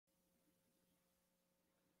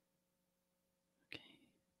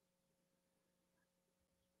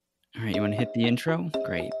All right, you want to hit the intro?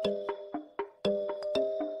 Great.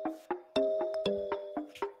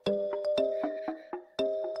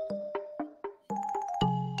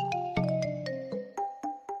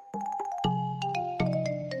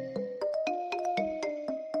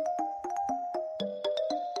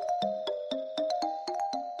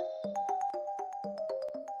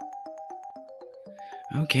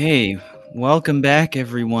 Okay, welcome back,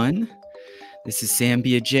 everyone. This is Sam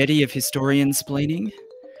Biagetti of Historiansplaining,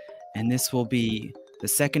 and this will be the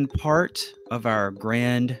second part of our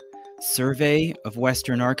grand survey of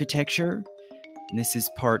Western architecture. And this is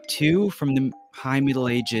part 2 from the High Middle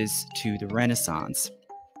Ages to the Renaissance.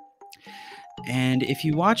 And if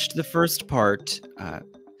you watched the first part,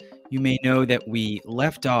 you may know that we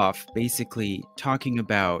left off basically talking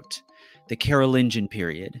about the Carolingian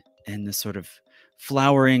period and the sort of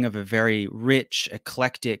flowering of a very rich,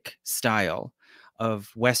 eclectic style of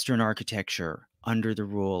Western architecture under the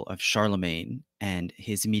rule of Charlemagne and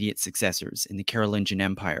his immediate successors in the Carolingian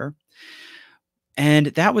Empire. And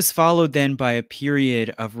that was followed then by a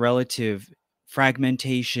period of relative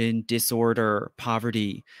fragmentation, disorder,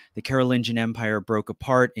 poverty. The Carolingian Empire broke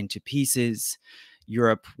apart into pieces.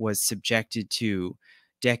 Europe was subjected to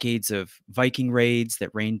decades of Viking raids that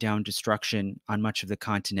rained down destruction on much of the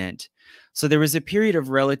continent. So there was a period of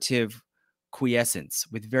relative quiescence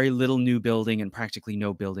with very little new building and practically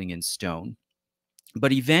no building in stone.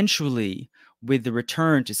 But eventually, with the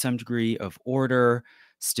return to some degree of order,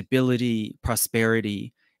 stability,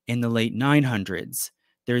 prosperity in the late 900s,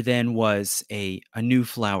 there then was a new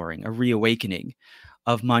flowering, a reawakening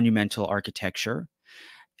of monumental architecture.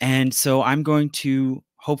 And so I'm going to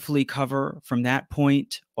hopefully cover from that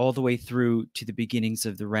point all the way through to the beginnings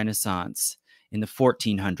of the Renaissance in the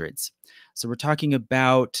 1400s. So we're talking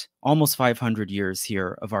about almost 500 years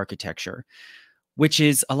here of architecture, which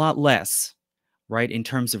is a lot less, right, in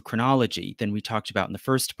terms of chronology than we talked about in the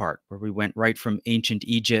first part, where we went right from ancient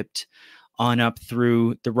Egypt on up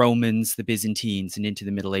through the Romans, the Byzantines, and into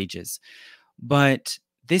the Middle Ages. But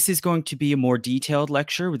this is going to be a more detailed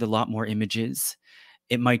lecture with a lot more images.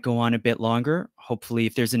 It might go on a bit longer. Hopefully,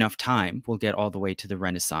 if there's enough time, we'll get all the way to the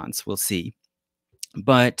Renaissance. We'll see.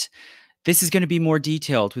 But this is going to be more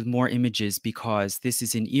detailed with more images because this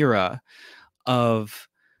is an era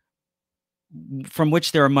from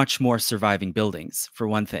which there are much more surviving buildings, for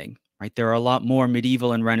one thing, right? There are a lot more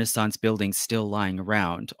medieval and Renaissance buildings still lying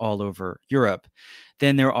around all over Europe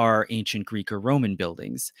than there are ancient Greek or Roman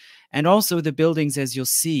buildings. And also the buildings, as you'll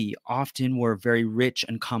see, often were very rich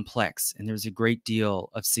and complex, and there's a great deal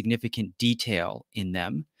of significant detail in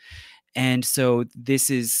them. And so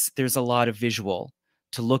there's a lot of visual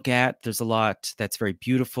to look at. There's a lot that's very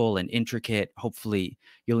beautiful and intricate. Hopefully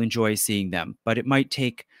you'll enjoy seeing them, but it might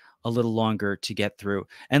take a little longer to get through.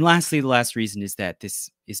 And lastly, the last reason is that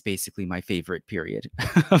this is basically my favorite period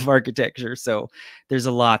of architecture. So there's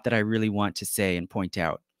a lot that I really want to say and point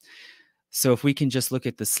out. So if we can just look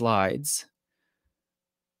at the slides.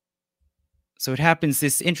 So it happens,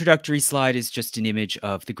 this introductory slide is just an image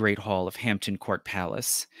of the Great Hall of Hampton Court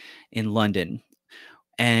Palace in London.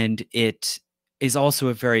 And it is also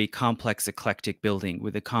a very complex, eclectic building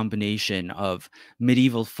with a combination of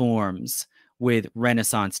medieval forms with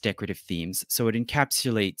Renaissance decorative themes. So it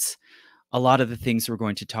encapsulates a lot of the things we're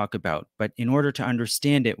going to talk about. But in order to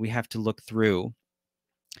understand it, we have to look through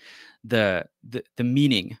the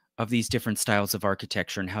meaning of these different styles of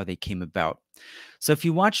architecture and how they came about. So if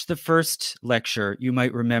you watched the first lecture, you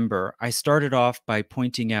might remember I started off by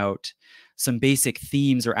pointing out some basic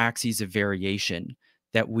themes or axes of variation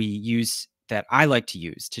that we use, that I like to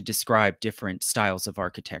use to describe different styles of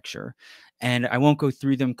architecture. And I won't go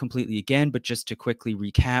through them completely again, but just to quickly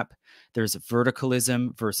recap, there's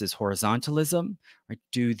verticalism versus horizontalism, right?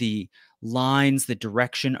 Do the lines, the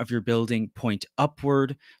direction of your building point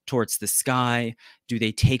upward towards the sky? Do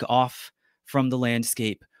they take off from the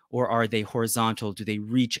landscape, or are they horizontal? Do they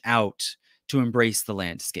reach out to embrace the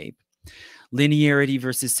landscape? Linearity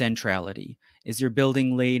versus centrality. Is your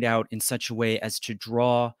building laid out in such a way as to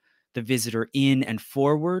draw the visitor in and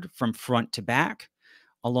forward from front to back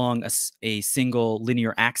along a single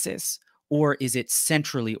linear axis, or is it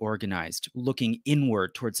centrally organized, looking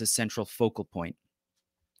inward towards a central focal point?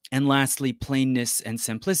 And lastly, plainness and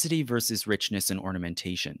simplicity versus richness and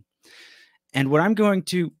ornamentation. And what I'm going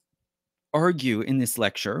to argue in this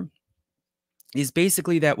lecture is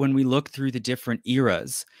basically that when we look through the different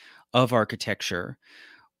eras of architecture,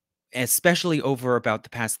 especially over about the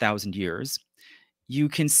past 1,000 years, you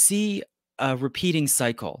can see a repeating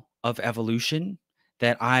cycle of evolution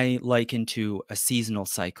that I liken to a seasonal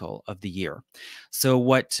cycle of the year. So,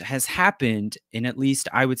 what has happened in at least,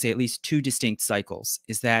 I would say, at least two distinct cycles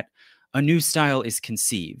is that a new style is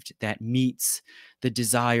conceived that meets the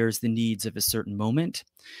desires, the needs of a certain moment.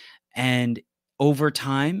 And over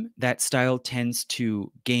time, that style tends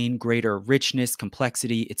to gain greater richness,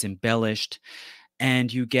 complexity, it's embellished,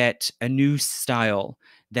 and you get a new style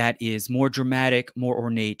that is more dramatic, more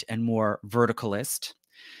ornate, and more verticalist.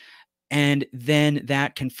 And then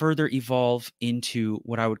that can further evolve into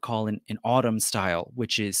what I would call an autumn style,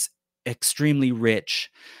 which is extremely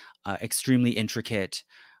rich, extremely intricate,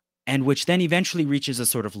 and which then eventually reaches a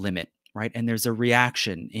sort of limit, right? And there's a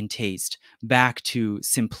reaction in taste back to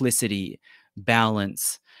simplicity,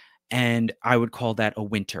 balance, and I would call that a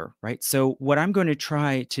winter, right? So, what I'm going to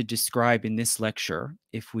try to describe in this lecture,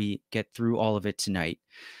 if we get through all of it tonight,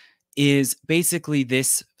 is basically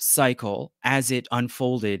this cycle as it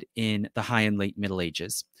unfolded in the High and Late Middle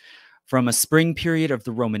Ages. From a spring period of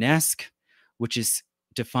the Romanesque, which is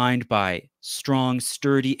defined by strong,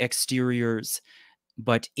 sturdy exteriors,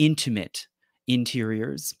 but intimate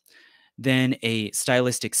interiors. Then a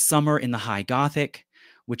stylistic summer in the High Gothic,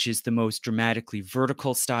 which is the most dramatically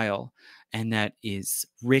vertical style, and that is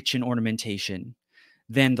rich in ornamentation.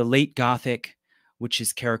 Then the Late Gothic, which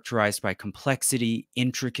is characterized by complexity,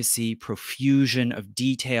 intricacy, profusion of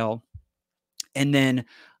detail. And then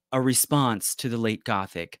a response to the Late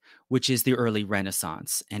Gothic, which is the early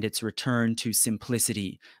Renaissance and its return to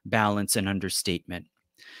simplicity, balance, and understatement.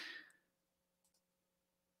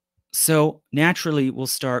 So naturally, we'll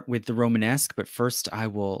start with the Romanesque, but first I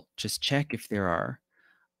will just check if there are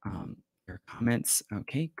comments.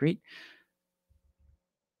 Okay, great.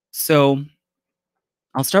 So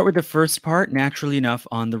I'll start with the first part, naturally enough,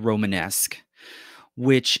 on the Romanesque,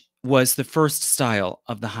 which was the first style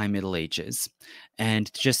of the High Middle Ages.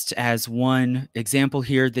 And just as one example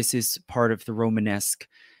here, this is part of the Romanesque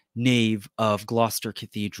nave of Gloucester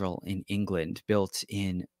Cathedral in England, built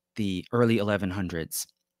in the early 1100s.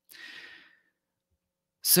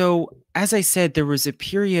 So, as I said, there was a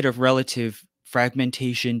period of relative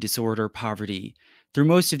fragmentation, disorder, poverty through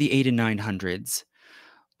most of the 8 and 900s.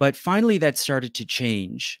 But finally, that started to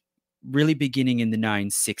change, really beginning in the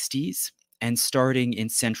 960s and starting in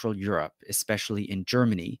Central Europe, especially in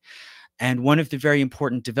Germany. And one of the very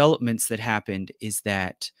important developments that happened is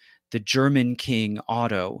that the German king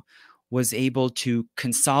Otto was able to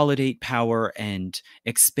consolidate power and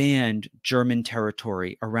expand German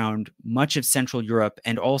territory around much of Central Europe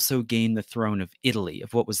and also gain the throne of Italy,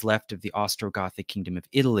 of what was left of the Austro-Gothic kingdom of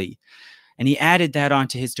Italy. And he added that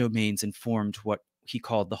onto his domains and formed what he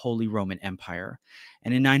called the Holy Roman Empire.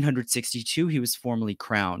 And in 962, he was formally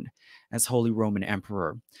crowned as Holy Roman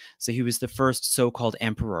Emperor. So he was the first so-called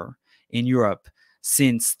emperor in Europe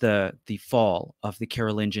since the fall of the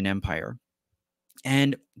Carolingian Empire.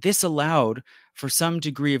 And this allowed for some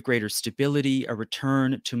degree of greater stability, a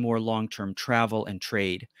return to more long-term travel and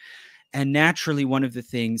trade. And naturally, one of the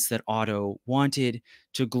things that Otto wanted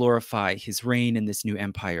to glorify his reign in this new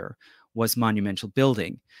empire was monumental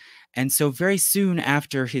building. And so very soon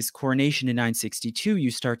after his coronation in 962,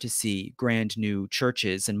 you start to see grand new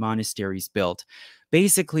churches and monasteries built,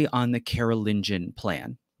 basically on the Carolingian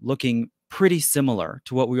plan, looking pretty similar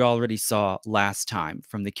to what we already saw last time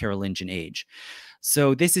from the Carolingian age.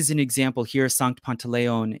 So this is an example here, Sankt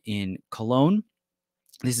Pantaleon in Cologne.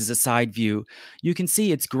 This is a side view. You can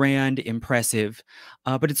see it's grand, impressive,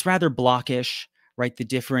 but it's rather blockish, right? The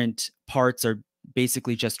different parts are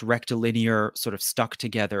basically just rectilinear, sort of stuck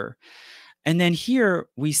together. And then here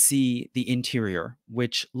we see the interior,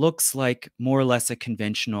 which looks like more or less a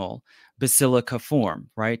conventional basilica form,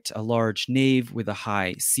 right? A large nave with a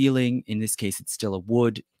high ceiling. In this case, it's still a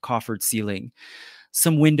wood coffered ceiling.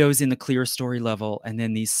 Some windows in the clear story level, and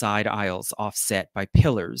then these side aisles offset by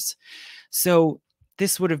pillars. So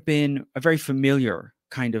this would have been a very familiar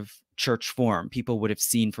kind of church form people would have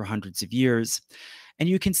seen for hundreds of years. And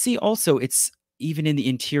you can see also it's even in the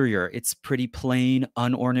interior, it's pretty plain,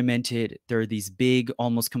 unornamented. There are these big,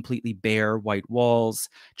 almost completely bare white walls,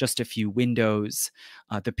 just a few windows.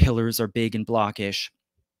 The pillars are big and blockish.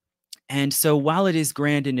 And so while it is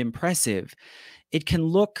grand and impressive, it can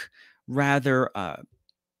look rather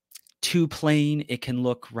too plain. It can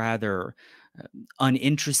look rather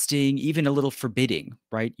uninteresting, even a little forbidding,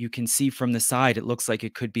 right? You can see from the side, it looks like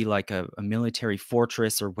it could be like a military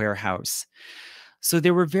fortress or warehouse. So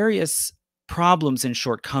there were various problems and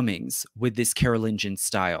shortcomings with this Carolingian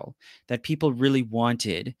style that people really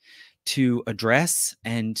wanted to address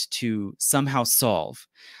and to somehow solve.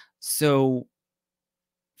 So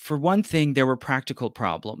for one thing, there were practical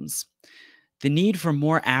problems. the need for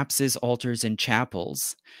more apses, altars, and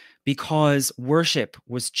chapels because worship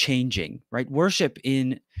was changing, right? Worship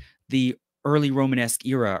in the early Romanesque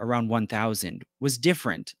era around 1000 was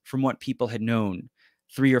different from what people had known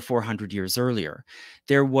 300 or 400 years earlier.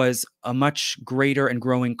 There was a much greater and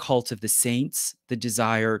growing cult of the saints, the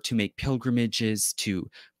desire to make pilgrimages, to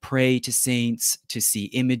pray to saints, to see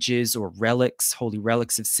images or relics, holy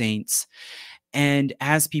relics of saints. And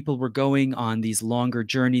as people were going on these longer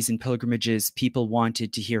journeys and pilgrimages, people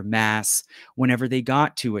wanted to hear Mass whenever they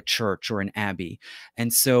got to a church or an abbey.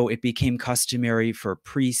 And so it became customary for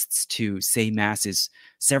priests to say Masses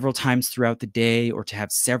several times throughout the day, or to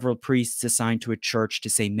have several priests assigned to a church to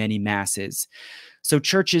say many Masses. So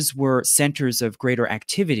churches were centers of greater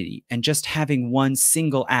activity, and just having one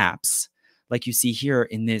single apse, like you see here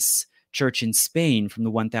in this church in Spain from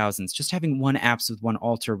the 1000s, just having one apse with one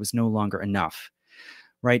altar was no longer enough,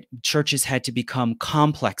 right? Churches had to become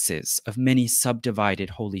complexes of many subdivided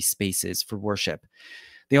holy spaces for worship.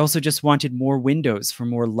 They also just wanted more windows for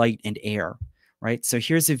more light and air, right? So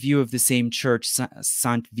here's a view of the same church,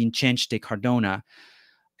 Sant Vicente de Cardona,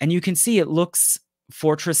 and you can see it looks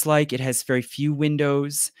fortress-like. It has very few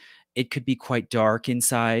windows. It could be quite dark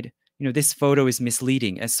inside. You know, this photo is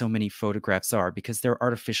misleading, as so many photographs are, because there are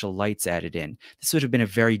artificial lights added in. This would have been a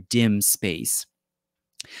very dim space.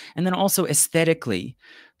 And then also aesthetically,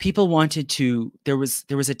 people wanted to, there was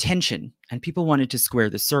a tension, and people wanted to square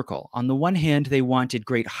the circle. On the one hand, they wanted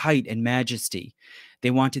great height and majesty. They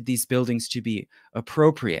wanted these buildings to be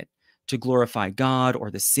appropriate to glorify God or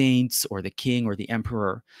the saints or the king or the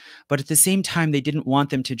emperor. But at the same time, they didn't want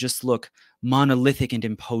them to just look monolithic and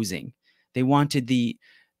imposing. They wanted the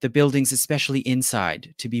buildings, especially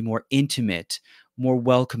inside, to be more intimate, more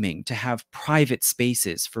welcoming, to have private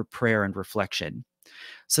spaces for prayer and reflection.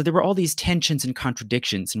 So there were all these tensions and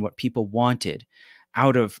contradictions in what people wanted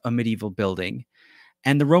out of a medieval building.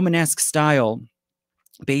 And the Romanesque style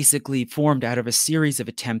basically formed out of a series of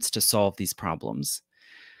attempts to solve these problems.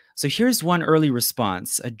 So here's one early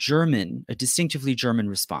response, a distinctively German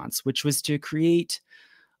response, which was to create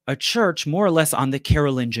a church more or less on the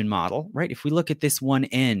Carolingian model, right? If we look at this one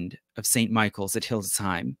end of St. Michael's at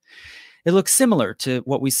Hildesheim, it looks similar to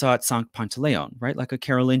what we saw at St. Pantaleon, right? Like a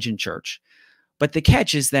Carolingian church. But the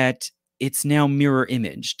catch is that it's now mirror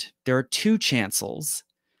imaged. There are two chancels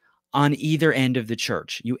on either end of the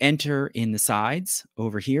church. You enter in the sides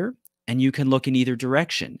over here, and you can look in either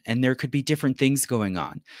direction, and there could be different things going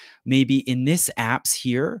on. Maybe in this apse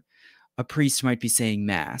here, a priest might be saying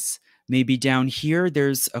Mass. Maybe down here,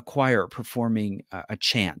 there's a choir performing a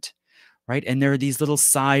chant, right? And there are these little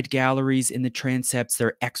side galleries in the transepts. There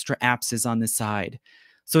are extra apses on the side.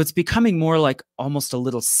 So it's becoming more like almost a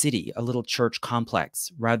little city, a little church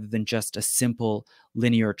complex, rather than just a simple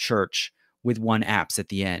linear church with one apse at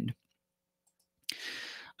the end.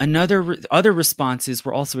 Other responses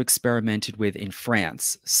were also experimented with in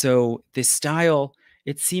France. So this style,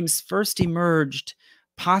 it seems, first emerged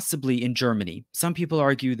possibly in Germany. Some people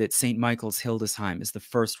argue that St. Michael's Hildesheim is the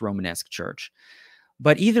first Romanesque church.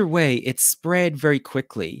 But either way, it spread very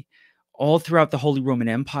quickly all throughout the Holy Roman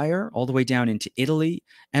Empire, all the way down into Italy,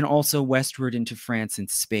 and also westward into France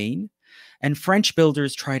and Spain. And French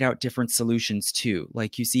builders tried out different solutions too.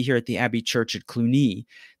 Like you see here at the Abbey Church at Cluny,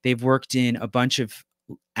 they've worked in a bunch of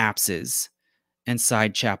apses and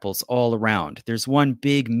side chapels all around. There's one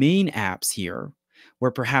big main apse here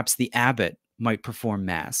where perhaps the abbot might perform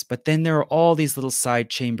Mass, but then there are all these little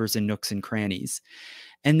side chambers and nooks and crannies.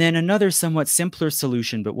 And then another somewhat simpler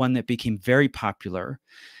solution, but one that became very popular,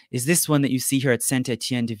 is this one that you see here at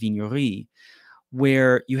Saint-Étienne de Vignery,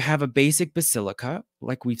 where you have a basic basilica,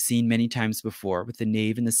 like we've seen many times before, with the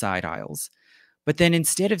nave and the side aisles. But then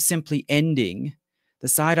instead of simply ending, the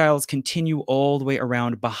side aisles continue all the way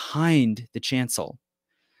around behind the chancel.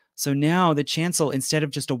 So now the chancel, instead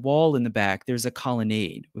of just a wall in the back, there's a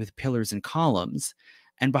colonnade with pillars and columns.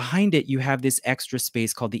 And behind it, you have this extra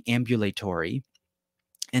space called the ambulatory.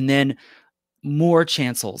 And then more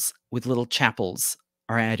chancels with little chapels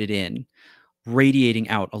are added in, radiating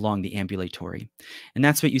out along the ambulatory. And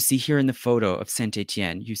that's what you see here in the photo of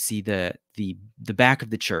Saint-Étienne. You see the back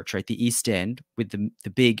of the church, right? The east end with the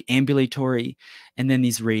big ambulatory, and then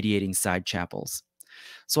these radiating side chapels.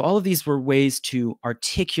 So all of these were ways to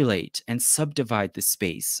articulate and subdivide the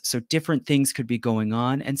space so different things could be going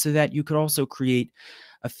on, and so that you could also create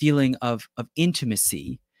a feeling of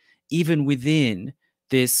intimacy even within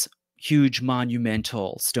this huge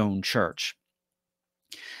monumental stone church.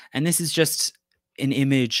 And this is just an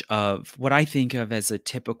image of what I think of as a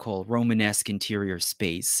typical Romanesque interior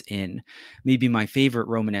space in maybe my favorite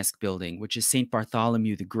Romanesque building, which is St.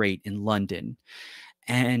 Bartholomew the Great in London.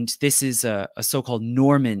 And this is a so-called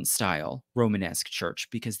Norman style Romanesque church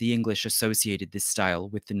because the English associated this style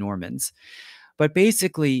with the Normans. But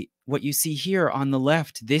basically, what you see here on the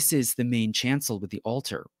left, this is the main chancel with the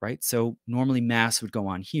altar, right? So normally Mass would go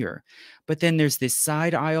on here. But then there's this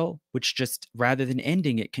side aisle, which just, rather than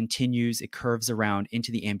ending, it continues, it curves around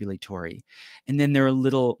into the ambulatory. And then there are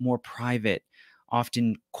little more private,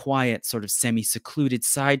 often quiet, sort of semi-secluded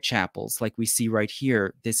side chapels, like we see right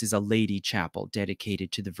here. This is a lady chapel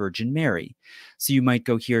dedicated to the Virgin Mary. So you might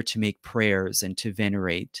go here to make prayers and to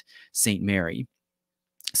venerate Saint Mary.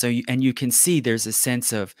 So, and you can see there's a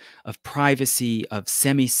sense of privacy, of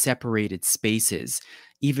semi-separated spaces,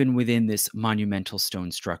 even within this monumental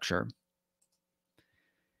stone structure.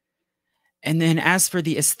 And then as for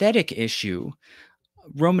the aesthetic issue,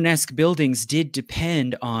 Romanesque buildings did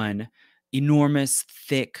depend on enormous,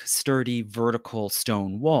 thick, sturdy, vertical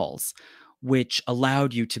stone walls, which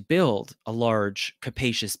allowed you to build a large,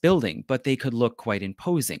 capacious building, but they could look quite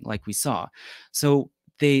imposing, like we saw. So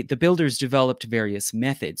the builders developed various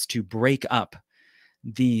methods to break up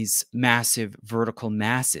these massive vertical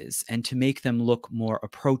masses and to make them look more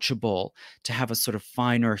approachable, to have a sort of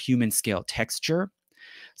finer human scale texture.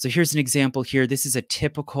 So here's an example here. This is a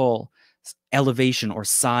typical elevation or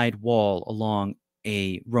side wall along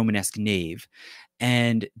a Romanesque nave.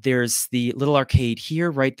 And there's the little arcade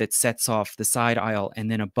here, right, that sets off the side aisle.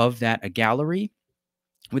 And then above that, a gallery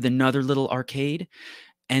with another little arcade.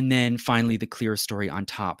 And then finally, the clerestory on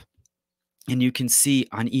top. And you can see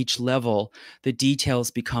on each level, the details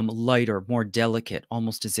become lighter, more delicate,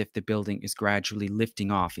 almost as if the building is gradually lifting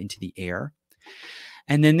off into the air.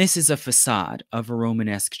 And then this is a facade of a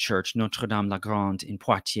Romanesque church, Notre-Dame-la-Grande in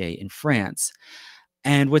Poitiers in France.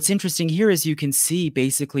 And what's interesting here is you can see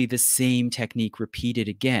basically the same technique repeated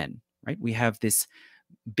again, right? We have this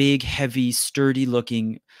big, heavy,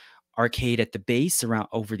 sturdy-looking arcade at the base around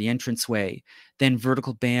over the entranceway, then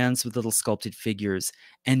vertical bands with little sculpted figures,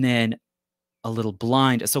 and then a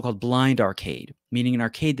so-called blind arcade, meaning an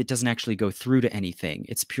arcade that doesn't actually go through to anything.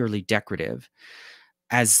 It's purely decorative,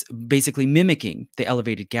 as basically mimicking the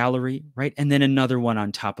elevated gallery, right? And then another one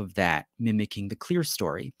on top of that, mimicking the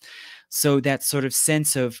clerestory. So that sort of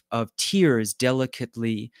sense of tiers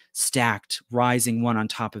delicately stacked, rising one on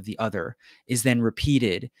top of the other, is then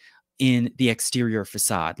repeated in the exterior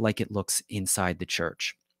facade, like it looks inside the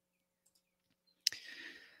church.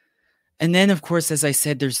 And then, of course, as I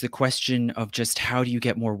said, there's the question of just how do you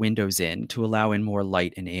get more windows in to allow in more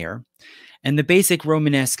light and air? And the basic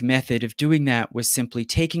Romanesque method of doing that was simply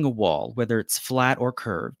taking a wall, whether it's flat or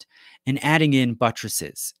curved, and adding in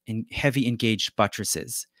buttresses, in heavy engaged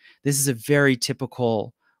buttresses. This is a very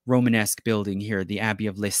typical Romanesque building here, the Abbey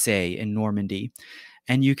of Lessay in Normandy.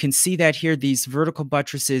 And you can see that here, these vertical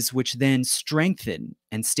buttresses, which then strengthen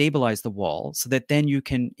and stabilize the wall so that then you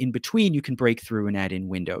can, in between, you can break through and add in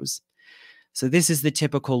windows. So this is the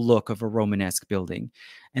typical look of a Romanesque building.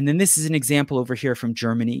 And then this is an example over here from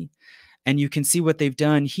Germany. And you can see what they've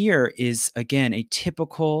done here is, again, a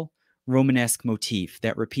typical Romanesque motif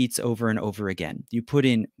that repeats over and over again. You put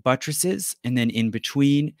in buttresses, and then in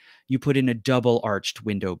between, you put in a double arched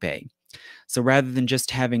window bay. So rather than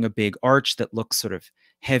just having a big arch that looks sort of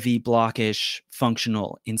heavy, blockish,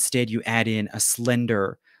 functional, instead you add in a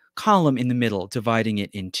slender column in the middle, dividing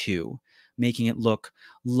it in two, making it look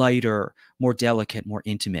lighter, more delicate, more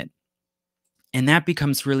intimate. And that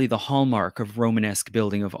becomes really the hallmark of Romanesque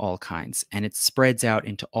building of all kinds, and it spreads out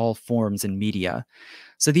into all forms and media.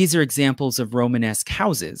 So these are examples of Romanesque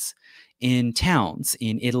houses in towns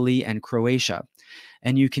in Italy and Croatia.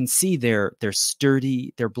 And you can see they're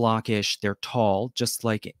sturdy, they're blockish, they're tall, just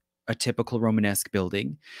like a typical Romanesque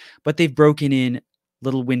building. But they've broken in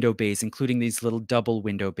little window bays, including these little double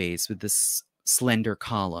window bays with this slender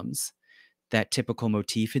columns, that typical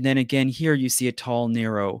motif. And then again, here you see a tall,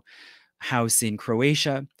 narrow house in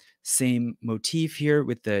Croatia, same motif here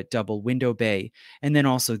with the double window bay. And then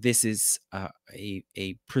also this is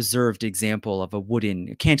a preserved example of a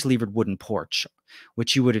cantilevered wooden porch,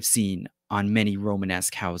 which you would have seen on many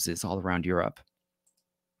Romanesque houses all around Europe.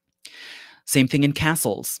 Same thing in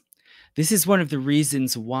castles. This is one of the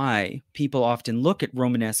reasons why people often look at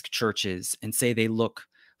Romanesque churches and say they look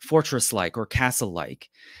fortress-like or castle-like,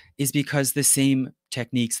 is because the same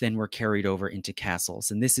techniques then were carried over into castles.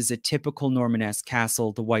 And this is a typical Normanesque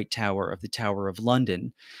castle, the White Tower of the Tower of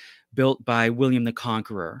London, built by William the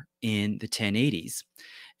Conqueror in the 1080s.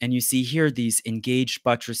 And you see here these engaged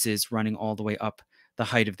buttresses running all the way up the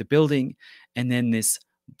height of the building, and then this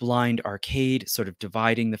blind arcade sort of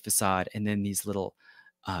dividing the facade, and then these little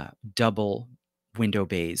double window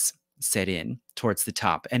bays set in towards the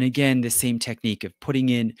top. And again, the same technique of putting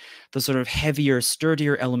in the sort of heavier,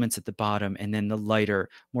 sturdier elements at the bottom and then the lighter,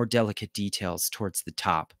 more delicate details towards the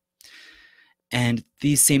top. And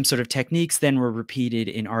these same sort of techniques then were repeated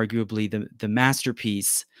in arguably the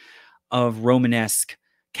masterpiece of Romanesque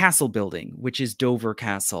castle building, which is Dover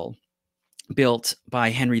Castle, built by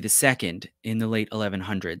Henry II in the late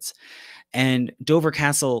 1100s. And Dover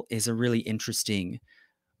Castle is a really interesting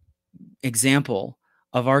example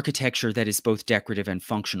of architecture that is both decorative and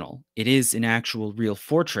functional. It is an actual real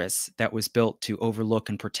fortress that was built to overlook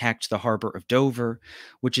and protect the harbor of Dover,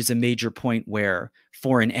 which is a major point where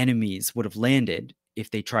foreign enemies would have landed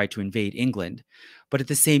if they tried to invade England. But at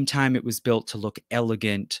the same time, it was built to look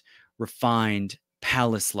elegant, refined,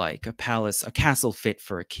 palace-like, a castle fit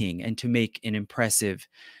for a king, and to make an impressive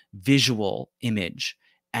visual image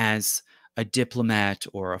as a diplomat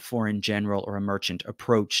or a foreign general or a merchant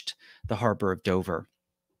approached the harbor of Dover.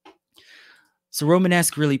 So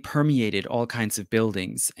Romanesque really permeated all kinds of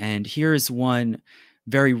buildings. And here is one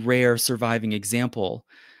very rare surviving example,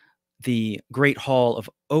 the Great Hall of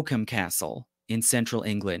Oakham Castle in central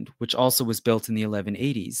England, which also was built in the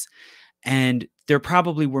 1180s. And there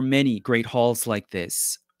probably were many great halls like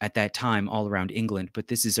this at that time all around England, but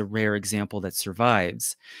this is a rare example that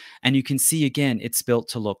survives. And you can see again, it's built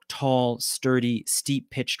to look tall, sturdy, steep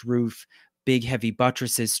pitched roof, big heavy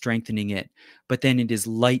buttresses strengthening it, but then it is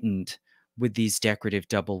lightened with these decorative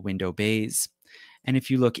double window bays. And if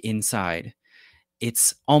you look inside,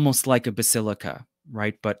 it's almost like a basilica,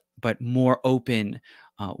 right? But more open,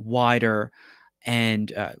 wider,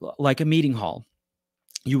 and like a meeting hall.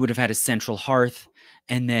 You would have had a central hearth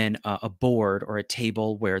and then a board or a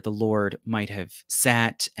table where the Lord might have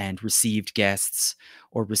sat and received guests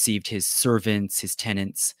or received his servants, his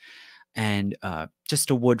tenants, and just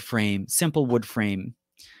a wood frame, simple wood frame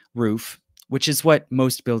roof, which is what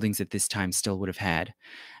most buildings at this time still would have had.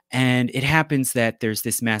 And it happens that there's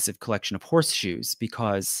this massive collection of horseshoes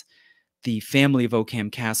because the family of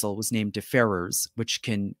Oakham Castle was named de Ferrers, which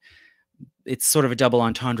can, it's sort of a double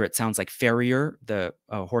entendre. It sounds like farrier, the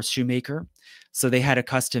horseshoe maker. So they had a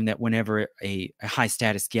custom that whenever a high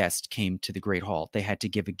status guest came to the Great Hall, they had to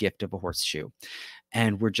give a gift of a horseshoe.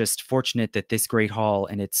 And we're just fortunate that this Great Hall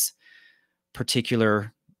and its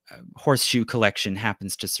particular horseshoe collection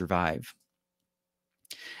happens to survive.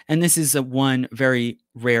 And this is one very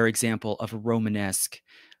rare example of a Romanesque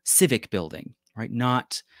civic building, right?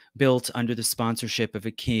 Not built under the sponsorship of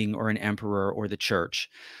a king or an emperor or the church,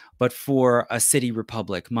 but for a city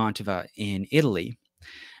republic, Mantova in Italy.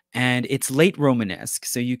 And it's late Romanesque,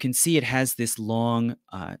 so you can see it has this long,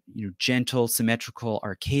 gentle, symmetrical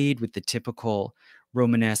arcade with the typical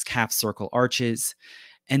Romanesque half-circle arches.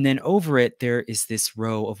 And then over it, there is this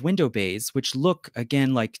row of window bays, which look,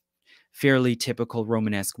 again, like fairly typical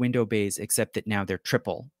Romanesque window bays, except that now they're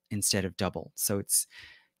triple instead of double. So it's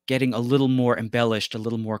getting a little more embellished, a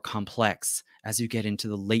little more complex as you get into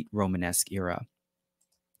the late Romanesque era.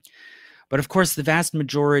 But of course, the vast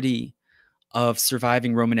majority of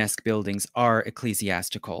surviving Romanesque buildings are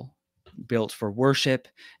ecclesiastical, built for worship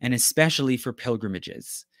and especially for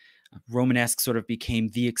pilgrimages. Romanesque sort of became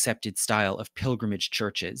the accepted style of pilgrimage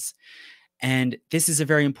churches. And this is a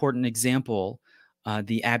very important example,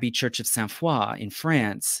 the Abbey Church of Saint-Foy in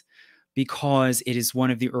France, because it is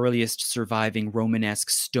one of the earliest surviving Romanesque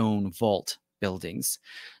stone vault buildings.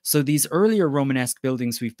 So these earlier Romanesque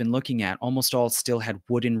buildings we've been looking at almost all still had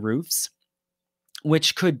wooden roofs,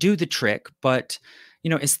 which could do the trick, but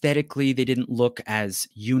aesthetically they didn't look as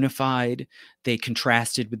unified. They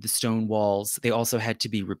contrasted with the stone walls. They also had to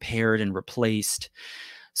be repaired and replaced.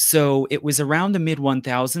 So it was around the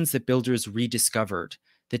mid-1000s that builders rediscovered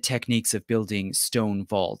the techniques of building stone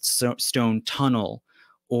vaults, stone tunnel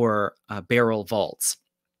or barrel vaults.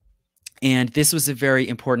 And this was a very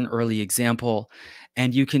important early example.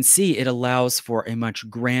 And you can see it allows for a much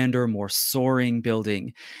grander, more soaring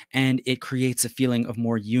building, and it creates a feeling of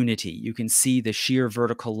more unity. You can see the sheer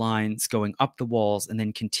vertical lines going up the walls and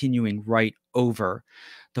then continuing right over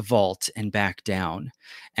the vault and back down.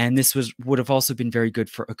 And this would have also been very good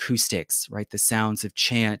for acoustics, right? The sounds of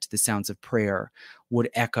chant, the sounds of prayer would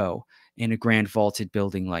echo in a grand vaulted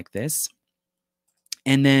building like this.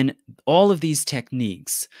 And then all of these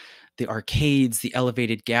techniques, the arcades, the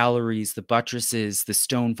elevated galleries, the buttresses, the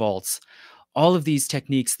stone vaults, all of these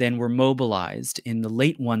techniques then were mobilized in the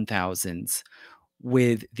late 1000s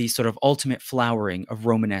with the sort of ultimate flowering of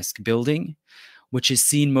Romanesque building, which is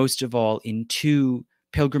seen most of all in two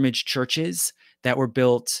pilgrimage churches that were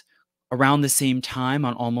built around the same time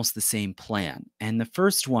on almost the same plan. And the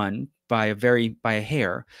first one, by a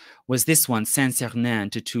hair, was this one, Saint-Cernin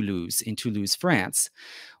de Toulouse, in Toulouse, France,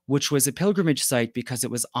 which was a pilgrimage site because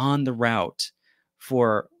it was on the route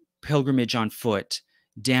for pilgrimage on foot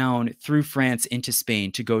down through France into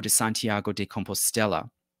Spain to go to Santiago de Compostela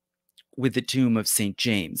with the tomb of St.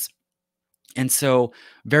 James. And so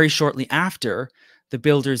very shortly after, the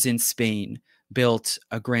builders in Spain built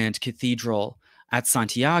a grand cathedral at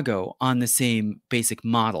Santiago on the same basic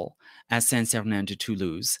model as Saint-Sernin de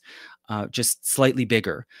Toulouse, just slightly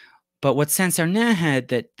bigger. But what Saint-Sernin had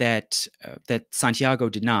that Santiago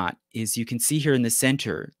did not is, you can see here in the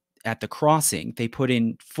center at the crossing, they put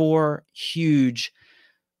in 4 huge,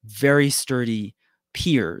 very sturdy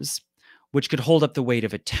piers, which could hold up the weight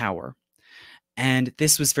of a tower. And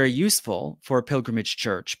this was very useful for a pilgrimage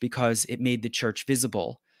church because it made the church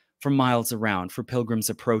visible for miles around for pilgrims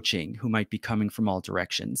approaching who might be coming from all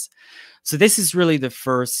directions. So this is really the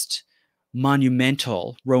first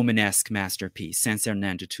monumental Romanesque masterpiece,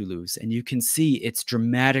 Saint-Sernin de Toulouse. And you can see it's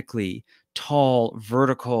dramatically tall,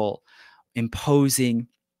 vertical, imposing,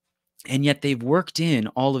 and yet they've worked in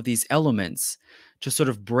all of these elements to sort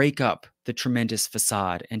of break up the tremendous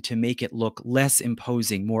facade and to make it look less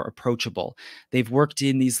imposing, more approachable. They've worked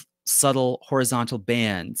in these subtle horizontal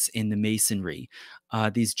bands in the masonry,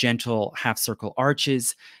 these gentle half-circle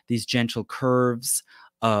arches, these gentle curves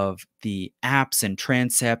of the apse and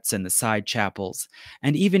transepts and the side chapels.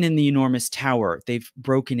 And even in the enormous tower, they've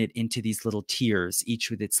broken it into these little tiers,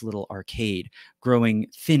 each with its little arcade, growing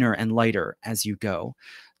thinner and lighter as you go,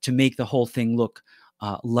 to make the whole thing look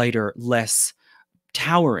lighter, less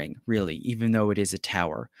towering, really, even though it is a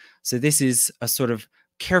tower. So this is a sort of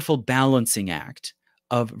careful balancing act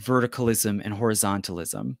of verticalism and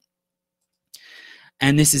horizontalism.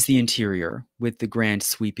 And this is the interior with the grand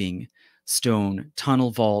sweeping stone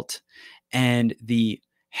tunnel vault and the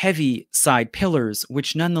heavy side pillars,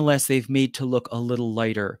 which nonetheless they've made to look a little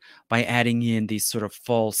lighter by adding in these sort of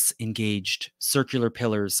false engaged circular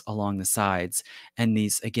pillars along the sides and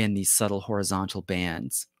these, again, these subtle horizontal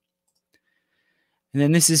bands. And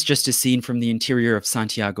then this is just a scene from the interior of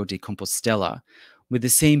Santiago de Compostela with the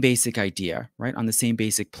same basic idea, right, on the same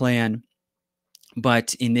basic plan.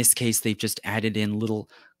 But in this case, they've just added in little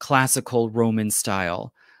classical Roman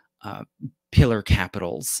style pillar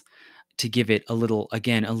capitals to give it a little,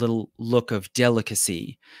 again, a little look of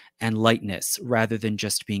delicacy and lightness rather than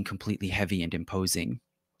just being completely heavy and imposing.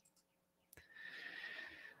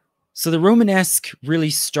 So the Romanesque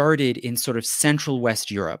really started in sort of Central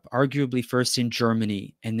West Europe, arguably first in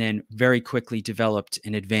Germany, and then very quickly developed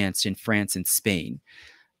and advanced in France and Spain.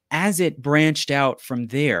 As it branched out from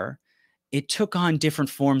there, it took on different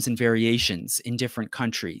forms and variations in different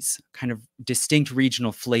countries, kind of distinct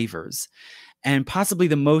regional flavors. And possibly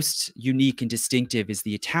the most unique and distinctive is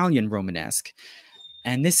the Italian Romanesque.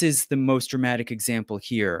 And this is the most dramatic example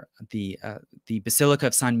here, the Basilica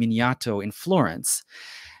of San Miniato in Florence.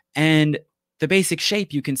 And the basic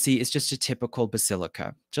shape you can see is just a typical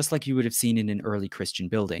basilica, just like you would have seen in an early Christian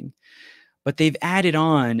building. But they've added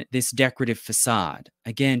on this decorative facade,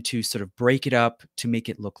 again, to sort of break it up, to make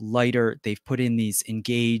it look lighter. They've put in these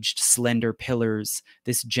engaged, slender pillars,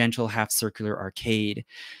 this gentle half-circular arcade.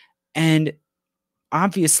 And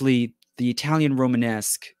obviously, the Italian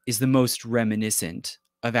Romanesque is the most reminiscent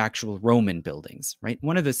of actual Roman buildings, right?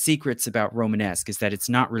 One of the secrets about Romanesque is that it's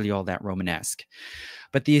not really all that Romanesque.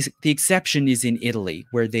 But the exception is in Italy,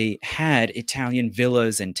 where they had Italian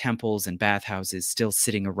villas and temples and bathhouses still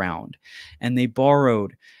sitting around. And they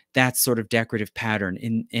borrowed that sort of decorative pattern.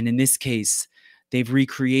 And in this case, they've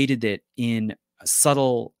recreated it in a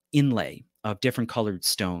subtle inlay of different colored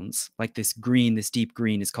stones, like this green, this deep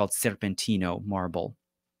green is called Serpentino marble.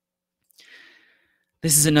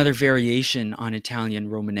 This is another variation on Italian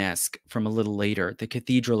Romanesque from a little later, the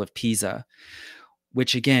Cathedral of Pisa,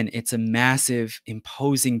 which again, it's a massive,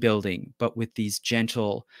 imposing building, but with these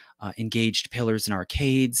gentle, engaged pillars and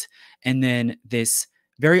arcades, and then this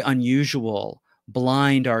very unusual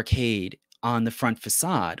blind arcade on the front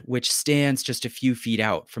facade, which stands just a few feet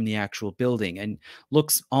out from the actual building and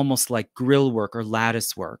looks almost like grille work or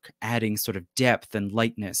lattice work, adding sort of depth and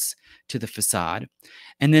lightness to the facade.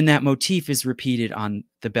 And then that motif is repeated on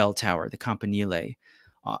the bell tower, the campanile,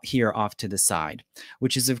 here off to the side,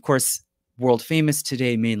 which is, of course, world famous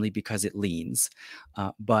today mainly because it leans.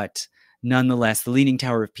 But nonetheless, the Leaning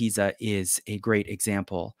Tower of Pisa is a great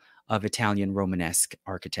example of Italian Romanesque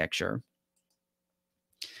architecture.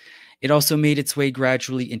 It also made its way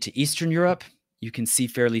gradually into Eastern Europe. You can see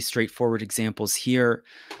fairly straightforward examples here.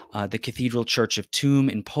 The Cathedral Church of Thun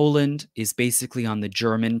in Poland is basically on the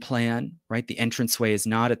German plan, right? The entranceway is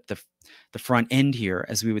not at the front end here,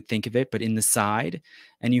 as we would think of it, but in the side.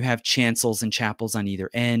 And you have chancels and chapels on either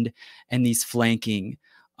end, and these flanking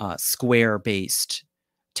square-based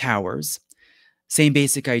towers. Same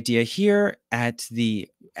basic idea here at the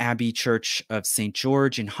Abbey Church of St.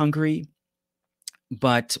 George in Hungary,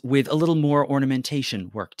 but with a little more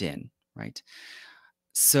ornamentation worked in, right?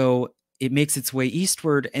 So it makes its way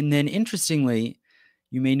eastward. And then interestingly,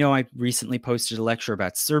 you may know I recently posted a lecture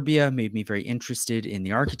about Serbia, made me very interested in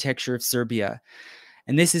the architecture of Serbia.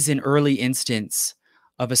 And this is an early instance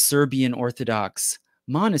of a Serbian Orthodox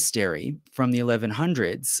monastery from the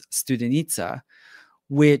 1100s, Studenica,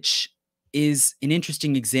 which is an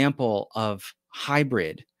interesting example of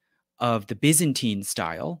hybrid of the Byzantine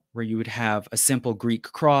style, where you would have a simple Greek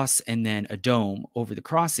cross and then a dome over the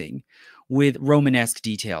crossing, with Romanesque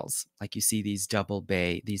details, like you see these double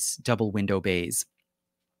window bays.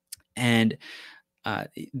 And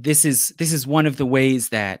this is one of the ways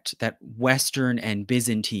that Western and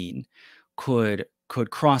Byzantine could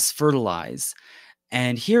cross fertilize.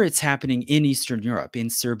 And here it's happening in Eastern Europe, in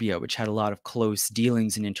Serbia, which had a lot of close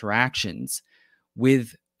dealings and interactions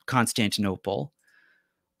with Constantinople.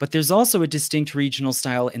 But there's also a distinct regional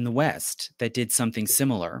style in the West that did something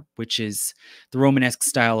similar, which is the Romanesque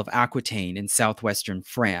style of Aquitaine in southwestern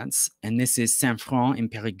France. And this is Saint-Front in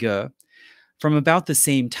Périgueux from about the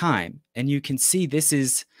same time. And you can see this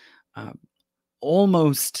is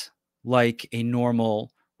almost like a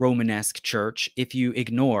normal Romanesque church if you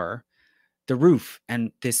ignore the roof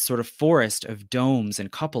and this sort of forest of domes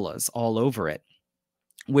and cupolas all over it,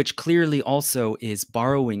 which clearly also is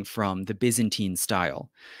borrowing from the Byzantine style,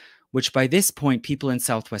 which by this point people in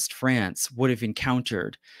southwest France would have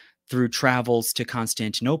encountered through travels to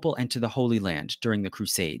Constantinople and to the Holy Land during the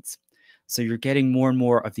Crusades. So you're getting more and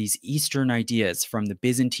more of these Eastern ideas from the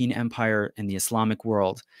Byzantine Empire and the Islamic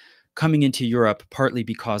world coming into Europe, partly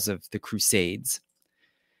because of the Crusades.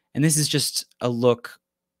 And this is just a look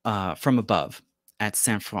from above at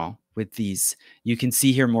Saint-Front with these. You can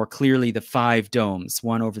see here more clearly the 5 domes,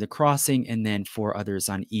 one over the crossing and then 4 others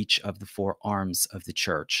on each of the 4 arms of the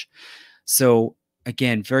church. So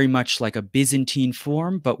again, very much like a Byzantine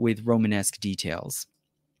form, but with Romanesque details.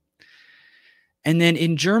 And then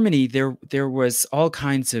in Germany, there was all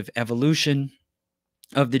kinds of evolution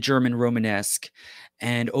of the German Romanesque.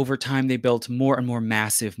 And over time, they built more and more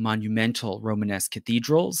massive monumental Romanesque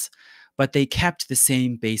cathedrals, but they kept the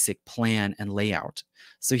same basic plan and layout.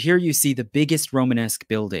 So here you see the biggest Romanesque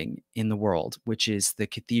building in the world, which is the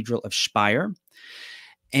Cathedral of Speyer.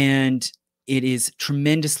 And it is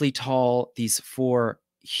tremendously tall, these 4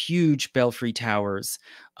 huge belfry towers,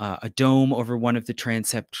 a dome over one of the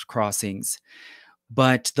transept crossings.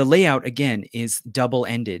 But the layout, again, is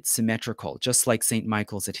double-ended, symmetrical, just like St.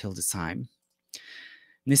 Michael's at Hildesheim.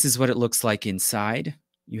 And this is what it looks like inside.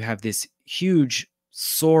 You have this huge,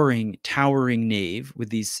 soaring, towering nave with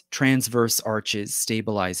these transverse arches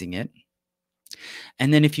stabilizing it.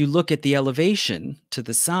 And then if you look at the elevation to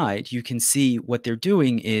the side, you can see what they're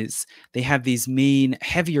doing is they have these main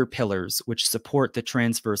heavier pillars which support the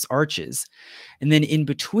transverse arches. And then in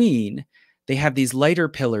between, they have these lighter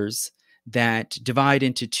pillars that divide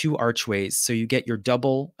into 2 archways. So you get your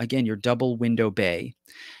double window bay.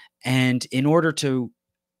 And in order to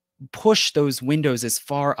push those windows as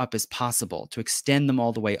far up as possible, to extend them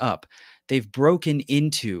all the way up, they've broken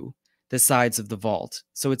into the sides of the vault.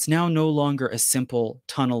 So it's now no longer a simple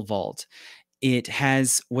tunnel vault. It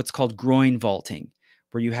has what's called groin vaulting,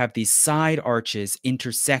 where you have these side arches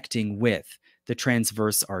intersecting with the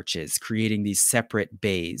transverse arches, creating these separate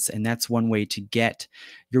bays. And that's one way to get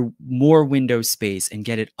your more window space and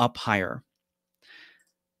get it up higher.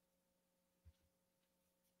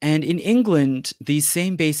 And in England, these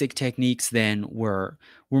same basic techniques then were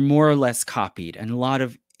more or less copied. And a lot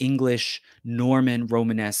of English Norman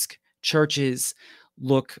Romanesque churches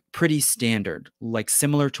look pretty standard, like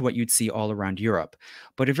similar to what you'd see all around Europe.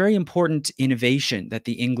 But a very important innovation that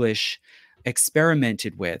the English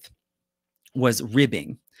experimented with was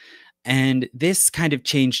ribbing. And this kind of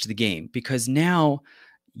changed the game because now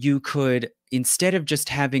you could, instead of just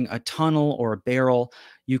having a tunnel or a barrel,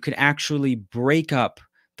 you could actually break up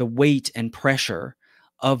the weight and pressure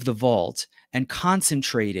of the vault and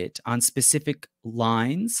concentrate it on specific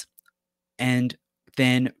lines and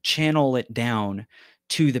then channel it down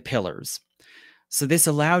to the pillars. So this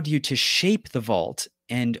allowed you to shape the vault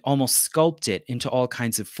and almost sculpt it into all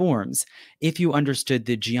kinds of forms if you understood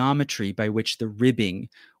the geometry by which the ribbing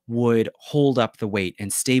would hold up the weight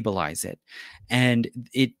and stabilize it. And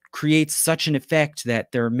it creates such an effect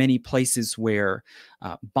that there are many places where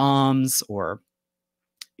bombs or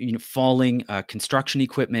falling construction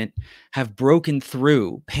equipment have broken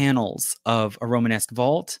through panels of a Romanesque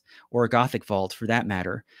vault or a Gothic vault for that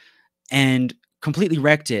matter, and completely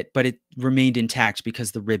wrecked it, but it remained intact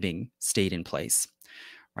because the ribbing stayed in place,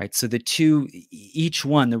 right? So the two, each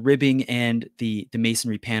one, the ribbing and the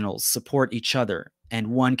masonry panels support each other, and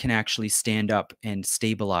one can actually stand up and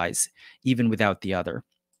stabilize even without the other.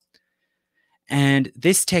 And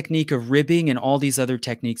this technique of ribbing and all these other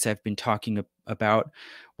techniques I've been talking about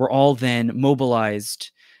were all then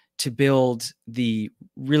mobilized to build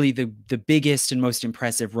really the biggest and most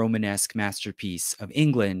impressive Romanesque masterpiece of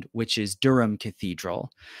England, which is Durham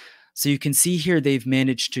Cathedral. So you can see here they've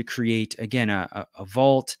managed to create, again, a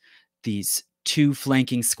vault, these two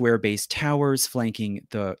flanking square-based towers flanking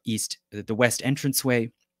the west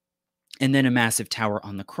entranceway, and then a massive tower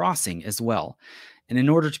on the crossing as well. And in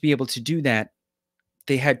order to be able to do that,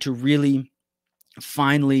 they had to really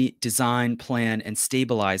finely design, plan, and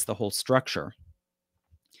stabilize the whole structure.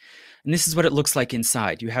 And this is what it looks like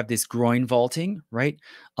inside. You have this groin vaulting, right,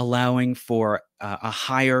 allowing for a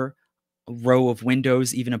higher row of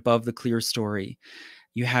windows even above the clear story.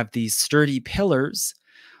 You have these sturdy pillars,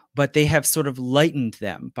 but they have sort of lightened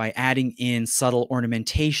them by adding in subtle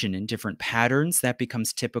ornamentation in different patterns. That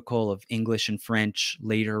becomes typical of English and French,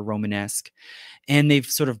 later Romanesque. And they've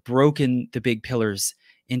sort of broken the big pillars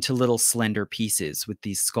into little slender pieces with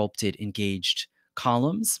these sculpted, engaged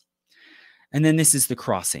columns. And then this is the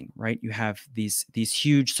crossing, right? You have these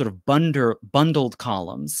huge sort of bundled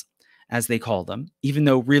columns, as they call them, even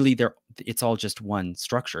though really it's all just one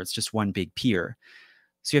structure. It's just one big pier.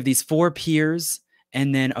 So you have these 4 piers,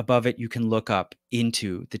 and then above it, you can look up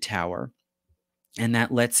into the tower. And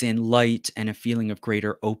that lets in light and a feeling of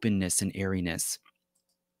greater openness and airiness.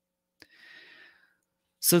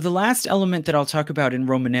 So the last element that I'll talk about in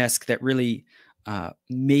Romanesque that really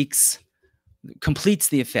completes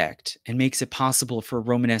the effect and makes it possible for a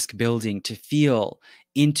Romanesque building to feel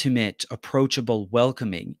intimate, approachable,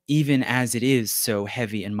 welcoming, even as it is so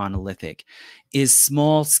heavy and monolithic, is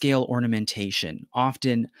small-scale ornamentation,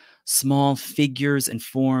 often small figures and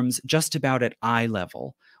forms just about at eye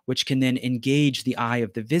level, which can then engage the eye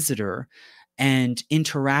of the visitor and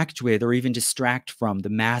interact with or even distract from the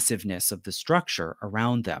massiveness of the structure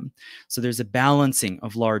around them. So there's a balancing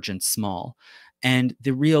of large and small. And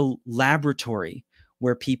the real laboratory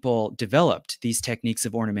where people developed these techniques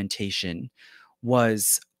of ornamentation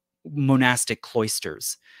was monastic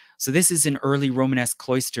cloisters. So this is an early Romanesque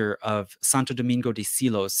cloister of Santo Domingo de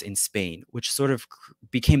Silos in Spain, which sort of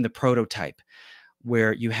became the prototype,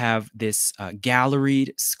 where you have this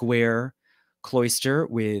galleried square cloister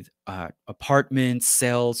with apartments,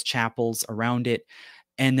 cells, chapels around it,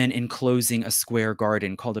 and then enclosing a square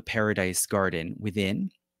garden called a paradise garden within.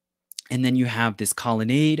 And then you have this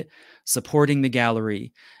colonnade supporting the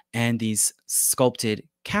gallery and these sculpted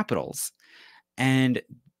capitals. And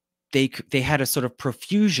they had a sort of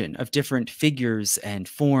profusion of different figures and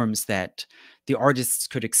forms that the artists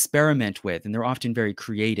could experiment with, and they're often very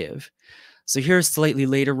creative. So here's slightly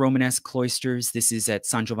later Romanesque cloisters. This is at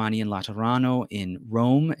San Giovanni in Laterano in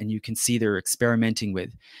Rome, and you can see they're experimenting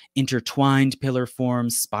with intertwined pillar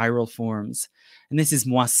forms, spiral forms. And this is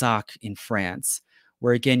Moissac in France,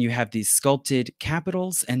 where again you have these sculpted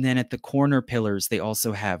capitals, and then at the corner pillars they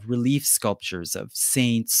also have relief sculptures of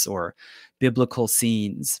saints or biblical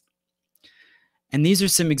scenes. And these are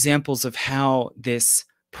some examples of how this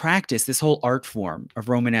practice, this whole art form of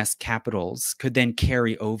Romanesque capitals, could then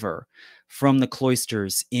carry over from the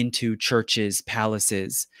cloisters into churches,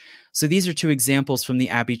 palaces. So these are 2 examples from the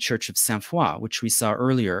Abbey Church of Saint-Foy, which we saw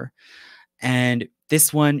earlier. And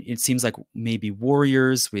this one, it seems like maybe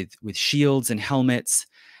warriors with shields and helmets.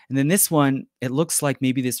 And then this one, it looks like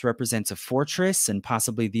maybe this represents a fortress, and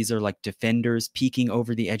possibly these are like defenders peeking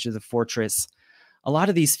over the edge of the fortress. A lot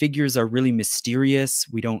of these figures are really mysterious.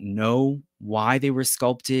 We don't know why they were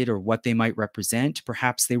sculpted or what they might represent.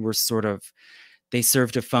 Perhaps they were they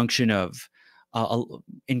served a function of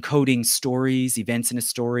encoding stories, events in a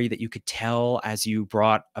story that you could tell as you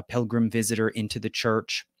brought a pilgrim visitor into the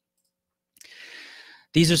church.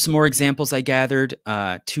 These are some more examples I gathered.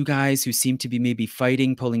 2 guys who seem to be maybe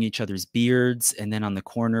fighting, pulling each other's beards. And then on the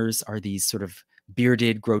corners are these sort of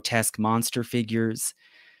bearded, grotesque monster figures.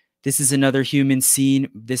 This is another human scene.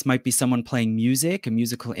 This might be someone playing music, a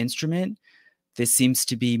musical instrument. This seems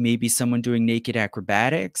to be maybe someone doing naked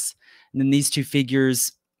acrobatics. And then these 2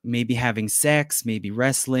 figures maybe having sex, maybe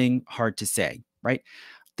wrestling, hard to say, right?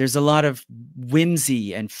 There's a lot of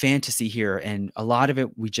whimsy and fantasy here, and a lot of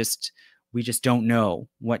it we just don't know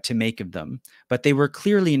what to make of them. But they were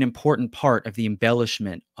clearly an important part of the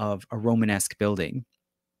embellishment of a Romanesque building.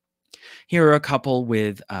 Here are a couple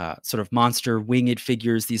with sort of monster winged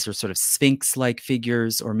figures. These are sort of sphinx-like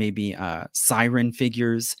figures, or maybe siren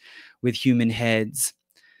figures with human heads.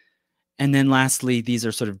 And then lastly, these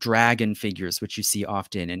are sort of dragon figures, which you see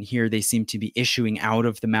often. And here they seem to be issuing out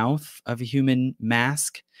of the mouth of a human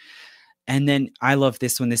mask. And then I love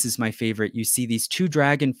this one. This is my favorite. You see these two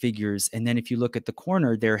dragon figures. And then if you look at the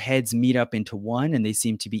corner, their heads meet up into one and they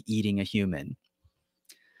seem to be eating a human.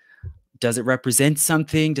 Does it represent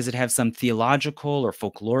something? Does it have some theological or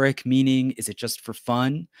folkloric meaning? Is it just for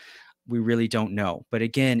fun? We really don't know. But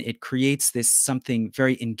again, it creates this something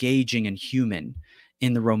very engaging and human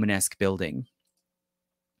in the Romanesque building.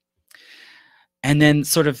 And then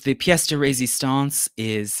sort of the pièce de résistance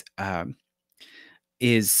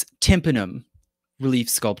is tympanum relief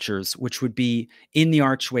sculptures, which would be in the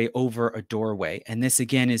archway over a doorway. And this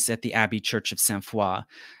again is at the Abbey Church of Saint-Foy.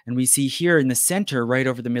 And we see here in the center, right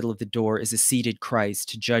over the middle of the door, is a seated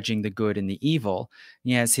Christ judging the good and the evil.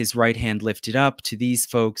 He has his right hand lifted up to these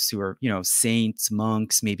folks who are, saints,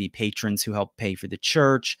 monks, maybe patrons who help pay for the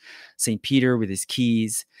church, St. Peter with his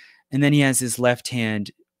keys. And then he has his left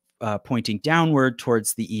hand pointing downward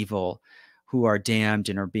towards the evil who are damned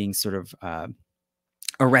and are being sort of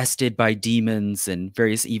arrested by demons and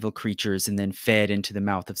various evil creatures and then fed into the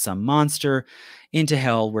mouth of some monster into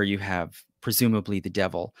hell, where you have presumably the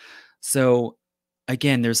devil. So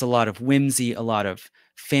again, there's a lot of whimsy, a lot of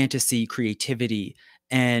fantasy, creativity,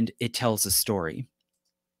 and it tells a story.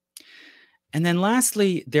 And then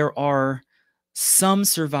lastly, there are some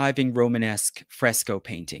surviving Romanesque fresco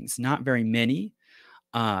paintings, not very many.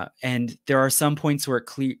 And there are some points where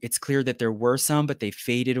it's clear that there were some, but they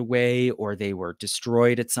faded away or they were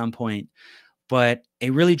destroyed at some point. But a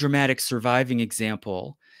really dramatic surviving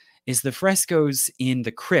example is the frescoes in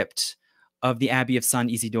the crypt of the Abbey of San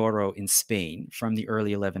Isidoro in Spain from the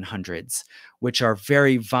early 1100s, which are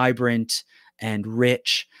very vibrant and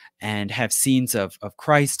rich and have scenes of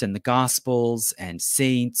Christ and the Gospels and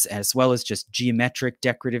saints, as well as just geometric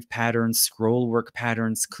decorative patterns, scrollwork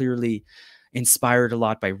patterns, clearly inspired a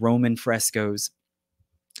lot by Roman frescoes.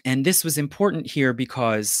 And this was important here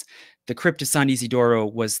because the crypt of San Isidoro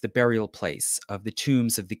was the burial place of the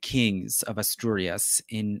tombs of the kings of Asturias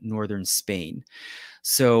in northern Spain.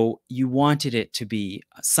 So you wanted it to be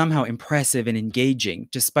somehow impressive and engaging,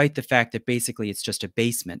 despite the fact that basically it's just a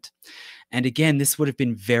basement. And again, this would have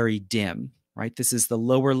been very dim, right? This is the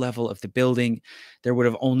lower level of the building. There would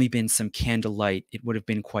have only been some candlelight. It would have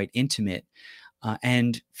been quite intimate.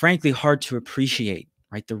 And frankly, hard to appreciate,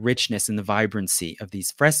 right? The richness and the vibrancy of these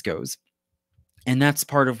frescoes. And that's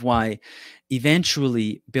part of why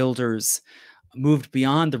eventually builders moved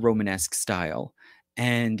beyond the Romanesque style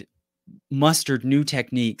and mustered new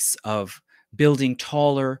techniques of building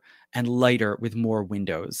taller and lighter with more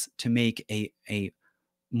windows to make a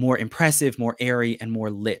more impressive, more airy, and more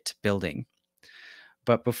lit building.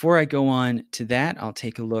 But before I go on to that, I'll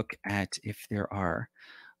take a look at if there are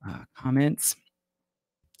comments.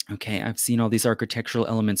 Okay, I've seen all these architectural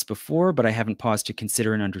elements before, but I haven't paused to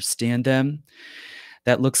consider and understand them.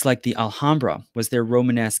 That looks like the Alhambra. Was there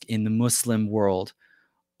Romanesque in the Muslim world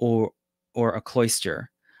or a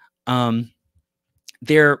cloister?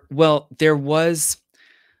 There was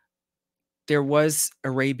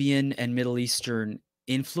Arabian and Middle Eastern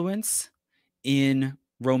influence in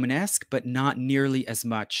Romanesque, but not nearly as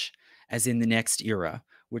much as in the next era,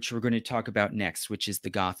 which we're going to talk about next, which is the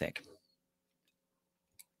Gothic.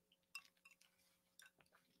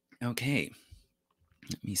 Okay,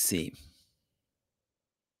 let me see.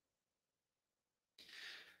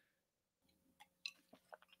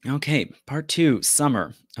 Okay, part 2,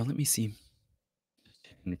 summer. Oh, let me see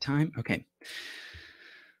the time. Okay.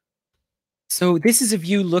 So this is a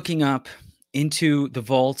view looking up into the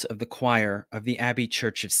vault of the choir of the Abbey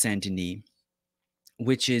Church of Saint-Denis,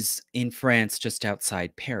 which is in France, just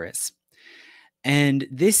outside Paris. And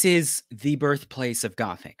this is the birthplace of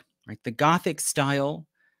Gothic, right? The Gothic style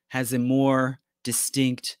has a more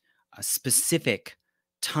distinct, specific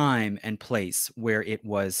time and place where it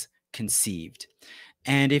was conceived.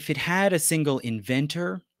 And if it had a single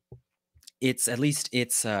inventor, it's at least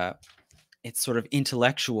its sort of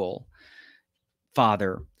intellectual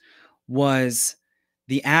father was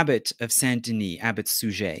the abbot of Saint-Denis, Abbot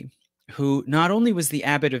Suger, who not only was the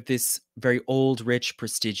abbot of this very old, rich,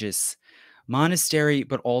 prestigious monastery,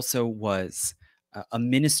 but also was a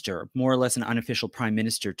minister, more or less an unofficial prime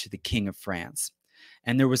minister to the King of France.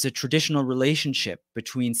 And there was a traditional relationship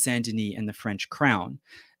between Saint-Denis and the French crown.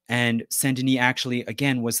 And Saint-Denis actually,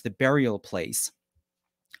 again, was the burial place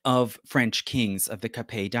of French kings of the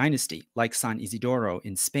Capet dynasty, like San Isidoro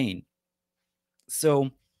in Spain.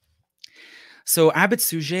 So Abbot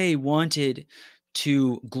Suger wanted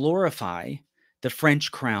to glorify the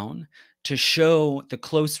French crown, to show the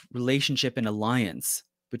close relationship and alliance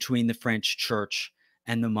between the French church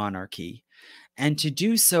and the monarchy, and to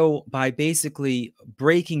do so by basically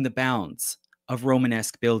breaking the bounds of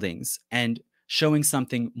Romanesque buildings and showing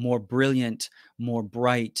something more brilliant, more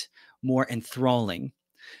bright, more enthralling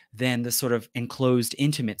than the sort of enclosed,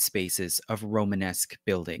 intimate spaces of Romanesque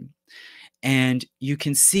building. And you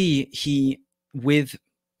can see with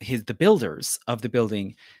the builders of the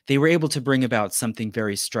building, they were able to bring about something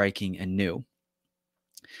very striking and new.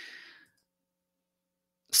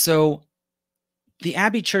 So the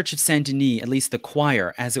Abbey Church of Saint Denis, at least the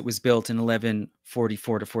choir as it was built in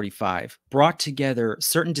 1144 to 45, brought together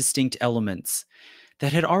certain distinct elements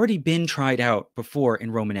that had already been tried out before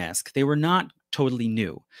in Romanesque. They were not totally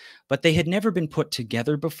new, but they had never been put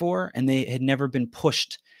together before, and they had never been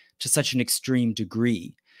pushed to such an extreme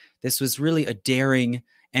degree. This was really a daring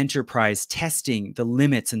enterprise testing the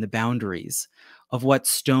limits and the boundaries of what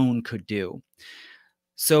stone could do.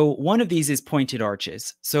 So one of these is pointed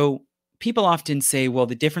arches. So people often say, well,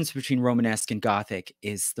 the difference between Romanesque and Gothic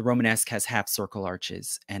is the Romanesque has half circle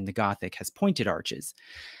arches and the Gothic has pointed arches.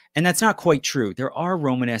 And that's not quite true. There are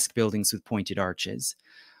Romanesque buildings with pointed arches,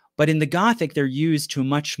 but in the Gothic, they're used to a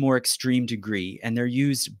much more extreme degree, and they're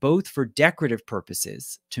used both for decorative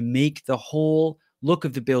purposes to make the whole look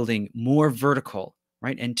of the building more vertical,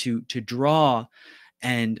 right? And to draw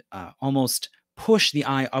and almost push the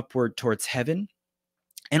eye upward towards heaven.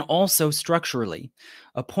 And also structurally,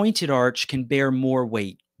 a pointed arch can bear more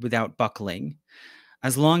weight without buckling,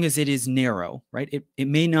 as long as it is narrow, right? It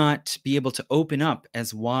may not be able to open up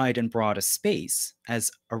as wide and broad a space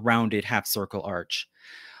as a rounded half circle arch.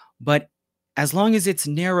 But as long as it's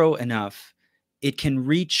narrow enough, it can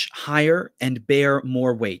reach higher and bear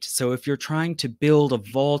more weight. So if you're trying to build a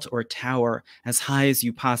vault or a tower as high as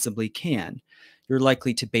you possibly can, you're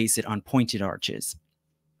likely to base it on pointed arches.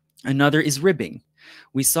 Another is ribbing.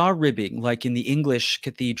 We saw ribbing like in the English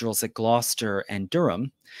cathedrals at Gloucester and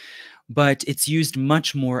Durham, but it's used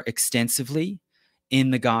much more extensively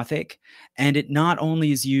in the Gothic, and it not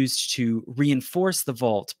only is used to reinforce the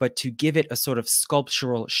vault, but to give it a sort of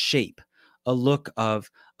sculptural shape, a look of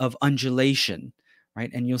undulation, right?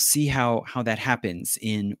 And you'll see how that happens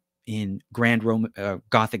in grand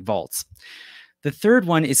Gothic vaults. The third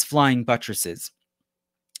one is flying buttresses.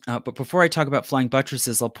 But before I talk about flying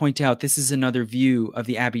buttresses, I'll point out this is another view of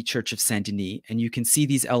the Abbey Church of Saint Denis, and you can see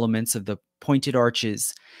these elements of the pointed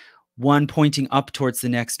arches, one pointing up towards the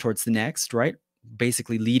next, right?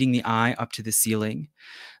 Basically leading the eye up to the ceiling.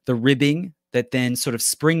 The ribbing that then sort of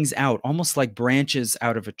springs out, almost like branches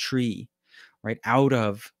out of a tree, right? Out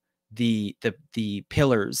of the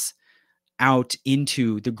pillars, out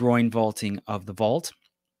into the groin vaulting of the vault.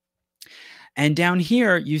 And down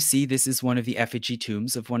here, you see this is one of the effigy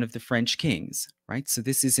tombs of one of the French kings, right? So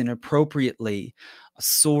this is an appropriately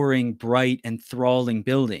soaring, bright, enthralling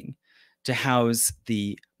building to house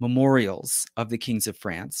the memorials of the kings of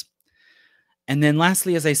France. And then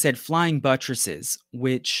lastly, as I said, flying buttresses,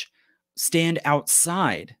 which stand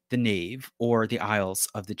outside the nave or the aisles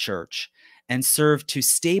of the church and serve to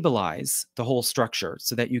stabilize the whole structure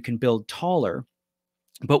so that you can build taller,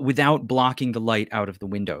 but without blocking the light out of the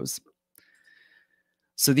windows.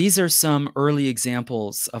 So these are some early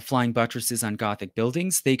examples of flying buttresses on Gothic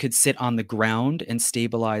buildings. They could sit on the ground and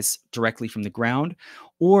stabilize directly from the ground,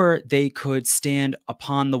 or they could stand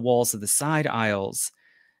upon the walls of the side aisles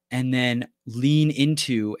and then lean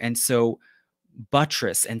into and so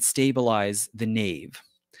buttress and stabilize the nave.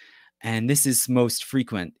 And this is most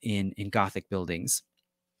frequent in Gothic buildings.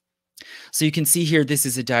 So you can see here, this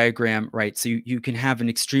is a diagram, right? So you can have an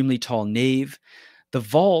extremely tall nave. The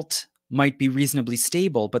vault might be reasonably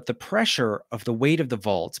stable, but the pressure of the weight of the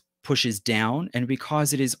vault pushes down, and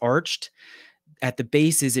because it is arched, at the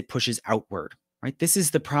bases it pushes outward, right? This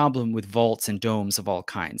is the problem with vaults and domes of all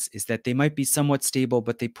kinds, is that they might be somewhat stable,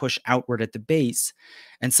 but they push outward at the base,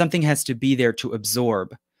 and something has to be there to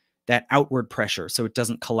absorb that outward pressure so it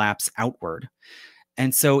doesn't collapse outward.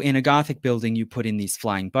 And so in a Gothic building, you put in these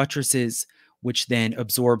flying buttresses, which then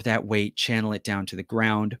absorb that weight, channel it down to the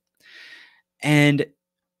ground. And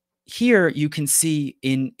here you can see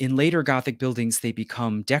in later Gothic buildings, they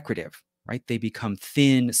become decorative, right? They become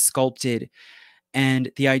thin, sculpted.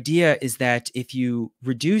 And the idea is that if you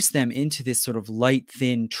reduce them into this sort of light,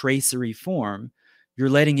 thin, tracery form, you're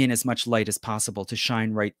letting in as much light as possible to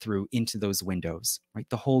shine right through into those windows, right?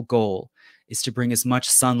 The whole goal is to bring as much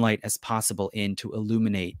sunlight as possible in to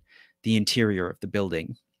illuminate the interior of the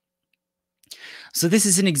building. So this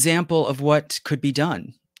is an example of what could be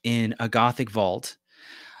done in a Gothic vault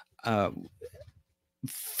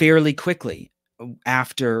fairly quickly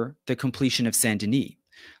after the completion of Saint Denis.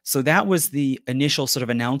 So that was the initial sort of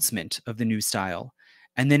announcement of the new style.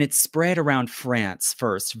 And then it spread around France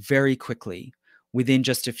first very quickly within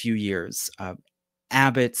just a few years.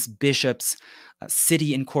 Abbots, bishops,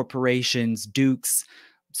 city incorporations, dukes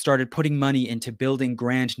started putting money into building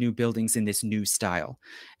grand new buildings in this new style.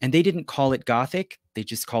 And they didn't call it Gothic, they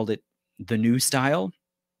just called it the new style.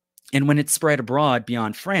 And when it spread abroad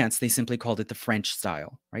beyond France, they simply called it the French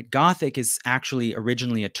style, right? Gothic is actually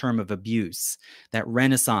originally a term of abuse that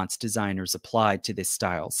Renaissance designers applied to this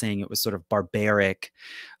style, saying it was sort of barbaric,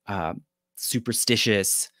 uh,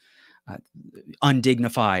 superstitious, uh,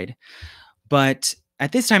 undignified. But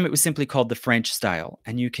at this time, it was simply called the French style.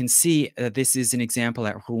 And you can see this is an example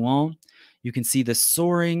at Rouen. You can see the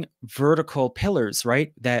soaring vertical pillars,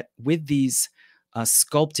 right? That with these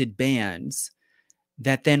sculpted bands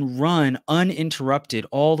that then run uninterrupted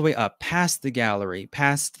all the way up past the gallery,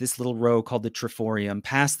 past this little row called the Triforium,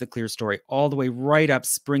 past the clerestory, all the way right up,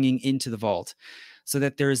 springing into the vault, so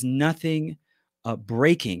that there is nothing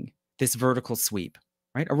breaking this vertical sweep.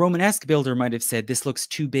 Right? A Romanesque builder might have said, this looks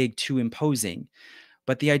too big, too imposing.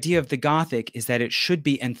 But the idea of the Gothic is that it should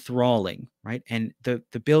be enthralling, right? And the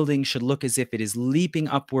building should look as if it is leaping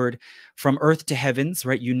upward from earth to heavens,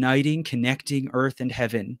 right? Uniting, connecting earth and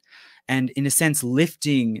heaven, and in a sense,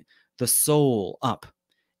 lifting the soul up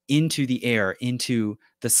into the air, into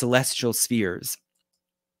the celestial spheres.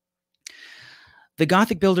 The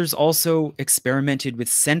Gothic builders also experimented with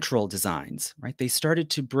central designs, right? They started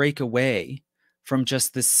to break away from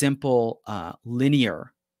just the simple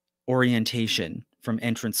linear orientation from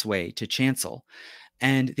entranceway to chancel.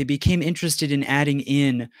 And they became interested in adding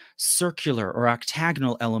in circular or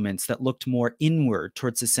octagonal elements that looked more inward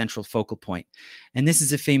towards the central focal point. And this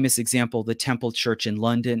is a famous example, the Temple Church in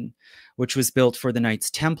London, which was built for the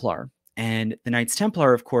Knights Templar. And the Knights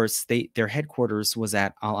Templar, of course, their headquarters was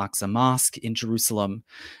at Al-Aqsa Mosque in Jerusalem.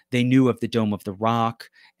 They knew of the Dome of the Rock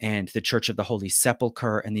and the Church of the Holy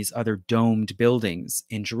Sepulchre and these other domed buildings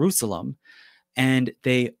in Jerusalem. And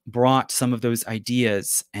they brought some of those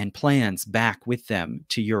ideas and plans back with them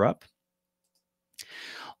to Europe.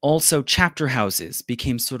 Also, chapter houses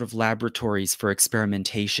became sort of laboratories for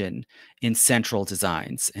experimentation in central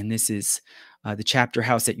designs. And this is the chapter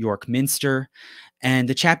house at York Minster. And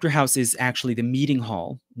the chapter house is actually the meeting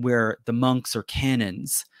hall where the monks or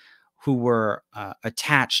canons who were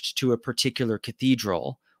attached to a particular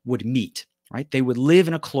cathedral would meet, right? They would live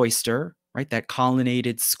in a cloister, right? That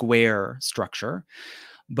colonnaded square structure.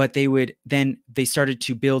 But they started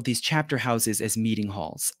to build these chapter houses as meeting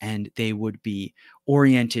halls, and they would be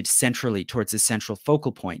oriented centrally towards the central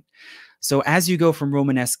focal point. So as you go from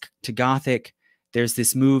Romanesque to Gothic, there's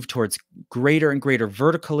this move towards greater and greater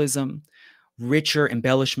verticalism, richer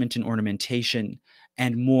embellishment and ornamentation,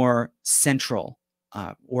 and more central,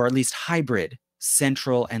 or at least hybrid,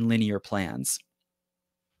 central and linear plans.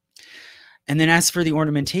 And then as for the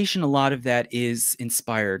ornamentation, a lot of that is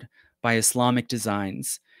inspired by Islamic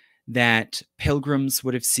designs that pilgrims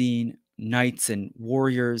would have seen, knights and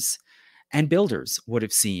warriors and builders would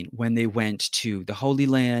have seen when they went to the Holy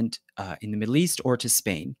Land in the Middle East or to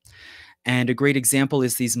Spain. And a great example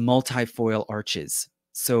is these multifoil arches.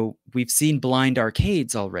 So we've seen blind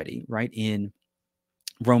arcades already, right, in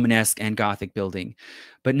Romanesque and Gothic building.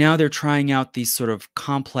 But now they're trying out these sort of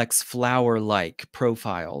complex flower-like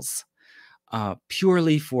profiles,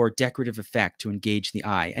 purely for decorative effect to engage the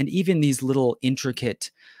eye. And even these little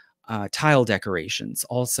intricate tile decorations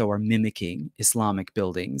also are mimicking Islamic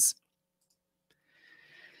buildings.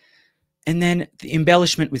 And then the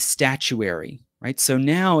embellishment with statuary, right? So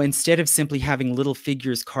now instead of simply having little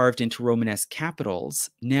figures carved into Romanesque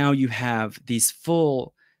capitals, now you have these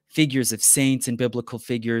full figures of saints and biblical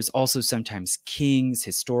figures, also sometimes kings,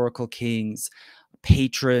 historical kings,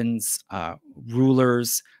 patrons,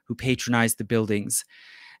 rulers who patronized the buildings.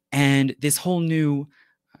 And this whole new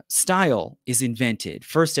style is invented,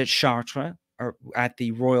 first at Chartres, or at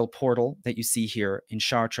the royal portal that you see here in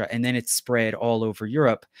Chartres, and then it's spread all over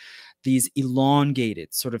Europe. These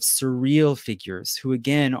elongated, sort of surreal figures who,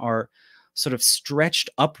 again, are sort of stretched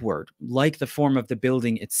upward, like the form of the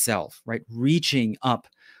building itself, right? Reaching up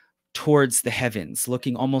towards the heavens,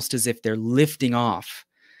 looking almost as if they're lifting off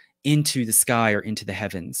into the sky or into the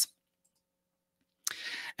heavens.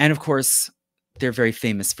 And of course, they're very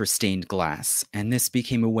famous for stained glass. And this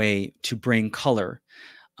became a way to bring color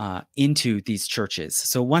into these churches.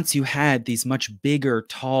 So once you had these much bigger,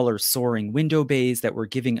 taller, soaring window bays that were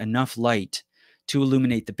giving enough light to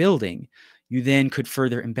illuminate the building, you then could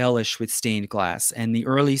further embellish with stained glass. And the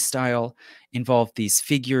early style involved these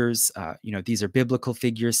figures. These are biblical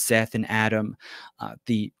figures, Seth and Adam,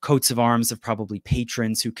 the coats of arms of probably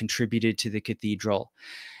patrons who contributed to the cathedral.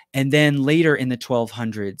 And then later in the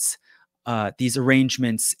 1200s, these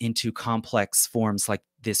arrangements into complex forms like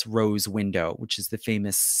this rose window, which is the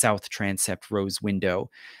famous south transept rose window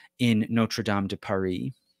in Notre Dame de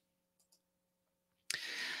Paris.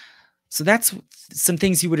 So that's some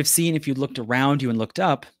things you would have seen if you looked around you and looked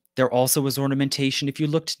up. There also was ornamentation if you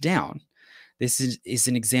looked down. This is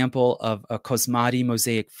an example of a Cosmati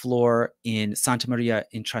mosaic floor in Santa Maria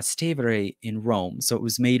in Trastevere in Rome. So it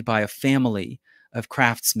was made by a family of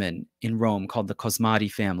craftsmen in Rome called the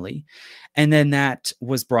Cosmati family. And then that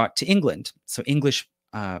was brought to England. So English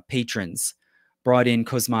patrons brought in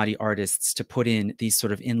Cosmati artists to put in these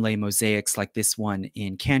sort of inlay mosaics like this one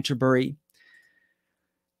in Canterbury.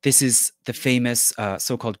 This is the famous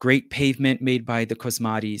so-called Great Pavement made by the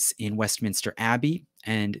Cosmatis in Westminster Abbey.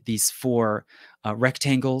 And these four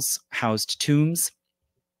rectangles housed tombs.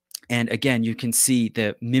 And again, you can see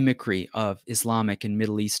the mimicry of Islamic and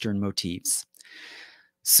Middle Eastern motifs.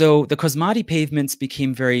 So the Cosmati pavements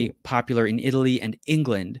became very popular in Italy and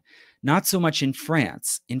England, not so much in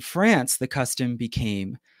France. In France, the custom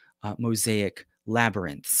became mosaic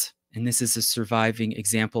labyrinths. And this is a surviving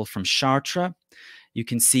example from Chartres. You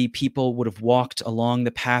can see people would have walked along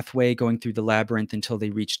the pathway going through the labyrinth until they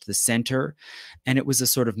reached the center. And it was a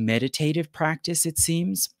sort of meditative practice, it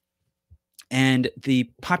seems. And the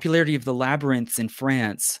popularity of the labyrinths in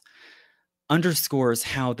France underscores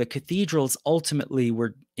how the cathedrals ultimately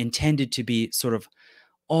were intended to be sort of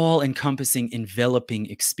all-encompassing, enveloping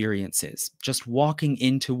experiences. Just walking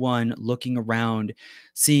into one, looking around,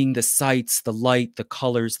 seeing the sights, the light, the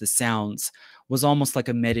colors, the sounds, was almost like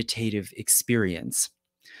a meditative experience.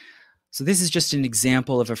 So this is just an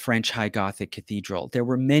example of a French High Gothic cathedral. There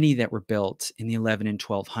were many that were built in the 11 and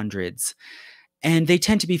 1200s, and they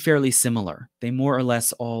tend to be fairly similar. They more or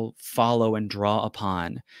less all follow and draw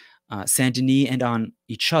upon Saint Denis and on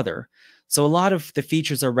each other. So a lot of the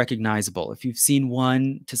features are recognizable. If you've seen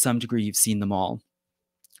one, to some degree, you've seen them all.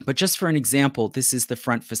 But just for an example, this is the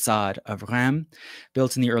front facade of Reims,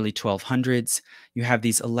 built in the early 1200s. You have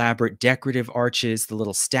these elaborate decorative arches, the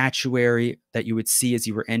little statuary that you would see as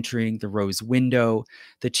you were entering, the rose window,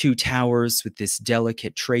 the two towers with this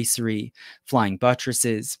delicate tracery, flying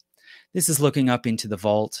buttresses. This is looking up into the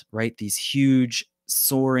vault, right? These huge,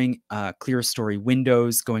 soaring, clear-story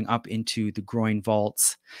windows going up into the groin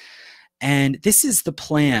vaults. And this is the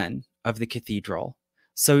plan of the cathedral.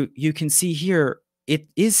 So you can see here, it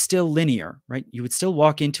is still linear, right? You would still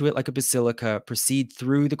walk into it like a basilica, proceed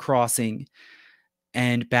through the crossing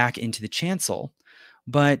and back into the chancel.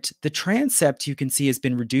 But the transept, you can see, has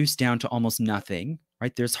been reduced down to almost nothing,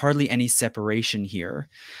 right? There's hardly any separation here.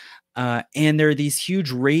 And there are these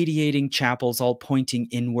huge radiating chapels all pointing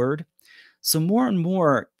inward. So more and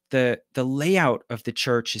more, the layout of the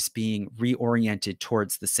church is being reoriented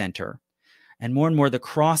towards the center. And more, the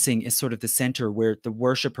crossing is sort of the center where the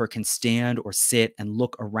worshiper can stand or sit and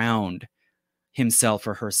look around himself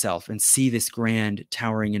or herself and see this grand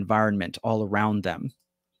towering environment all around them.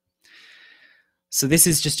 So this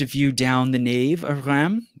is just a view down the nave of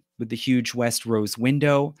Reims with the huge west rose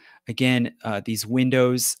window. Again, these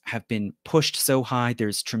windows have been pushed so high,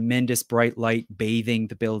 there's tremendous bright light bathing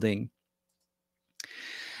the building.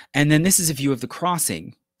 And then this is a view of the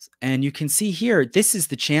crossing. And you can see here, this is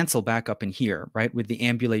the chancel back up in here, right, with the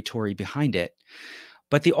ambulatory behind it.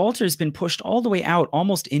 But the altar has been pushed all the way out,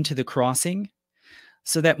 almost into the crossing,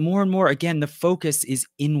 so that more and more, again, the focus is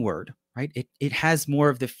inward, right? It has more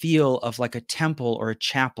of the feel of like a temple or a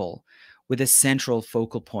chapel with a central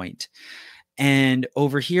focal point. And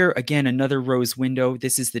over here, again, another rose window.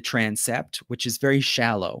 This is the transept, which is very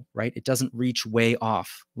shallow, right? It doesn't reach way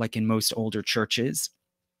off like in most older churches.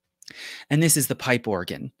 And this is the pipe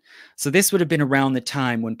organ. So this would have been around the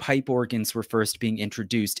time when pipe organs were first being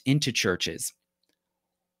introduced into churches.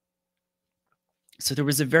 So there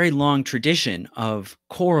was a very long tradition of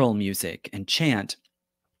choral music and chant,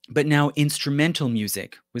 but now instrumental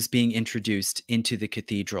music was being introduced into the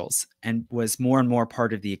cathedrals and was more and more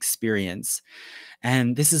part of the experience.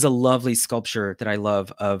 And this is a lovely sculpture that I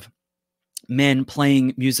love of men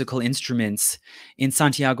playing musical instruments in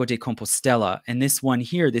Santiago de Compostela. And this one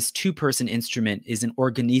here, this two-person instrument, is an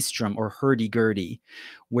organistrum or hurdy-gurdy,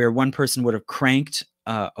 where one person would have cranked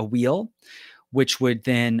a wheel, which would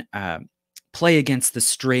then play against the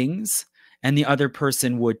strings, and the other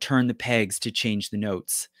person would turn the pegs to change the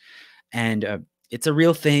notes. And it's a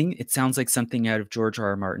real thing. It sounds like something out of George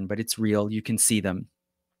R.R. Martin, but it's real. You can see them.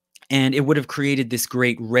 And it would have created this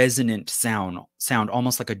great resonant sound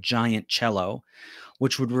almost like a giant cello,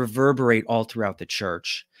 which would reverberate all throughout the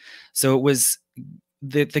church. So it was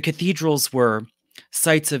the cathedrals were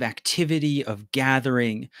sites of activity, of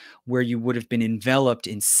gathering, where you would have been enveloped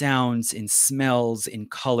in sounds, in smells, in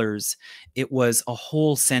colors. It was a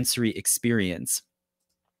whole sensory experience.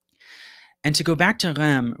 And to go back to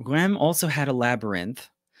Rheims, Rheims also had a labyrinth.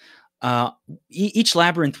 Each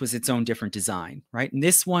labyrinth was its own different design, right? And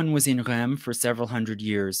this one was in Rheims for several hundred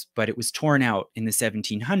years, but it was torn out in the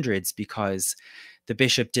 1700s because the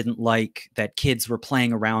bishop didn't like that kids were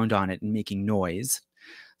playing around on it and making noise.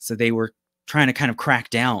 So they were trying to kind of crack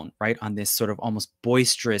down, right, on this sort of almost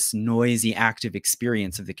boisterous, noisy, active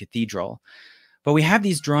experience of the cathedral. But we have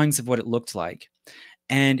these drawings of what it looked like.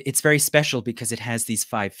 And it's very special because it has these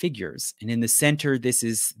 5 figures. And in the center, this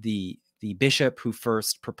is the bishop who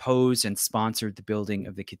first proposed and sponsored the building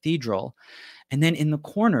of the cathedral. And then in the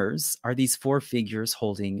corners are these 4 figures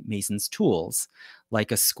holding mason's tools,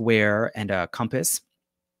 like a square and a compass.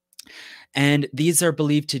 And these are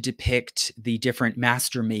believed to depict the different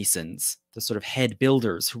master masons, the sort of head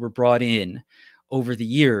builders who were brought in over the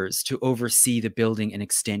years to oversee the building and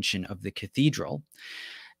extension of the cathedral.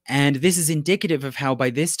 And this is indicative of how by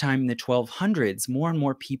this time in the 1200s, more and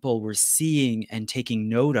more people were seeing and taking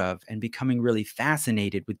note of and becoming really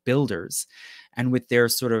fascinated with builders and with their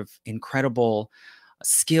sort of incredible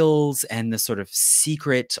skills and the sort of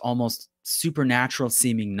secret, almost supernatural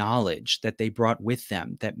seeming knowledge that they brought with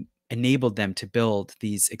them that enabled them to build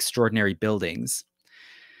these extraordinary buildings.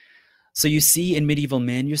 So you see in medieval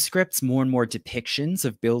manuscripts more and more depictions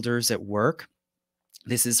of builders at work.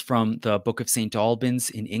 This is from the Book of St. Albans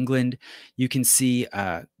in England. You can see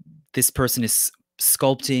this person is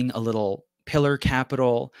sculpting a little pillar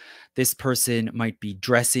capital. This person might be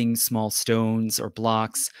dressing small stones or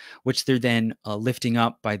blocks, which they're then lifting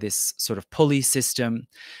up by this sort of pulley system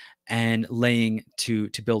and laying to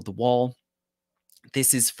build the wall.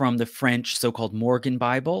 This is from the French so-called Morgan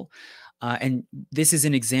Bible. And this is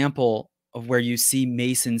an example of where you see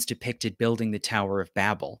masons depicted building the Tower of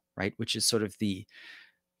Babel, right? Which is sort of the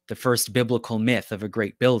first biblical myth of a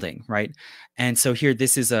great building, right? And so here,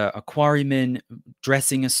 this is a quarryman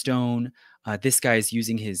dressing a stone. This guy is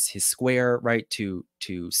using his square, right, to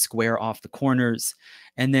square off the corners.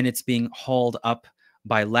 And then it's being hauled up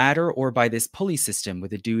by ladder or by this pulley system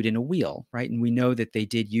with a dude in a wheel, right? And we know that they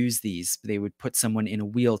did use these. They would put someone in a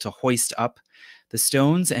wheel to hoist up the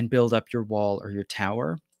stones and build up your wall or your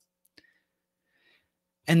tower.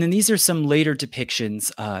 And then these are some later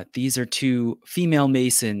depictions. These are 2 female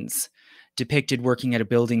masons depicted working at a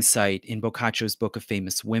building site in Boccaccio's Book of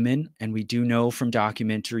Famous Women. And we do know from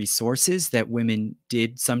documentary sources that women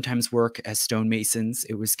did sometimes work as stonemasons.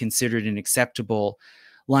 It was considered an acceptable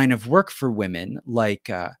line of work for women, like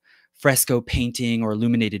fresco painting or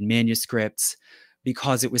illuminated manuscripts,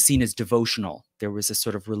 because it was seen as devotional. There was a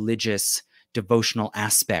sort of religious, devotional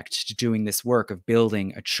aspect to doing this work of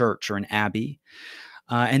building a church or an abbey.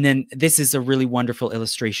 And then this is a really wonderful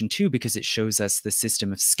illustration too, because it shows us the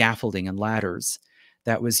system of scaffolding and ladders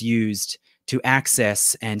that was used to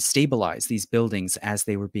access and stabilize these buildings as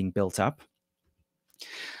they were being built up.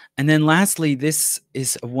 And then lastly, this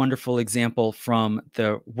is a wonderful example from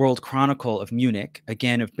the World Chronicle of Munich,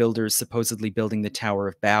 again, of builders supposedly building the Tower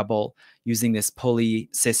of Babel using this pulley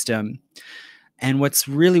system. And what's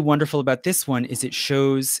really wonderful about this one is it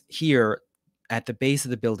shows here at the base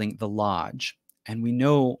of the building, the lodge. And we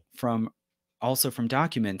know also from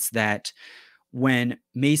documents that when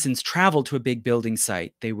masons traveled to a big building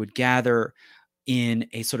site, they would gather in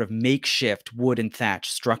a sort of makeshift wood and thatch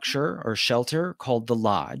structure or shelter called the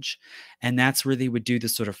lodge. And that's where they would do the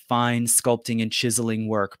sort of fine sculpting and chiseling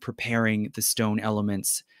work, preparing the stone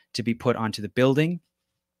elements to be put onto the building.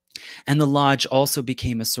 And the lodge also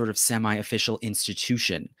became a sort of semi-official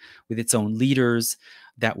institution with its own leaders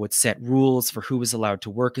that would set rules for who was allowed to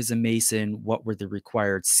work as a mason, what were the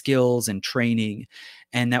required skills and training,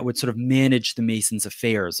 and that would sort of manage the masons'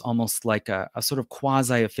 affairs, almost like a sort of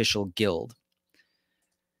quasi-official guild.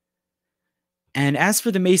 And as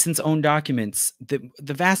for the masons' own documents, the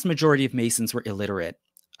vast majority of masons were illiterate,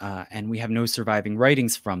 and we have no surviving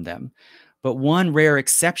writings from them. But one rare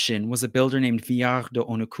exception was a builder named Villard de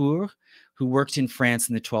Honnecourt, who worked in France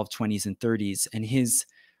in the 1220s and 30s, and his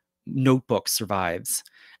notebook survives.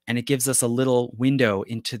 And it gives us a little window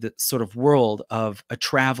into the sort of world of a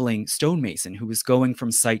traveling stonemason who was going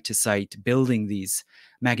from site to site, building these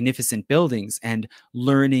magnificent buildings and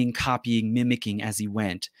learning, copying, mimicking as he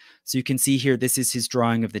went. So you can see here, this is his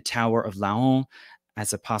drawing of the Tower of Laon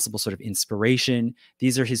as a possible sort of inspiration.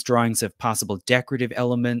 These are his drawings of possible decorative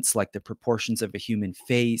elements like the proportions of a human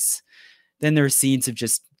face. Then there are scenes of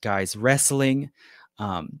just guys wrestling,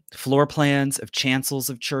 floor plans of chancels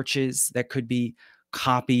of churches that could be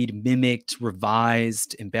copied, mimicked,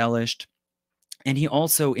 revised, embellished. And he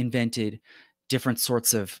also invented different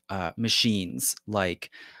sorts of machines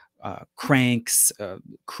like cranks,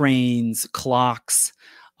 cranes, clocks,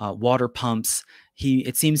 water pumps.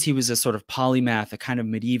 It seems he was a sort of polymath, a kind of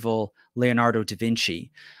medieval Leonardo da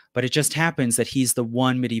Vinci. But it just happens that he's the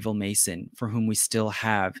one medieval mason for whom we still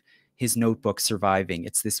have his notebook surviving.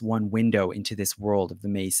 It's this one window into this world of the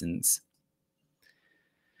masons.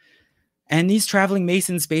 And these traveling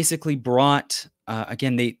masons basically brought,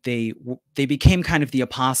 again, they became kind of the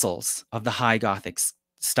apostles of the high Gothic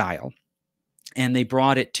style. And they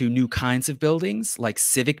brought it to new kinds of buildings, like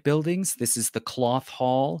civic buildings. This is the cloth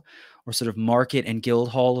hall, or sort of market and guild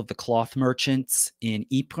hall of the cloth merchants in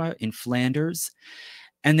Ypres in Flanders.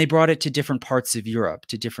 And they brought it to different parts of Europe,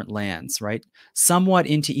 to different lands, right? Somewhat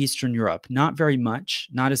into Eastern Europe, not very much,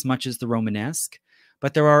 not as much as the Romanesque,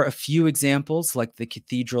 but there are a few examples, like the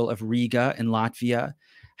Cathedral of Riga in Latvia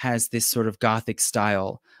has this sort of Gothic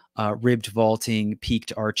style, ribbed vaulting,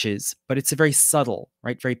 peaked arches, but it's a very subtle,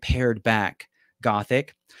 right? Very pared back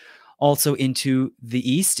Gothic. Also into the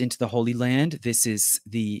east, into the Holy Land, this is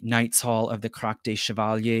the Knights Hall of the Crac des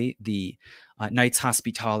Chevaliers, the Knights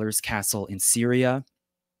Hospitallers Castle in Syria.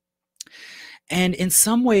 And in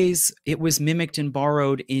some ways, it was mimicked and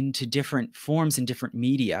borrowed into different forms and different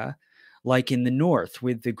media, like in the north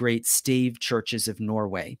with the great stave churches of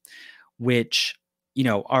Norway, which, you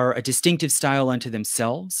know, are a distinctive style unto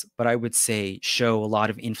themselves, but I would say show a lot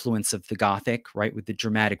of influence of the Gothic, right? With the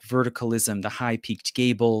dramatic verticalism, the high peaked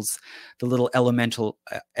gables, the little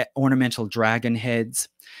ornamental dragon heads,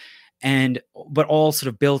 but all sort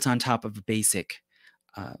of built on top of a basic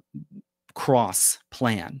cross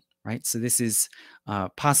plan. Right, so this is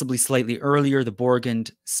possibly slightly earlier, the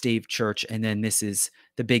Borgund stave church, and then this is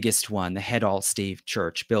the biggest one, the Hedal stave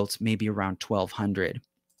church, built maybe around 1200.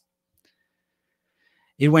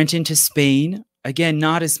 It went into Spain, again,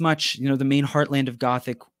 not as much, you know, the main heartland of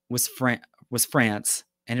Gothic was France,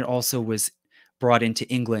 and it also was brought into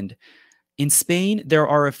England. In Spain, there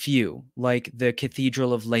are a few, like the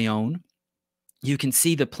Cathedral of Leon. You can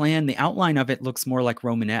see the plan, the outline of it looks more like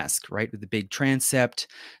Romanesque, right? With the big transept,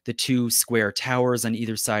 the two square towers on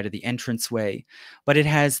either side of the entranceway, but it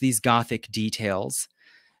has these Gothic details.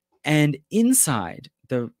 And inside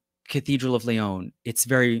the Cathedral of Leon, it's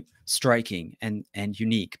very striking and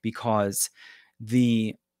unique because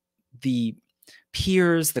the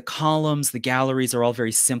piers, the columns, the galleries are all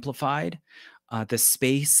very simplified. The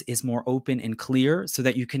space is more open and clear so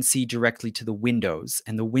that you can see directly to the windows.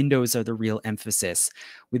 And the windows are the real emphasis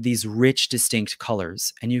with these rich, distinct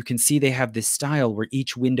colors. And you can see they have this style where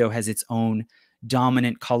each window has its own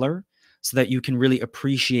dominant color so that you can really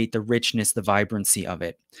appreciate the richness, the vibrancy of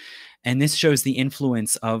it. And this shows the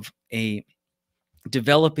influence of a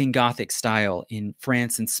developing Gothic style in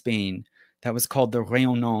France and Spain that was called the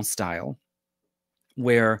Rayonnant style,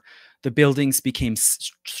 where the buildings became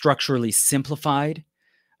structurally simplified.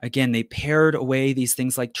 Again, they pared away these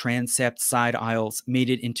things like transepts, side aisles, made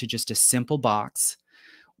it into just a simple box.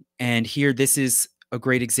 And here, this is a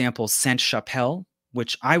great example, Sainte-Chapelle,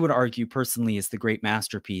 which I would argue personally is the great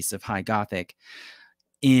masterpiece of High Gothic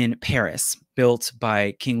in Paris, built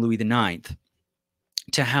by King Louis IX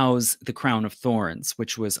to house the crown of thorns,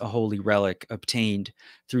 which was a holy relic obtained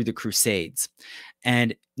through the Crusades.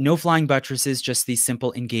 And no flying buttresses, just these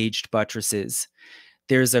simple engaged buttresses.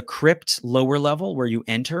 There's a crypt lower level where you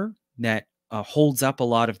enter that holds up a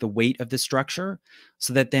lot of the weight of the structure,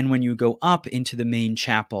 so that then when you go up into the main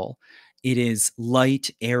chapel, it is light,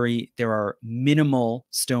 airy. There are minimal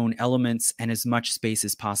stone elements and as much space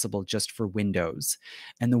as possible just for windows.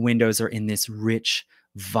 And the windows are in this rich,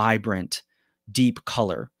 vibrant, deep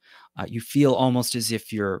color. You feel almost as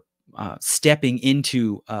if you're stepping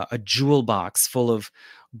into a jewel box full of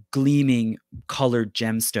gleaming colored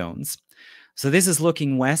gemstones. So this is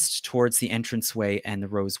looking west towards the entranceway and the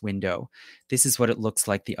rose window. This is what it looks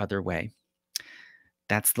like the other way.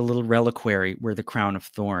 That's the little reliquary where the crown of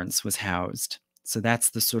thorns was housed. So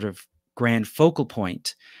that's the sort of grand focal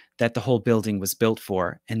point that the whole building was built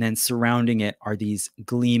for. And then surrounding it are these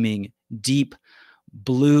gleaming, deep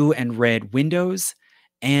blue and red windows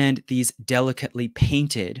and these delicately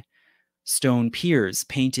painted stone piers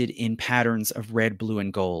painted in patterns of red, blue,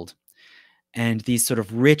 and gold. And these sort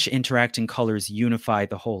of rich interacting colors unify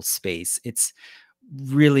the whole space. It's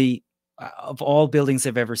really, of all buildings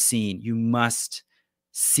I've ever seen, you must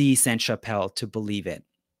see Sainte-Chapelle to believe it.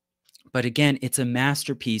 But again, it's a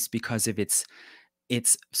masterpiece because of its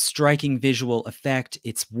striking visual effect,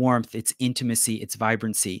 its warmth, its intimacy, its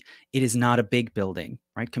vibrancy. It is not a big building,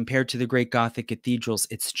 right? Compared to the great Gothic cathedrals,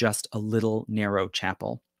 it's just a little narrow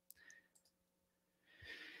chapel.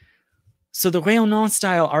 So the Réunion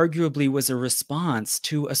style arguably was a response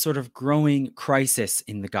to a sort of growing crisis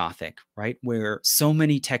in the Gothic, right? Where so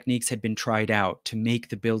many techniques had been tried out to make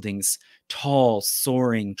the buildings tall,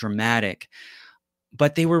 soaring, dramatic,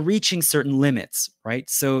 but they were reaching certain limits, right?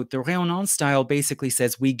 So the Réunion style basically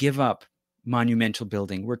says we give up monumental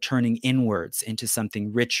building. We're turning inwards into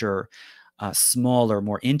something richer, smaller,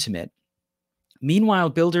 more intimate. Meanwhile,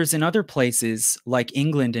 builders in other places like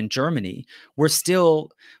England and Germany were still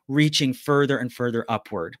reaching further and further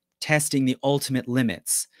upward, testing the ultimate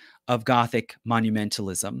limits of Gothic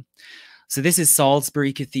monumentalism. So this is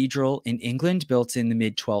Salisbury Cathedral in England, built in the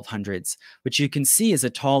mid 1200s, which you can see is a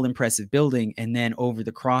tall, impressive building. And then over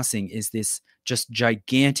the crossing is this just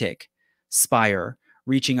gigantic spire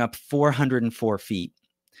reaching up 404 feet.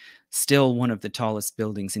 Still one of the tallest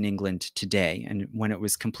buildings in England today, and when it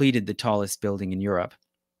was completed, the tallest building in Europe.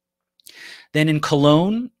 Then in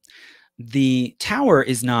Cologne, the tower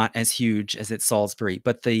is not as huge as at Salisbury,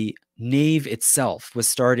 but the nave itself was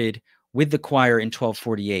started with the choir in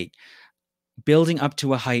 1248, building up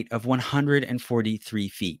to a height of 143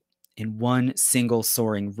 feet in one single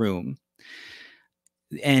soaring room.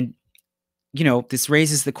 And this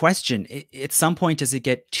raises the question, at some point, does it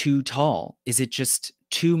get too tall? Is it just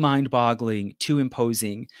too mind-boggling, too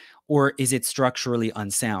imposing, or is it structurally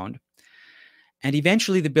unsound? And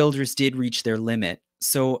eventually the builders did reach their limit.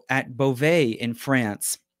 So at Beauvais in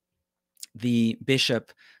France, the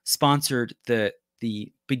bishop sponsored the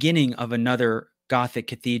beginning of another Gothic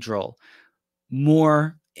cathedral,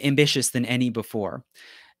 more ambitious than any before.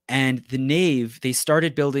 And the nave, they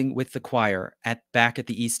started building with the choir back at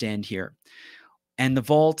the East End here. And the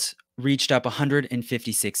vault reached up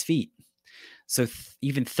 156 feet. So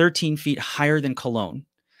even 13 feet higher than Cologne.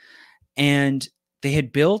 And they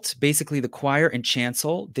had built basically the choir and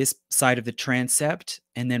chancel, this side of the transept,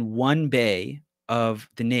 and then one bay of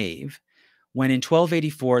the nave, when in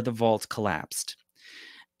 1284 the vault collapsed.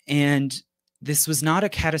 And this was not a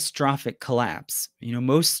catastrophic collapse.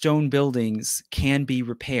 Most stone buildings can be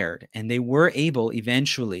repaired, and they were able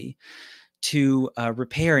eventually to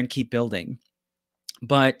repair and keep building.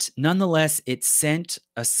 But nonetheless, it sent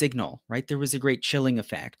a signal, right? There was a great chilling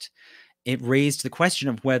effect. It raised the question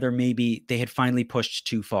of whether maybe they had finally pushed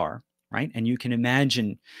too far, right? And you can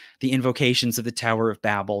imagine the invocations of the Tower of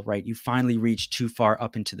Babel, right? You finally reached too far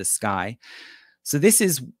up into the sky. So this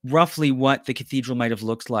is roughly what the cathedral might have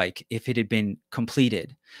looked like if it had been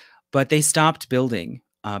completed. But they stopped building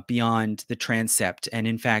beyond the transept and,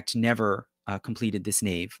 in fact, never completed this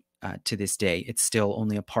nave to this day. It's still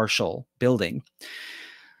only a partial building.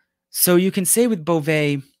 So you can say with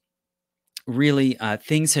Beauvais, really,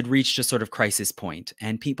 things had reached a sort of crisis point,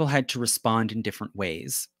 and people had to respond in different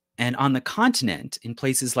ways. And on the continent, in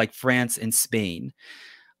places like France and Spain,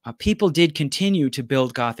 people did continue to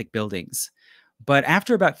build Gothic buildings. But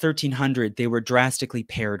after about 1300, they were drastically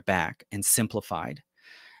pared back and simplified.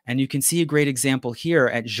 And you can see a great example here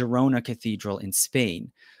at Girona Cathedral in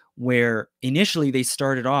Spain, where initially they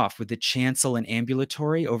started off with the chancel and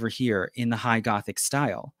ambulatory over here in the high Gothic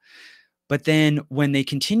style. But then when they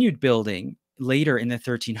continued building later in the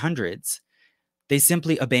 1300s, they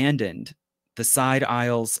simply abandoned the side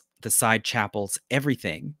aisles, the side chapels,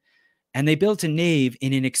 everything. And they built a nave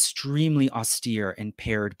in an extremely austere and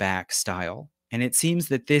pared back style. And it seems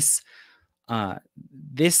that this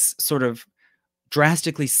sort of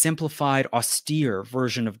drastically simplified, austere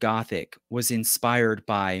version of Gothic was inspired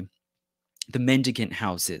by the mendicant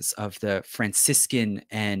houses of the Franciscan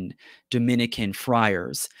and Dominican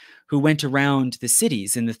friars who went around the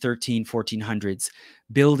cities in the 1400s,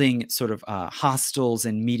 building sort of hostels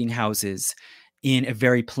and meeting houses in a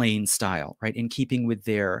very plain style, right? In keeping with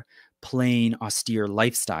their plain, austere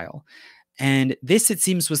lifestyle. And this, it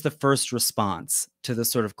seems, was the first response to the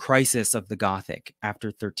sort of crisis of the Gothic after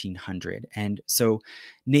 1300. And so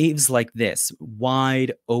naves like this,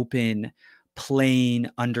 wide open, plain,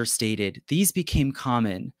 understated, these became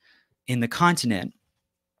common in the continent.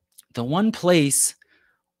 The one place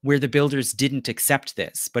where the builders didn't accept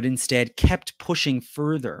this, but instead kept pushing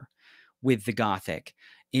further with the Gothic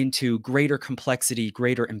into greater complexity,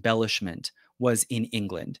 greater embellishment, was in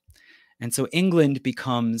England. And so England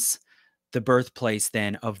becomes the birthplace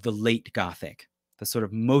then of the late Gothic, the sort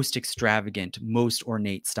of most extravagant, most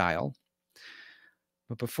ornate style.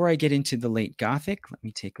 But before I get into the late Gothic, let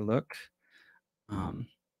me take a look.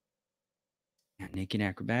 Naked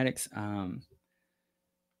acrobatics. The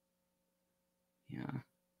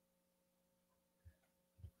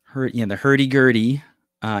hurdy-gurdy.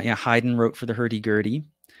 Haydn wrote for the hurdy-gurdy.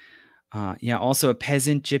 Also a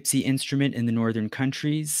peasant gypsy instrument in the northern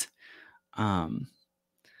countries.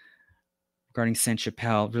 regarding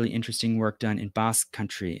Saint-Chapelle. Really interesting work done in Basque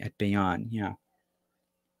Country at Bayonne. Yeah.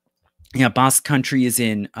 Yeah, Basque Country is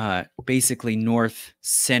in basically north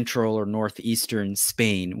central or northeastern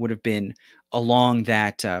Spain, would have been along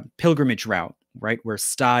that pilgrimage route, right, where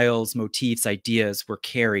styles, motifs, ideas were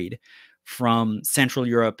carried from Central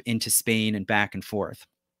Europe into Spain and back and forth.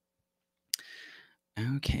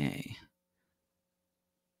 Okay.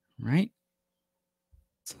 Right.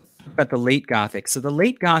 About the late Gothic. So the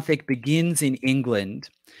late Gothic begins in England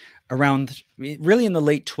around really in the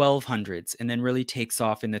late 1200s and then really takes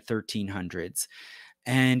off in the 1300s.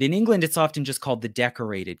 And in England, it's often just called the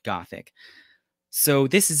decorated Gothic. So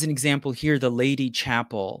this is an example here, the Lady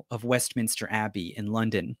Chapel of Westminster Abbey in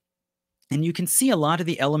London. And you can see a lot of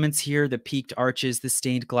the elements here, the peaked arches, the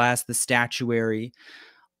stained glass, the statuary,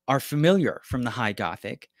 are familiar from the High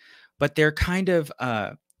Gothic, but they're kind of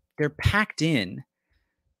they're packed in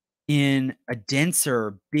a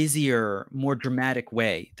denser, busier, more dramatic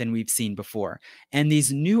way than we've seen before. And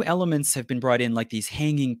these new elements have been brought in, like these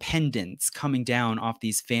hanging pendants coming down off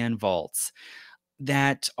these fan vaults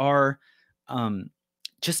that are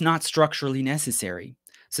just not structurally necessary.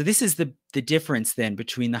 So this is the difference then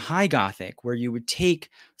between the High Gothic, where you would take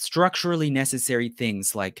structurally necessary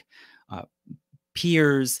things like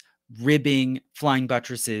piers, ribbing, flying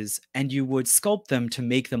buttresses, and you would sculpt them to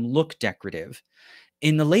make them look decorative.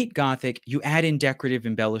 In the late Gothic, you add in decorative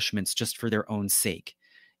embellishments just for their own sake,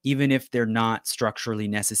 even if they're not structurally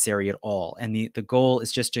necessary at all. And the goal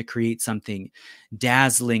is just to create something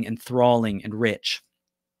dazzling, enthralling, and rich.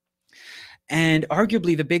 And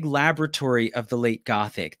arguably the big laboratory of the late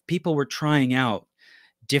Gothic, people were trying out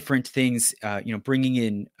different things, bringing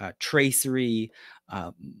in tracery,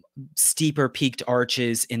 steeper peaked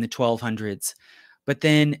arches in the 1200s. But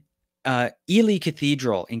then Ely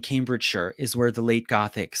Cathedral in Cambridgeshire is where the late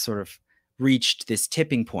Gothic sort of reached this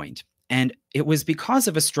tipping point. And it was because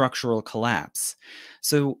of a structural collapse.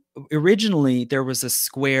 So originally there was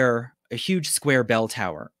a huge square bell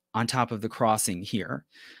tower on top of the crossing here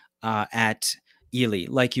at Ely,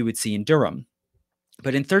 like you would see in Durham.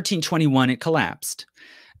 But in 1321, it collapsed.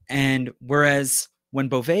 And whereas when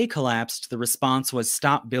Beauvais collapsed, the response was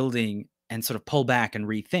stop building and sort of pull back and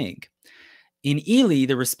rethink. In Ely,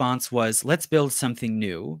 the response was, let's build something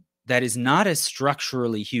new that is not as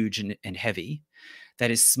structurally huge and heavy,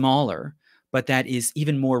 that is smaller, but that is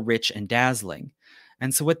even more rich and dazzling.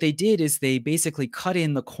 And so what they did is they basically cut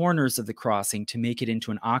in the corners of the crossing to make it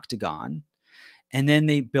into an octagon. And then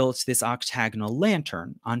they built this octagonal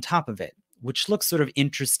lantern on top of it, which looks sort of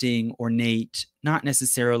interesting, ornate, not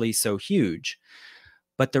necessarily so huge.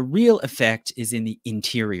 But the real effect is in the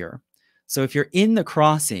interior. So if you're in the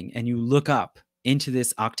crossing and you look up into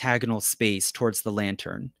this octagonal space towards the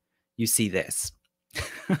lantern, you see this.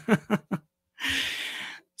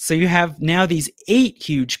 So you have now these 8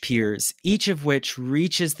 huge piers, each of which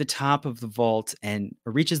reaches the top of the vault and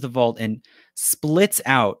splits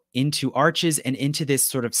out into arches and into this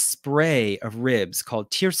sort of spray of ribs called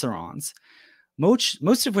tiercerons,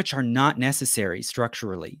 most of which are not necessary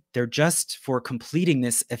structurally. They're just for completing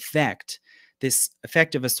this effect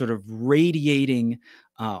of a sort of radiating,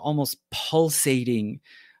 almost pulsating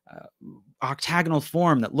octagonal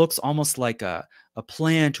form that looks almost like a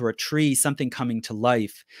plant or a tree, something coming to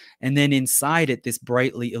life. And then inside it, this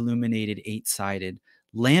brightly illuminated 8-sided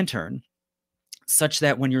lantern, such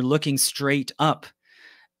that when you're looking straight up,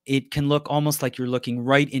 it can look almost like you're looking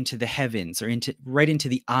right into the heavens or right into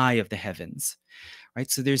the eye of the heavens.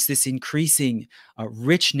 Right? So there's this increasing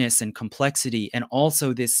richness and complexity, and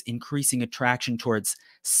also this increasing attraction towards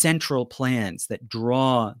central plans that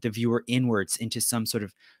draw the viewer inwards into some sort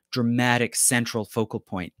of dramatic central focal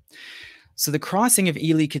point. So the crossing of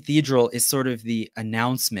Ely Cathedral is sort of the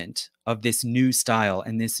announcement of this new style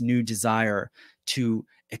and this new desire to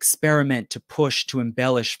experiment, to push, to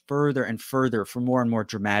embellish further and further for more and more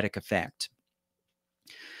dramatic effect.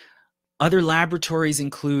 Other laboratories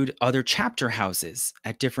include other chapter houses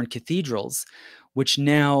at different cathedrals, which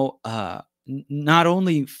now not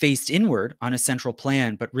only faced inward on a central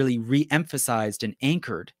plan, but really re-emphasized and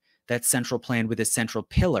anchored that central plan with a central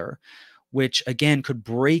pillar, which again could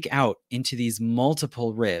break out into these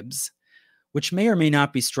multiple ribs, which may or may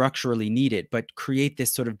not be structurally needed, but create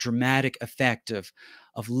this sort of dramatic effect of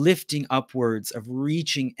lifting upwards, of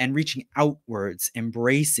reaching outwards,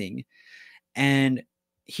 embracing. And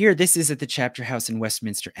here, this is at the chapter house in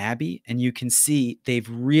Westminster Abbey, and you can see they've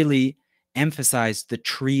really emphasized the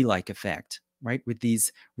tree-like effect, right? With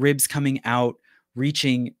these ribs coming out,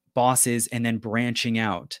 reaching bosses, and then branching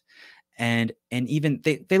out. And even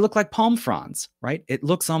they look like palm fronds, right? It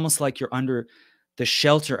looks almost like you're under the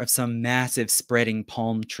shelter of some massive spreading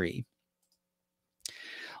palm tree.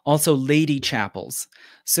 Also, lady chapels.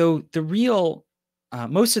 So the real,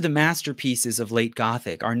 most of the masterpieces of late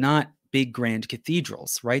Gothic are not big grand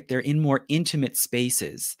cathedrals, right? They're in more intimate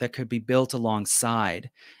spaces that could be built alongside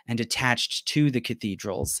and attached to the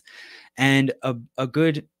cathedrals. And uh, a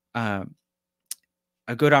good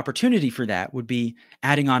opportunity for that would be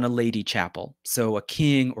adding on a lady chapel. So a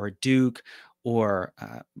king or a duke or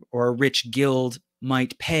a rich guild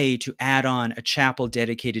might pay to add on a chapel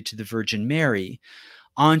dedicated to the Virgin Mary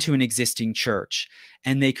onto an existing church,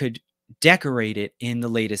 and they could decorate it in the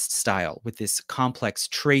latest style with this complex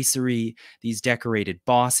tracery, these decorated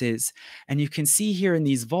bosses. And you can see here in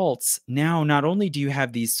these vaults, now not only do you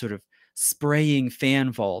have these sort of spraying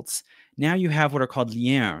fan vaults, now you have what are called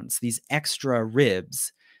liarns, these extra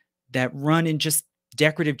ribs that run in just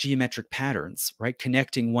decorative geometric patterns, right?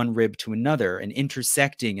 Connecting one rib to another and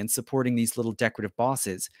intersecting and supporting these little decorative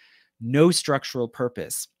bosses. No structural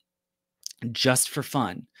purpose, just for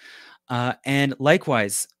fun. And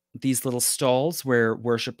likewise, these little stalls where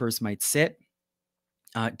worshipers might sit,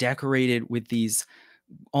 decorated with these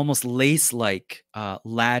almost lace-like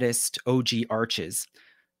latticed OG arches,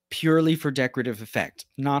 purely for decorative effect,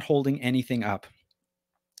 not holding anything up.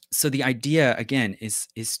 So the idea again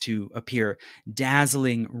is to appear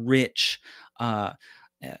dazzling, rich, uh,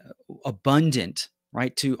 uh, abundant,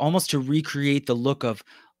 right? To almost to recreate the look of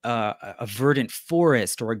a verdant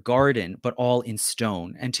forest or a garden, but all in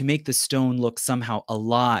stone, and to make the stone look somehow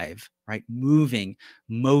alive, right? Moving,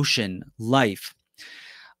 motion, life.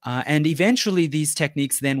 And eventually, these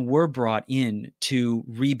techniques then were brought in to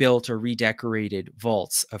rebuilt or redecorated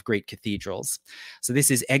vaults of great cathedrals. So this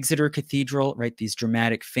is Exeter Cathedral, right? These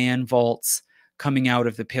dramatic fan vaults coming out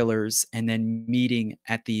of the pillars and then meeting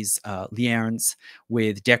at these liarns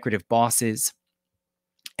with decorative bosses.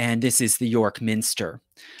 And this is the York Minster,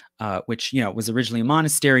 which was originally a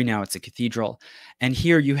monastery. Now it's a cathedral. And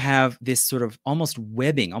here you have this sort of almost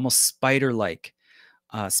webbing, almost spider-like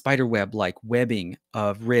spiderweb-like webbing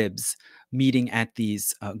of ribs meeting at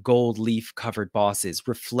these gold leaf-covered bosses,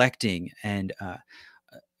 reflecting and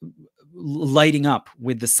lighting up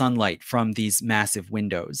with the sunlight from these massive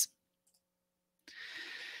windows.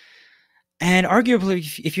 And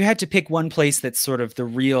arguably, if you had to pick one place that's sort of the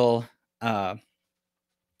real, uh,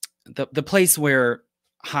 the place where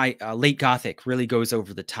late Gothic really goes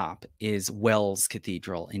over the top is Wells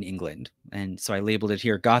Cathedral in England. And so I labeled it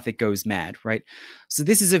here, Gothic Goes Mad, right? So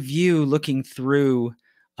this is a view looking through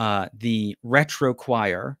the retro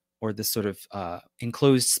choir, or the sort of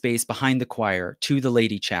enclosed space behind the choir, to the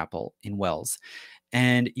Lady Chapel in Wells.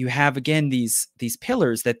 And you have, again, these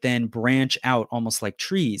pillars that then branch out almost like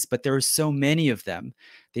trees, but there are so many of them.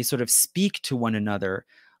 They sort of speak to one another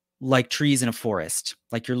like trees in a forest,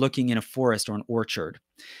 like you're looking in a forest or an orchard.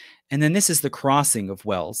 And then this is the crossing of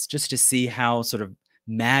Wells, just to see how sort of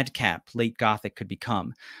madcap late Gothic could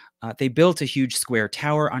become. They built a huge square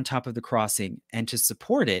tower on top of the crossing, and to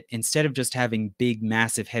support it, instead of just having big,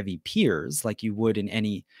 massive, heavy piers like you would in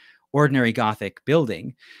any ordinary Gothic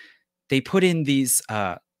building, they put in these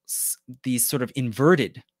sort of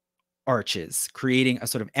inverted arches, creating a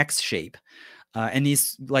sort of X shape, and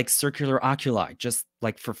these like circular oculi, just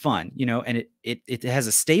like for fun, and it has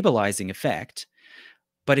a stabilizing effect,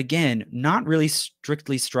 but again, not really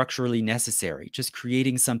strictly structurally necessary, just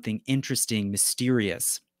creating something interesting,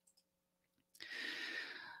 mysterious.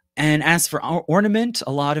 And as for ornament,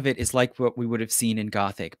 a lot of it is like what we would have seen in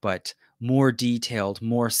Gothic, but more detailed,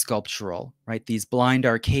 more sculptural, right? These blind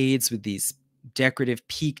arcades with these decorative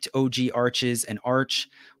peaked OG arches, an arch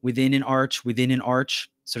within an arch within an arch,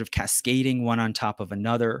 sort of cascading one on top of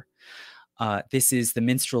another. This is the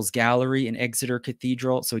Minstrel's Gallery in Exeter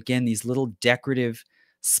Cathedral. So again, these little decorative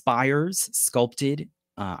spires sculpted,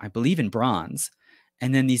 I believe in bronze,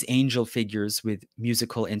 and then these angel figures with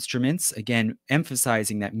musical instruments, again,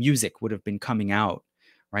 emphasizing that music would have been coming out,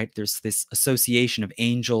 right? There's this association of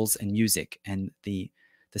angels and music, and the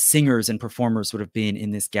singers and performers would have been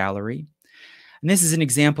in this gallery. And this is an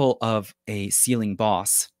example of a ceiling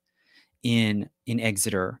boss in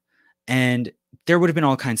Exeter. And there would have been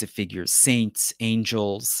all kinds of figures, saints,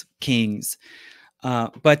 angels, kings.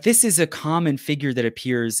 But this is a common figure that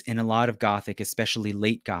appears in a lot of Gothic, especially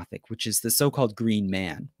late Gothic, which is the so-called green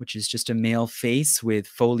man, which is just a male face with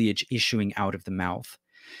foliage issuing out of the mouth.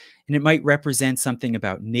 And it might represent something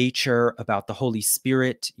about nature, about the Holy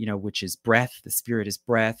Spirit, which is breath. The Spirit is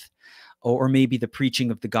breath. Or maybe the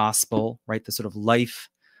preaching of the gospel, right? The sort of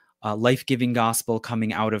life-giving gospel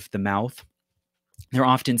coming out of the mouth. They're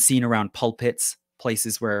often seen around pulpits,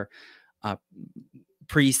 places where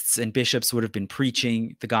priests and bishops would have been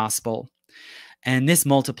preaching the gospel. And this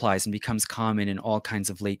multiplies and becomes common in all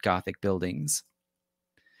kinds of late Gothic buildings.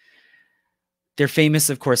 They're famous,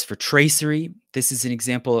 of course, for tracery. This is an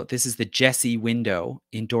example. This is the Jesse window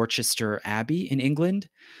in Dorchester Abbey in England,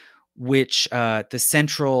 which the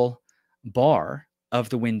central bar of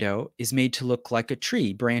the window is made to look like a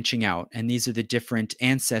tree branching out. And these are the different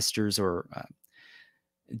ancestors or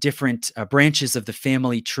different branches of the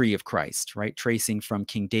family tree of Christ, right? Tracing from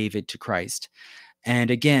King David to Christ. And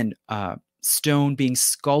again, stone being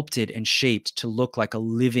sculpted and shaped to look like a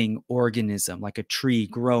living organism, like a tree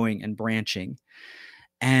growing and branching.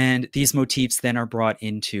 And these motifs then are brought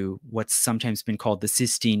into what's sometimes been called the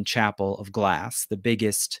Sistine Chapel of glass, the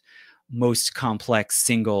biggest, most complex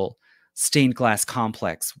single stained glass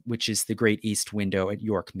complex, which is the Great East Window at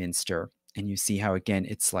York Minster. And you see how, again,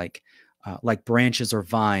 it's like branches or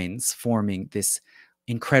vines forming this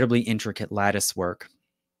incredibly intricate lattice work.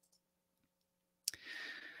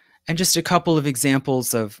 And just a couple of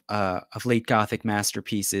examples of late Gothic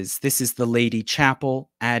masterpieces. This is the Lady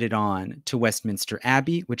Chapel added on to Westminster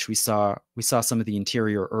Abbey, which we saw some of the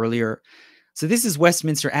interior earlier. So this is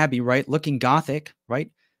Westminster Abbey, right? Looking Gothic,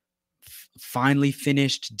 right? Finely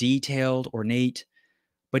finished, detailed, ornate.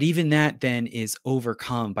 But even that then is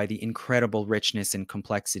overcome by the incredible richness and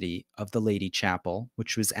complexity of the Lady Chapel,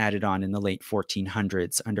 which was added on in the late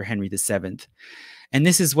 1400s under Henry VII. And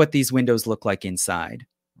this is what these windows look like inside,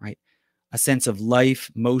 right? A sense of life,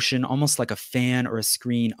 motion, almost like a fan or a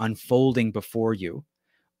screen unfolding before you,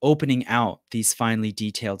 opening out these finely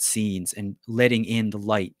detailed scenes and letting in the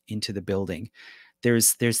light into the building.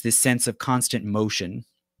 There's this sense of constant motion.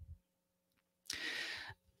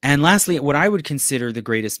 And lastly, what I would consider the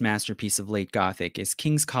greatest masterpiece of late Gothic is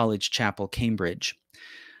King's College Chapel, Cambridge,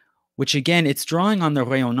 which again, it's drawing on the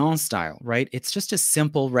Rayonnant style, right? It's just a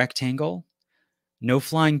simple rectangle, no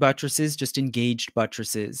flying buttresses, just engaged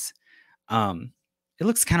buttresses. It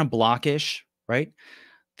looks kind of blockish, right?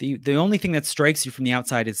 The only thing that strikes you from the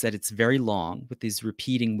outside is that it's very long with these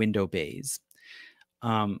repeating window bays.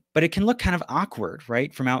 But it can look kind of awkward,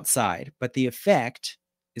 right, from outside. But the effect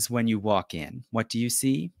is when you walk in. What do you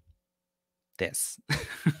see? This.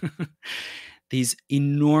 These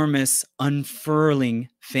enormous unfurling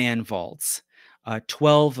fan vaults,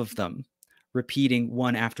 12 of them, repeating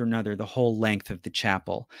one after another the whole length of the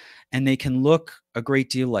chapel. And they can look a great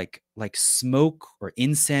deal like smoke or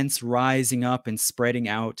incense rising up and spreading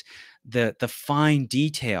out. The fine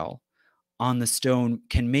detail on the stone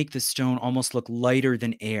can make the stone almost look lighter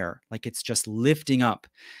than air, like it's just lifting up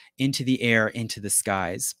into the air, into the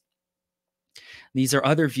skies. These are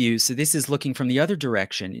other views. So this is looking from the other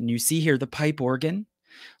direction. And you see here the pipe organ.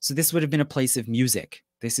 So this would have been a place of music.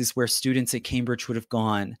 This is where students at Cambridge would have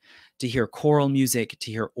gone to hear choral music,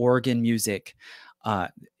 to hear organ music.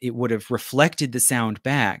 It would have reflected the sound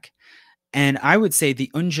back. And I would say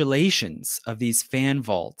the undulations of these fan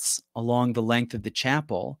vaults along the length of the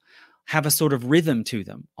chapel have a sort of rhythm to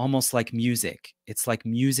them, almost like music. It's like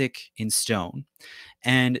music in stone.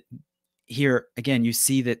 And here, again, you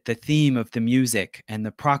see that the theme of the music and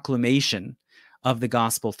the proclamation of the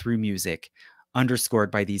gospel through music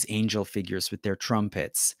underscored by these angel figures with their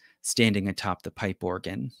trumpets standing atop the pipe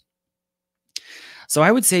organ. So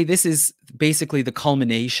I would say this is basically the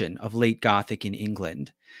culmination of late Gothic in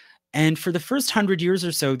England. And for the first 100 years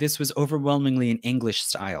or so, this was overwhelmingly an English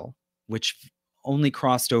style, which only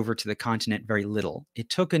crossed over to the continent very little. It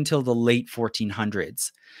took until the late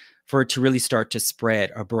 1400s for it to really start to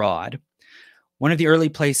spread abroad. One of the early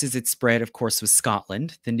places it spread, of course, was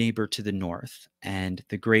Scotland, the neighbor to the north. And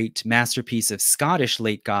the great masterpiece of Scottish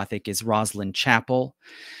late Gothic is Rosslyn Chapel,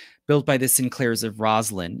 built by the Sinclairs of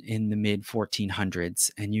Rosslyn in the mid-1400s.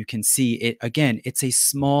 And you can see it, again, it's a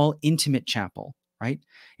small, intimate chapel, right?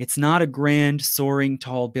 It's not a grand, soaring,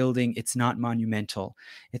 tall building. It's not monumental.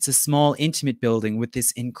 It's a small, intimate building with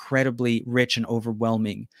this incredibly rich and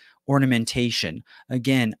overwhelming ornamentation.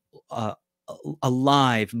 Again,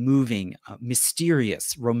 alive, moving,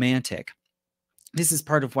 mysterious, romantic. This is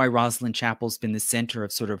part of why Rosslyn Chapel's been the center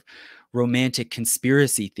of sort of romantic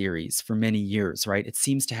conspiracy theories for many years, right? It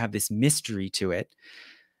seems to have this mystery to it.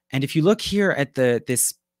 And if you look here at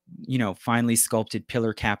this, finely sculpted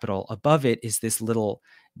pillar capital, above it is this little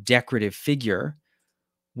decorative figure,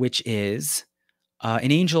 which is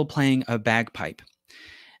an angel playing a bagpipe.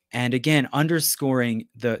 And again, underscoring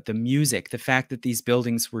the music, the fact that these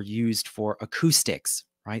buildings were used for acoustics,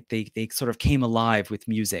 right? They sort of came alive with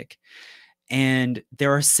music. And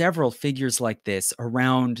there are several figures like this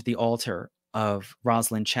around the altar of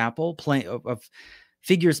Rosslyn Chapel, of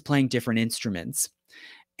figures playing different instruments.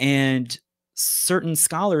 And certain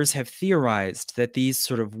scholars have theorized that these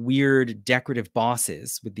sort of weird decorative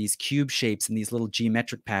bosses with these cube shapes and these little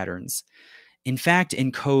geometric patterns, in fact,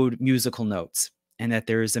 encode musical notes. and that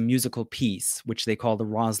there is a musical piece, which they call the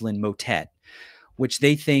Roslin Motet, which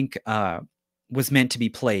they think was meant to be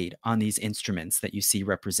played on these instruments that you see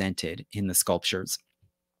represented in the sculptures.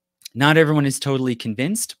 Not everyone is totally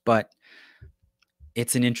convinced, but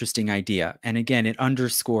it's an interesting idea. And again, it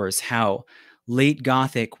underscores how late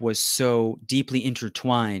Gothic was so deeply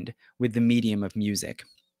intertwined with the medium of music.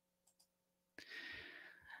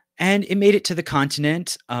 And it made it to the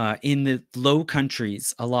continent. In the Low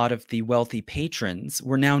Countries, a lot of the wealthy patrons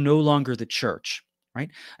were now no longer the church,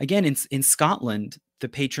 right? Again, in Scotland, the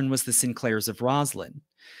patron was the Sinclairs of Roslin.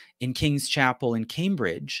 In King's Chapel in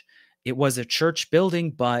Cambridge, it was a church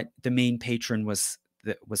building, but the main patron was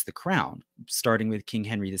the crown, starting with King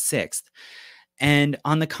Henry VI. And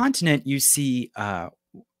on the continent, you see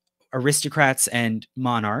aristocrats and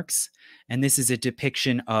monarchs. And this is a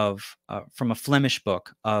depiction of, from a Flemish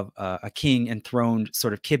book, of a king enthroned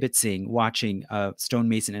sort of kibitzing, watching a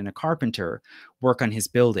stonemason and a carpenter work on his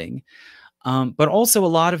building. But also a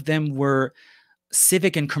lot of them were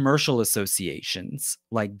civic and commercial associations,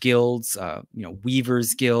 like guilds,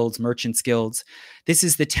 weavers' guilds, merchants' guilds. This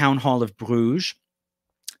is the town hall of Bruges,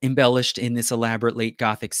 embellished in this elaborate late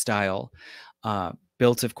Gothic style,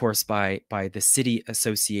 built, of course, by the City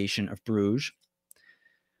Association of Bruges.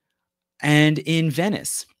 And in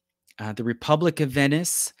Venice, the Republic of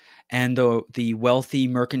Venice and the wealthy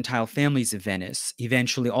mercantile families of Venice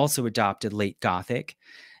eventually also adopted late Gothic.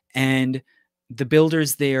 And the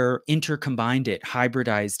builders there intercombined it,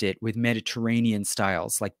 hybridized it with Mediterranean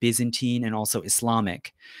styles like Byzantine and also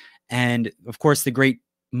Islamic. And of course, the great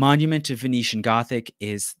monument of Venetian Gothic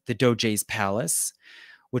is the Doge's Palace,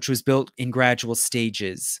 which was built in gradual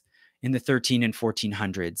stages in the 13 and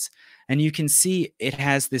 1400s. And you can see it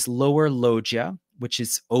has this lower loggia, which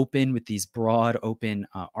is open with these broad open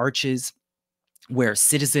arches where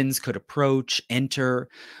citizens could approach, enter,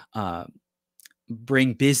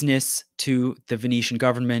 bring business to the Venetian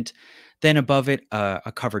government. Then above it,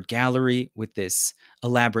 a covered gallery with this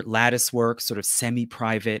elaborate lattice work, sort of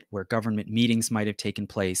semi-private, where government meetings might have taken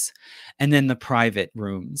place. And then the private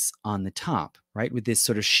rooms on the top, right, with this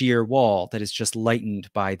sort of sheer wall that is just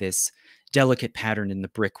lightened by this delicate pattern in the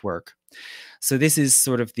brickwork. So this is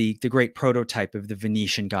sort of the great prototype of the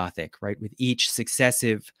Venetian Gothic, right, with each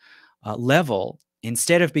successive level,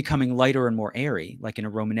 instead of becoming lighter and more airy, like in a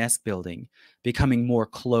Romanesque building, becoming more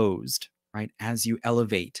closed, right, as you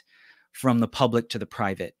elevate from the public to the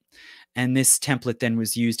private. And this template then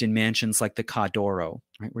was used in mansions like the Ca d'Oro,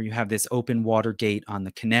 right, where you have this open water gate on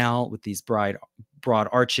the canal with these broad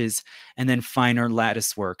arches, and then finer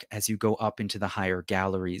lattice work as you go up into the higher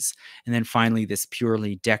galleries. And then finally, this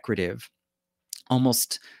purely decorative,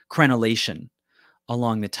 almost crenellation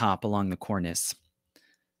along the top, along the cornice.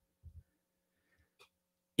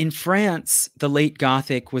 In France, the late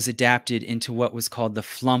Gothic was adapted into what was called the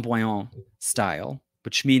flamboyant style,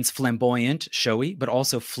 which means flamboyant, showy, but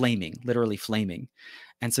also flaming, literally flaming.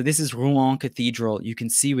 And so this is Rouen Cathedral. You can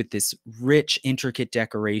see with this rich, intricate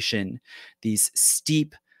decoration, these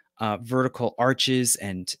steep vertical arches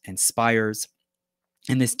and spires,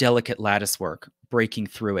 and this delicate lattice work breaking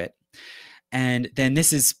through it. And then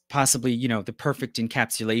this is possibly, the perfect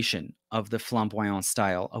encapsulation of the flamboyant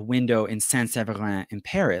style, a window in Saint-Séverin in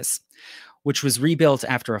Paris, which was rebuilt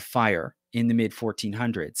after a fire in the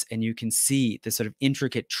mid-1400s. And you can see the sort of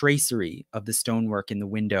intricate tracery of the stonework in the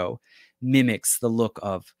window mimics the look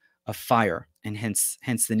of a fire, and hence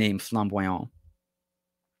the name flamboyant.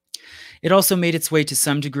 It also made its way to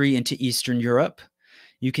some degree into Eastern Europe.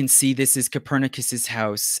 You can see this is Copernicus's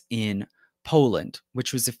house in Poland,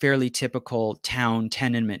 which was a fairly typical town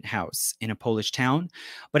tenement house in a Polish town,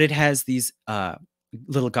 but it has these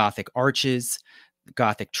little Gothic arches,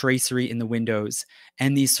 Gothic tracery in the windows,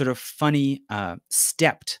 and these sort of funny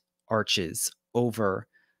stepped arches over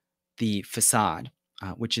the facade,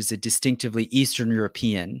 which is a distinctively Eastern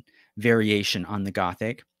European variation on the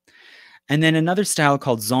Gothic. And then another style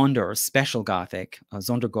called Sonder, special Gothic,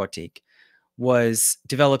 Sondergotik, was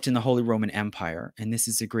developed in the Holy Roman Empire. And this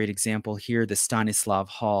is a great example here, the Stanislav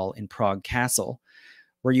Hall in Prague Castle,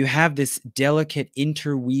 where you have this delicate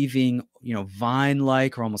interweaving,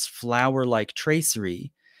 vine-like or almost flower-like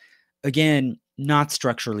tracery. Again, not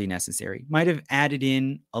structurally necessary. Might have added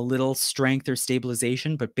in a little strength or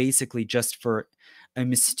stabilization, but basically just for a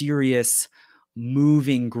mysterious,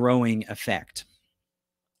 moving, growing effect.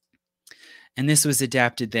 And this was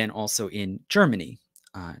adapted then also in Germany,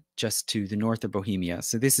 just to the north of Bohemia.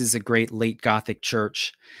 So this is a great late Gothic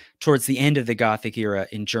church towards the end of the Gothic era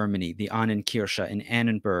in Germany, the Annenkirche in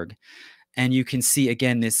Annenberg. And you can see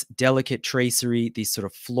again this delicate tracery, these sort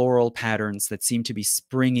of floral patterns that seem to be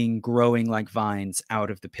springing, growing like vines out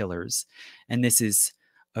of the pillars. And this is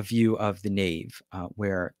a view of the nave,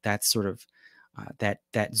 where that sort of that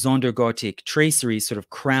Sondergothic tracery sort of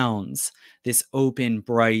crowns this open,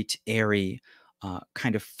 bright, airy,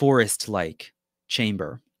 kind of forest-like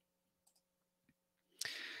chamber.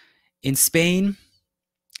 In Spain,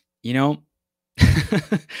 you know,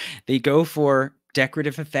 they go for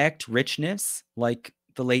decorative effect, richness, like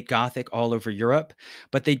the late Gothic all over Europe,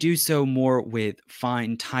 but they do so more with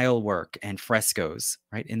fine tile work and frescoes,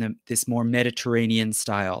 right? In this more Mediterranean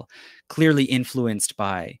style, clearly influenced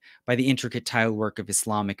by the intricate tile work of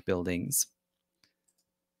Islamic buildings.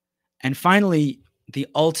 And finally, the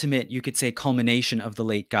ultimate, you could say, culmination of the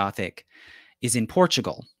late Gothic is in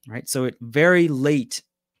Portugal, right? So it very late,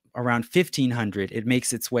 around 1500, it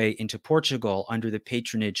makes its way into Portugal under the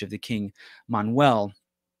patronage of the King Manuel,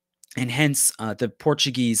 and hence the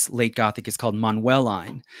Portuguese late Gothic is called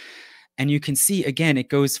Manueline. And you can see, again, it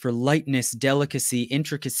goes for lightness, delicacy,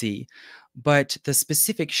 intricacy, but the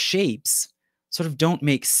specific shapes sort of don't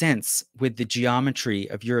make sense with the geometry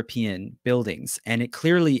of European buildings. And it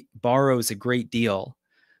clearly borrows a great deal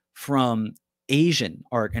from Asian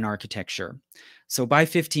art and architecture. So by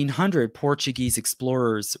 1500, Portuguese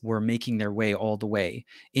explorers were making their way all the way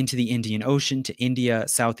into the Indian Ocean, to India,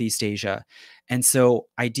 Southeast Asia. And so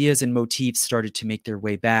ideas and motifs started to make their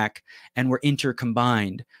way back and were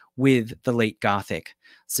intercombined with the late Gothic.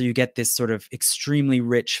 So you get this sort of extremely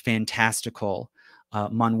rich, fantastical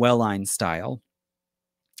Manueline style.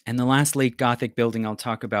 And the last late Gothic building I'll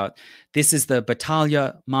talk about, this is the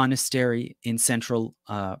Batalha Monastery in central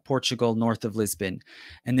Portugal, north of Lisbon.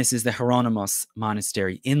 And this is the Hieronymus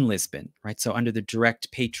Monastery in Lisbon, right? So under the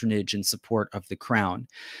direct patronage and support of the crown.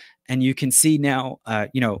 And you can see now,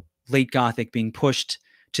 late Gothic being pushed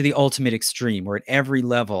to the ultimate extreme, where at every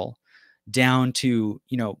level, down to,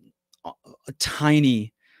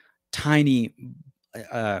 tiny, tiny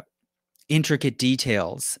intricate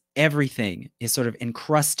details, everything is sort of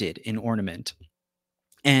encrusted in ornament.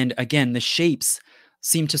 And again, the shapes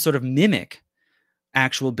seem to sort of mimic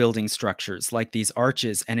actual building structures, like these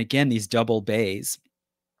arches and again, these double bays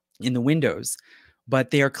in the windows,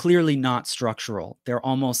 but they are clearly not structural. They're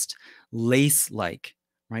almost lace-like,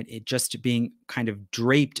 right? It just being kind of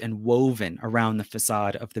draped and woven around the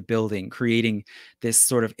facade of the building, creating this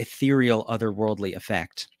sort of ethereal, otherworldly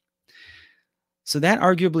effect. So that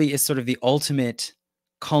arguably is sort of the ultimate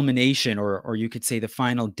culmination, or you could say the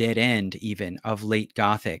final dead end even, of late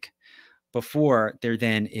Gothic, before there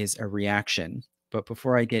then is a reaction. But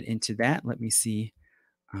before I get into that, let me see.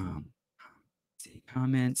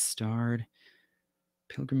 Comments, starred,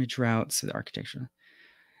 pilgrimage routes, the architecture.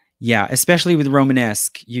 Yeah, especially with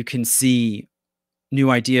Romanesque, you can see new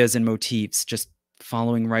ideas and motifs just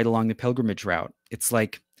following right along the pilgrimage route. It's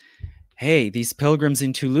like, hey, these pilgrims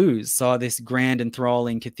in Toulouse saw this grand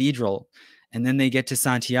enthralling cathedral, and then they get to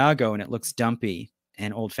Santiago and it looks dumpy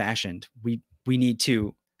and old-fashioned. We need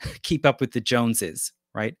to keep up with the Joneses,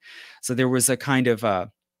 right? So there was a kind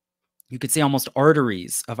of, you could say almost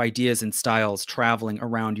arteries of ideas and styles traveling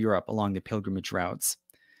around Europe along the pilgrimage routes.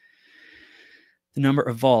 The number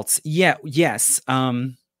of vaults. Yes.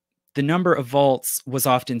 The number of vaults was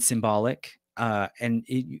often symbolic. And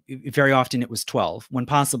very often it was 12. When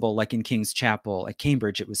possible, like in King's Chapel at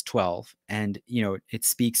Cambridge, it was 12. And, it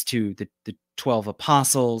speaks to the 12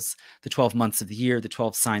 apostles, the 12 months of the year, the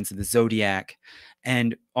 12 signs of the zodiac.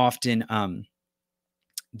 And often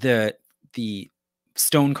the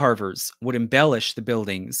stone carvers would embellish the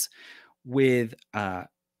buildings with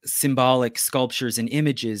symbolic sculptures and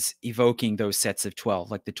images evoking those sets of 12,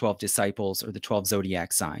 like the 12 disciples or the 12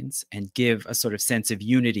 zodiac signs, and give a sort of sense of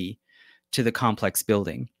unity to the complex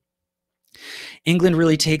building. England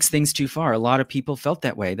really takes things too far. A lot of people felt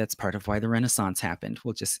that way. That's part of why the Renaissance happened.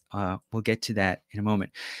 We'll get to that in a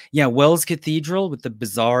moment. Yeah, Wells Cathedral with the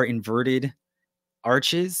bizarre inverted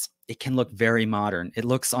arches, it can look very modern. It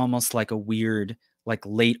looks almost like a weird, like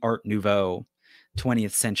late Art Nouveau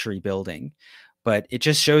 20th century building. But it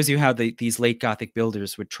just shows you how these late Gothic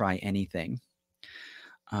builders would try anything.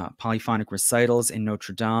 Polyphonic recitals in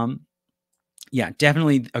Notre Dame. Yeah,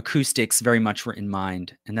 definitely acoustics very much were in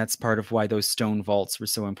mind. And that's part of why those stone vaults were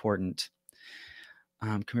so important.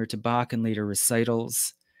 Compared to Bach and later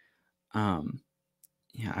recitals. Yeah,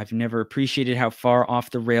 I've never appreciated how far off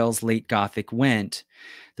the rails late Gothic went.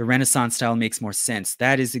 The Renaissance style makes more sense.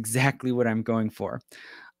 That is exactly what I'm going for.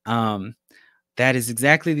 That is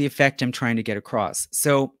exactly the effect I'm trying to get across.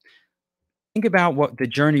 So think about what the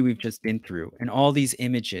journey we've just been through and all these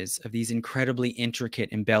images of these incredibly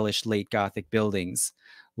intricate, embellished late Gothic buildings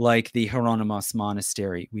like the Hieronymus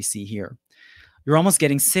Monastery we see here. You're almost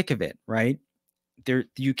getting sick of it, right?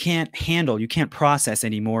 You can't process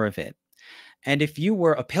any more of it. And if you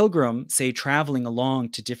were a pilgrim, say, traveling along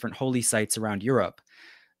to different holy sites around Europe,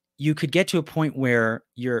 you could get to a point where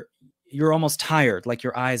you're almost tired, like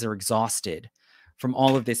your eyes are exhausted from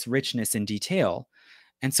all of this richness and detail.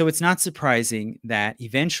 And so it's not surprising that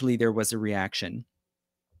eventually there was a reaction.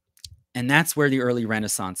 And that's where the early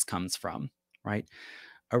Renaissance comes from, right?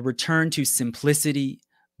 A return to simplicity,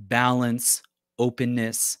 balance,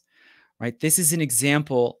 openness, right? This is an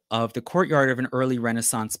example of the courtyard of an early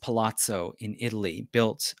Renaissance palazzo in Italy,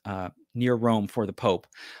 built near Rome for the Pope.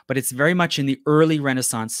 But it's very much in the early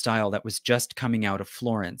Renaissance style that was just coming out of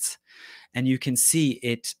Florence. And you can see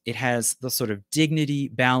it has the sort of dignity,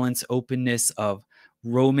 balance, openness of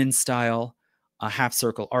Roman style,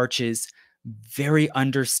 half-circle arches, very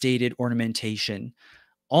understated ornamentation,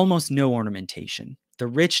 almost no ornamentation. The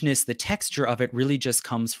richness, the texture of it really just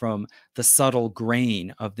comes from the subtle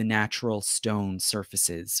grain of the natural stone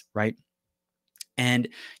surfaces, right? And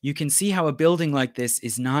you can see how a building like this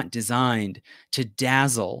is not designed to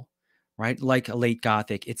dazzle, right? Like a late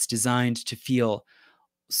Gothic. It's designed to feel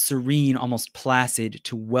serene, almost placid,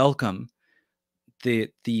 to welcome the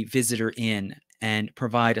visitor in and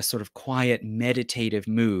provide a sort of quiet, meditative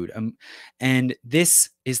mood. And this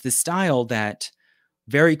is the style that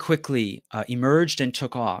very quickly emerged and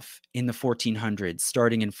took off in the 1400s,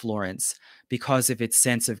 starting in Florence, because of its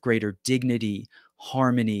sense of greater dignity,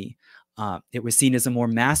 harmony. It was seen as a more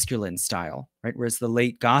masculine style, right? Whereas the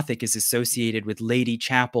late Gothic is associated with lady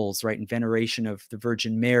chapels, right, in veneration of the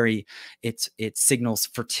Virgin Mary. It signals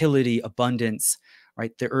fertility, abundance,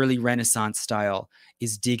 right? The early Renaissance style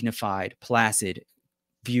is dignified, placid,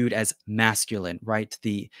 viewed as masculine, right?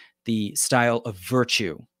 The style of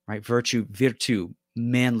virtue, right? Virtu,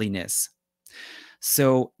 manliness.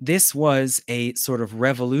 So this was a sort of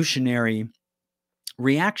revolutionary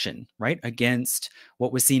reaction, right, against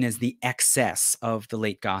what was seen as the excess of the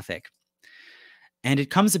late Gothic. And it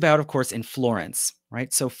comes about, of course, in Florence,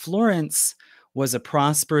 right? So Florence was a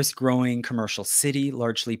prosperous, growing commercial city,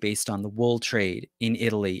 largely based on the wool trade in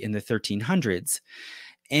Italy in the 1300s.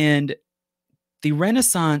 And the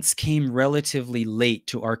Renaissance came relatively late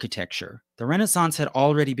to architecture. The Renaissance had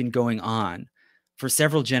already been going on for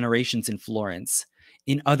several generations in Florence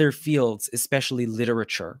in other fields, especially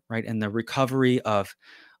literature, right? And the recovery of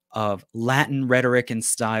Latin rhetoric and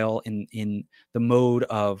style in the mode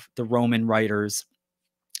of the Roman writers,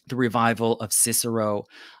 the revival of Cicero.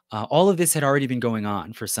 All of this had already been going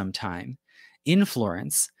on for some time in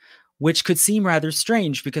Florence, which could seem rather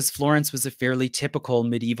strange because Florence was a fairly typical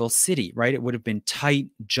medieval city, right? It would have been tight,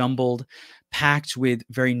 jumbled, packed with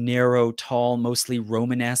very narrow, tall, mostly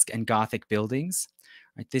Romanesque and Gothic buildings.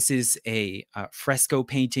 Right? This is a fresco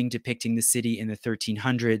painting depicting the city in the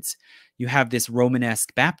 1300s. You have this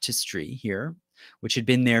Romanesque baptistry here, which had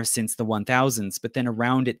been there since the 1000s, but then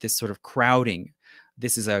around it, this sort of crowding.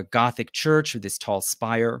 This is a Gothic church with this tall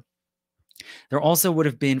spire. There also would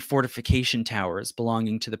have been fortification towers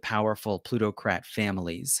belonging to the powerful plutocrat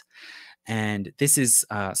families. And this is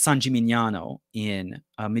San Gimignano in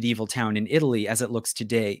a medieval town in Italy as it looks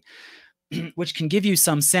today, which can give you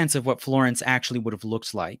some sense of what Florence actually would have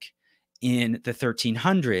looked like in the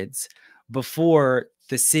 1300s before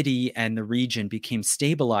the city and the region became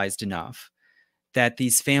stabilized enough that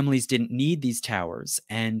these families didn't need these towers,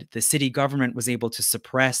 and the city government was able to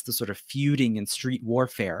suppress the sort of feuding and street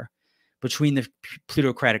warfare between the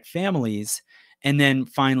plutocratic families, and then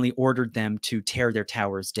finally ordered them to tear their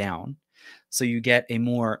towers down. So you get a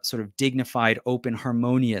more sort of dignified, open,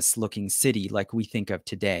 harmonious looking city like we think of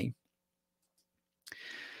today.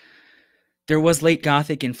 There was late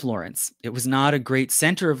Gothic in Florence. It was not a great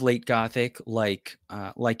center of late Gothic like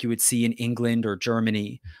you would see in England or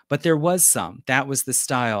Germany, but there was some. That was the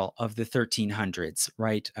style of the 1300s,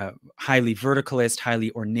 right? Highly verticalist,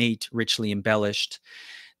 highly ornate, richly embellished.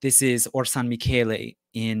 This is Or San Michele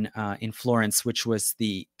in Florence, which was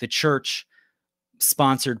the church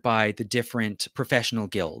sponsored by the different professional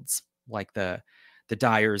guilds, like the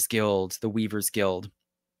Dyers Guild, the Weavers Guild.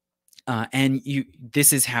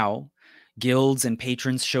 This is how guilds and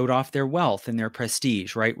patrons showed off their wealth and their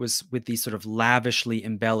prestige, right? Was with these sort of lavishly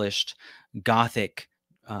embellished Gothic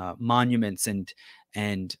monuments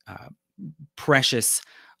and precious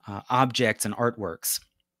objects and artworks.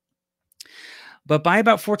 But by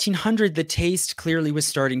about 1400, the taste clearly was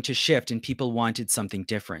starting to shift and people wanted something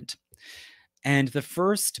different. And the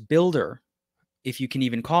first builder, if you can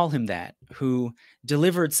even call him that, who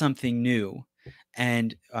delivered something new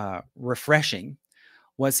and refreshing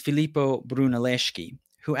was Filippo Brunelleschi,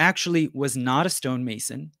 who actually was not a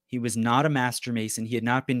stonemason. He was not a master mason. He had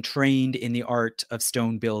not been trained in the art of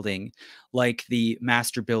stone building like the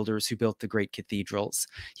master builders who built the great cathedrals.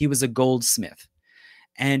 He was a goldsmith.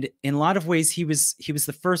 And in a lot of ways, he was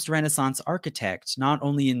the first Renaissance architect, not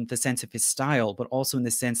only in the sense of his style, but also in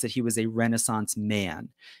the sense that he was a Renaissance man.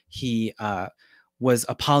 He was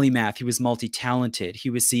a polymath. He was multi-talented. He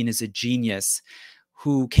was seen as a genius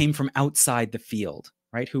who came from outside the field,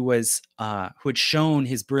 right? Who had shown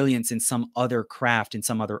his brilliance in some other craft, in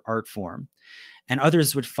some other art form, and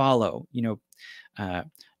others would follow.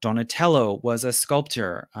 Donatello was a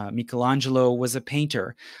sculptor. Michelangelo was a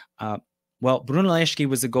painter. Well, Brunelleschi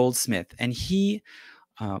was a goldsmith, and he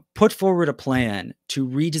put forward a plan to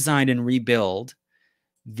redesign and rebuild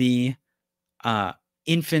the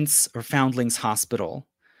Infants or Foundlings Hospital,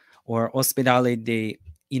 or Ospedale dei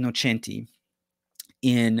Innocenti,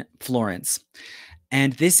 in Florence.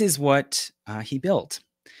 And this is what he built,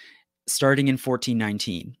 starting in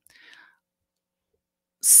 1419.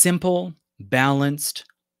 Simple, balanced,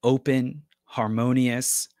 open,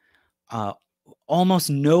 harmonious, almost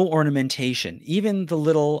no ornamentation. Even the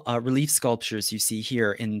little relief sculptures you see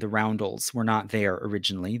here in the roundels were not there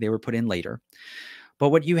originally. They were put in later. But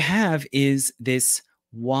what you have is this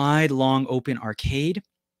wide, long, open arcade,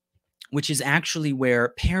 which is actually where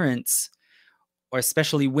parents, or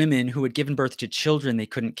especially women who had given birth to children they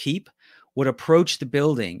couldn't keep, would approach the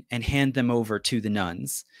building and hand them over to the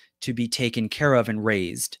nuns to be taken care of and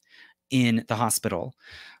raised in the hospital,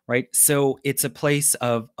 right? So it's a place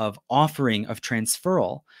of offering, of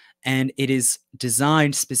transferal, and it is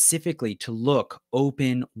designed specifically to look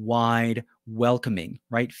open, wide, welcoming,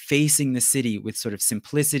 right? Facing the city with sort of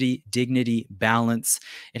simplicity, dignity, balance.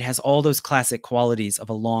 It has all those classic qualities of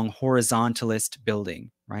a long horizontalist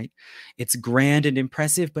building, right? It's grand and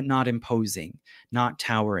impressive, but not imposing, not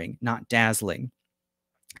towering, not dazzling.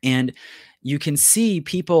 And you can see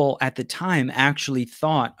people at the time actually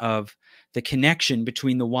thought of the connection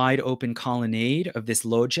between the wide open colonnade of this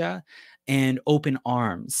loggia and open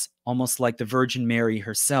arms, almost like the Virgin Mary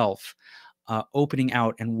herself, opening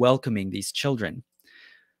out and welcoming these children.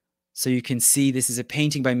 So you can see this is a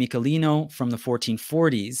painting by Michelino from the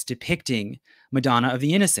 1440s depicting Madonna of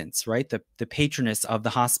the Innocents, right? The patroness of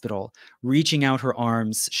the hospital, reaching out her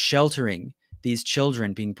arms, sheltering these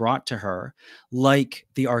children being brought to her, like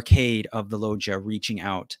the arcade of the loggia reaching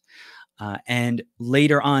out. And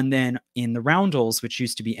later on then in the roundels, which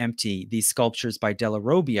used to be empty, these sculptures by Della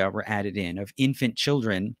Robbia were added in of infant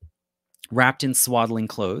children wrapped in swaddling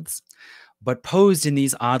clothes, but posed in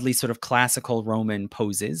these oddly sort of classical Roman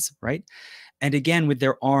poses, right? And again, with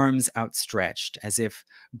their arms outstretched as if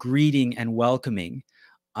greeting and welcoming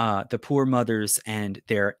the poor mothers and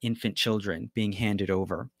their infant children being handed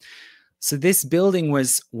over. So this building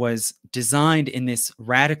was designed in this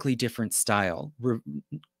radically different style,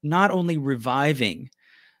 not only reviving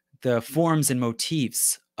the forms and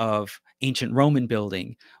motifs of ancient Roman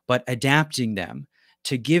building, but adapting them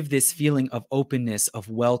to give this feeling of openness, of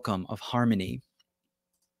welcome, of harmony.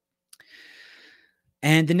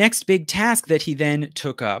 And the next big task that he then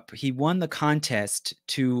took up, he won the contest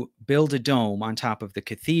to build a dome on top of the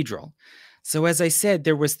cathedral. So as I said,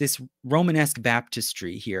 there was this Romanesque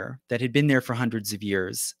baptistry here that had been there for hundreds of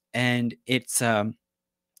years, and it's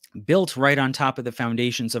built right on top of the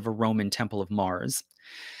foundations of a Roman temple of Mars.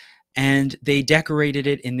 And they decorated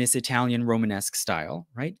it in this Italian Romanesque style,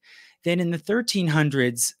 right? Then in the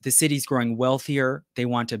 1300s, the city's growing wealthier. They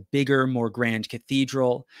want a bigger, more grand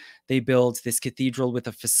cathedral. They build this cathedral with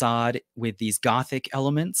a facade with these Gothic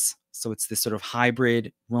elements. So it's this sort of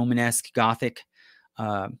hybrid Romanesque Gothic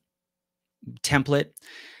template.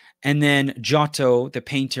 And then Giotto, the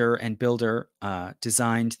painter and builder,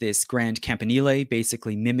 designed this grand campanile,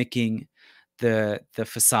 basically mimicking the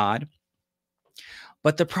facade.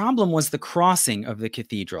 But the problem was the crossing of the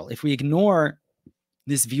cathedral. If we ignore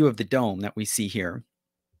this view of the dome that we see here,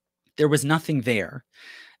 there was nothing there.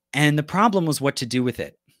 And the problem was what to do with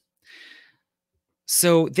it.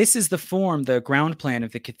 So this is the form, the ground plan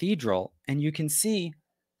of the cathedral. And you can see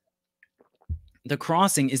the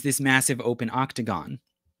crossing is this massive open octagon.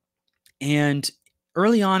 And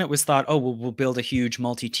early on, it was thought, oh, well, we'll build a huge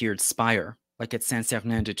multi-tiered spire, like at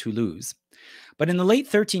Saint-Sernin de Toulouse. But in the late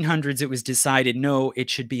 1300s, it was decided, no, it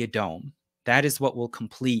should be a dome. That is what will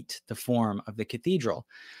complete the form of the cathedral.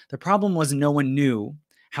 The problem was no one knew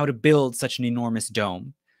how to build such an enormous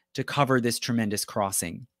dome to cover this tremendous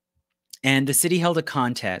crossing. And the city held a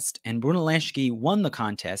contest, and Brunelleschi won the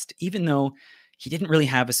contest, even though he didn't really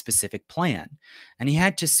have a specific plan. And he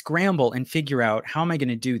had to scramble and figure out, how am I going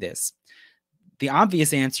to do this? the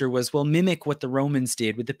obvious answer was, well, mimic what the Romans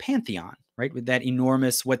did with the Pantheon, right? With that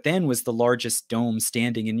enormous, what then was the largest dome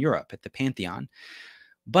standing in Europe at the Pantheon.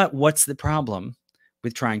 But what's the problem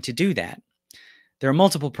with trying to do that? There are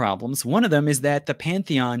multiple problems. One of them is that the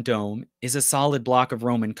Pantheon dome is a solid block of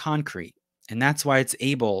Roman concrete, and that's why it's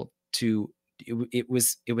able to it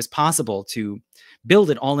was possible to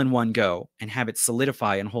build it all in one go and have it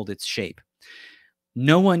solidify and hold its shape.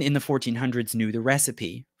 No one in the 1400s knew the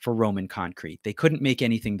recipe for Roman concrete. They couldn't make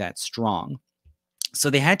anything that strong.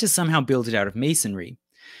 So they had to somehow build it out of masonry.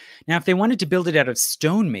 Now, if they wanted to build it out of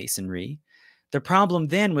stone masonry, the problem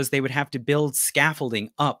then was they would have to build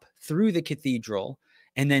scaffolding up through the cathedral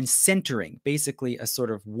and then centering, basically a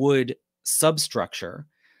sort of wood substructure,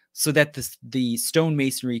 so that the stone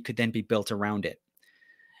masonry could then be built around it.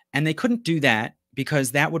 And they couldn't do that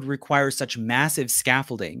because that would require such massive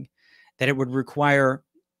scaffolding that it would require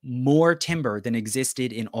more timber than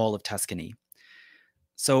existed in all of Tuscany.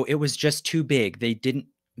 So it was just too big.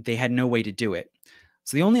 They had no way to do it.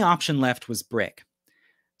 So the only option left was brick.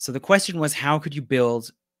 So the question was, how could you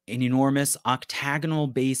build an enormous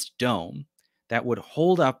octagonal-based dome that would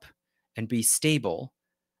hold up and be stable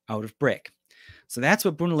out of brick? So that's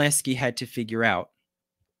what Brunelleschi had to figure out.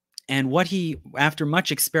 And after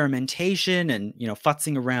much experimentation and,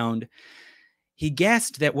 futzing around, he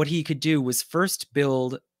guessed that what he could do was first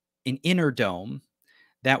build an inner dome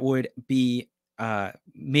that would be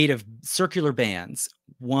made of circular bands,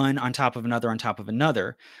 one on top of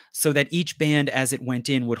another, so that each band as it went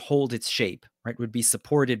in would hold its shape, right? Would be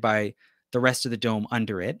supported by the rest of the dome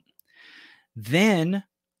under it. Then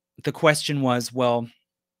the question was, well,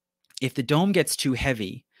 if the dome gets too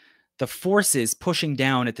heavy, the forces pushing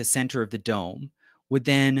down at the center of the dome would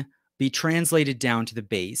then be translated down to the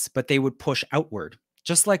base, but they would push outward,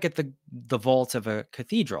 just like at the vault of a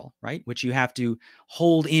cathedral, right? Which you have to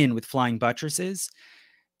hold in with flying buttresses.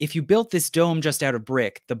 If you built this dome just out of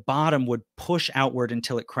brick, the bottom would push outward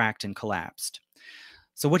until it cracked and collapsed.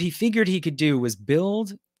 So what he figured he could do was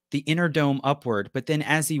build the inner dome upward, but then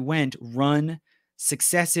as he went, run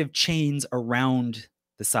successive chains around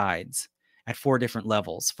the sides at 4 different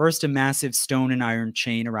levels. First, a massive stone and iron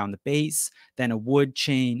chain around the base, then a wood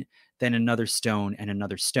chain, then another stone and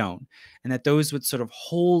another stone. And that those would sort of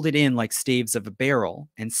hold it in like staves of a barrel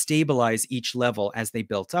and stabilize each level as they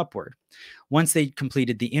built upward. Once they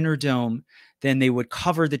completed the inner dome, then they would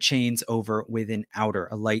cover the chains over with an outer,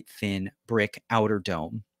 a light, thin brick outer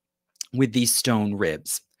dome with these stone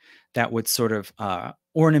ribs that would sort of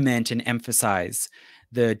ornament and emphasize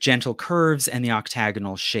the gentle curves and the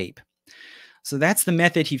octagonal shape. So that's the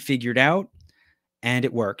method he figured out, and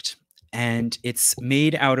it worked. And it's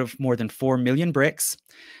made out of more than 4 million bricks.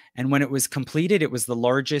 And when it was completed, it was the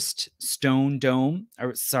largest stone dome.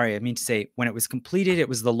 When it was completed, it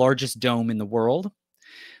was the largest dome in the world,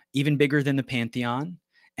 even bigger than the Pantheon.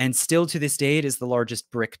 And still to this day, it is the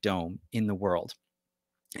largest brick dome in the world.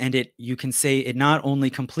 And you can say it not only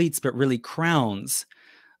completes, but really crowns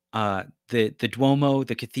the Duomo,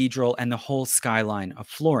 the cathedral, and the whole skyline of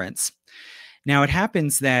Florence. Now, it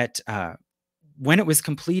happens that when it was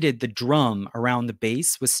completed, the drum around the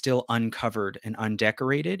base was still uncovered and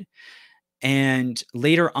undecorated. And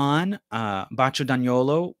later on, Baccio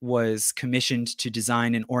d'Agnolo was commissioned to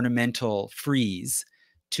design an ornamental frieze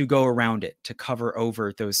to go around it, to cover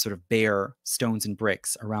over those sort of bare stones and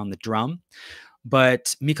bricks around the drum.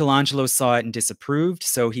 But Michelangelo saw it and disapproved,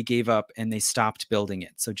 so he gave up and they stopped building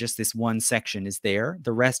it. So just this one section is there.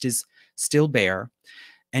 The rest is still bare.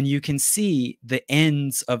 And you can see the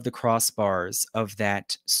ends of the crossbars of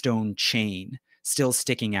that stone chain still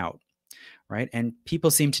sticking out, right? And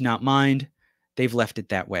people seem to not mind. They've left it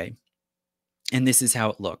that way. And this is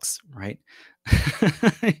how it looks, right?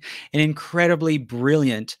 An incredibly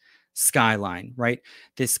brilliant skyline, right?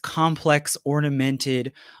 This complex,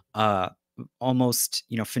 ornamented, almost,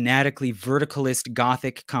 fanatically verticalist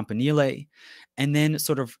Gothic campanile, and then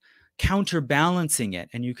sort of counterbalancing it,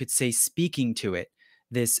 and you could say speaking to it,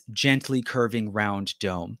 this gently curving round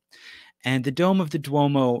dome. And the dome of the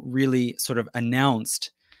Duomo really sort of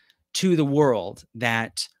announced to the world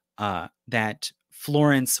that that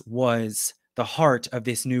Florence was the heart of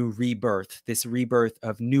this new rebirth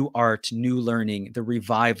of new art, new learning, the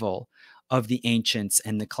revival of the ancients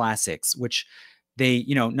and the classics, which they,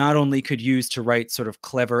 not only could use to write sort of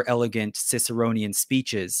clever, elegant Ciceronian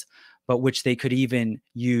speeches, but which they could even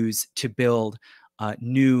use to build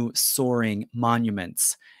new soaring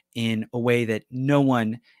monuments in a way that no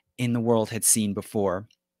one in the world had seen before.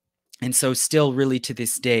 And so still really to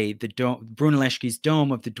this day, Brunelleschi's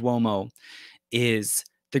dome of the Duomo is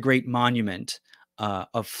the great monument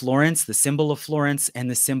of Florence, the symbol of Florence, and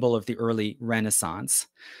the symbol of the early Renaissance.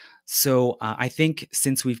 So I think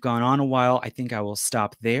since we've gone on a while, I think I will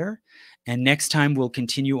stop there. And next time we'll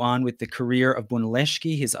continue on with the career of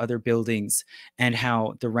Brunelleschi, his other buildings, and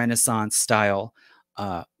how the Renaissance style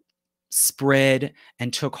spread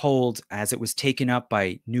and took hold as it was taken up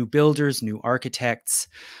by new builders, new architects,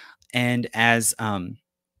 and as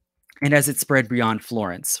it spread beyond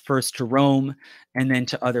Florence, first to Rome, and then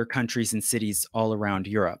to other countries and cities all around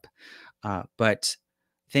Europe. But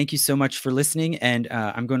thank you so much for listening, and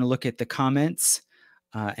I'm going to look at the comments,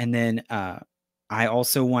 and then I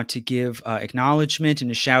also want to give acknowledgement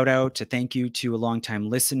and a shout out to thank you to a longtime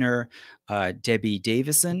listener, Debbie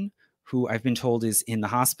Davison, who I've been told is in the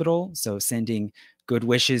hospital. So sending good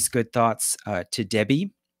wishes, good thoughts to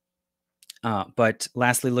Debbie. But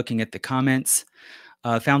lastly, looking at the comments,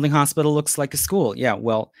 Foundling Hospital looks like a school. Yeah,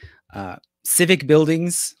 well, civic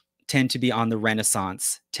buildings tend to be on the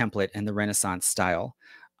Renaissance template and the Renaissance style.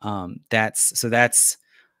 That's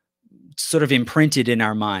sort of imprinted in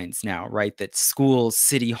our minds now, right? That schools,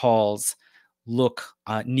 city halls look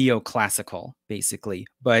neoclassical, basically.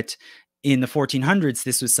 But in the 1400s,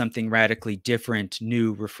 this was something radically different,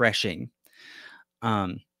 new, refreshing.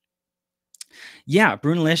 Yeah,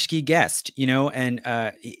 Brunelleschi guessed,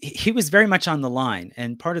 and he was very much on the line.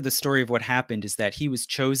 And part of the story of what happened is that he was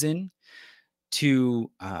chosen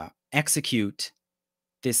to execute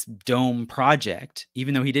this dome project,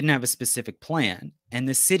 even though he didn't have a specific plan. And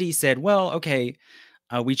the city said, well, okay,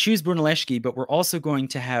 we choose Brunelleschi, but we're also going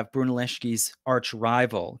to have Brunelleschi's arch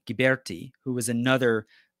rival, Ghiberti, who was another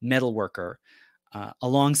metalworker,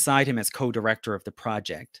 alongside him as co-director of the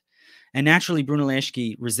project. And naturally,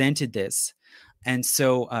 Brunelleschi resented this. And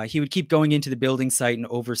so he would keep going into the building site and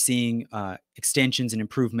overseeing extensions and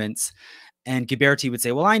improvements. And Ghiberti would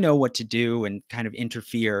say, well, I know what to do, and kind of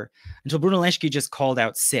interfere, until Brunelleschi just called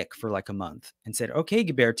out sick for like a month and said, okay,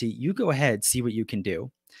 Ghiberti, you go ahead, see what you can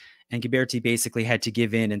do. And Ghiberti basically had to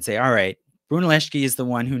give in and say, all right, Brunelleschi is the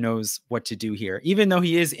one who knows what to do here. Even though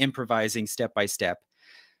he is improvising step by step,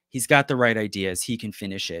 he's got the right ideas. He can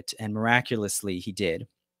finish it. And miraculously, he did.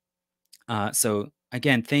 So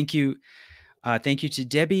again, thank you. Thank you to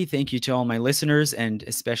Debbie. Thank you to all my listeners, and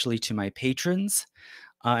especially to my patrons.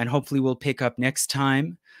 And hopefully we'll pick up next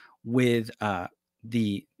time with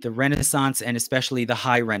the Renaissance, and especially the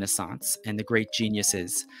High Renaissance and the great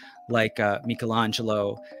geniuses like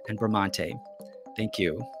Michelangelo and Bramante. Thank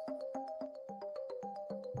you.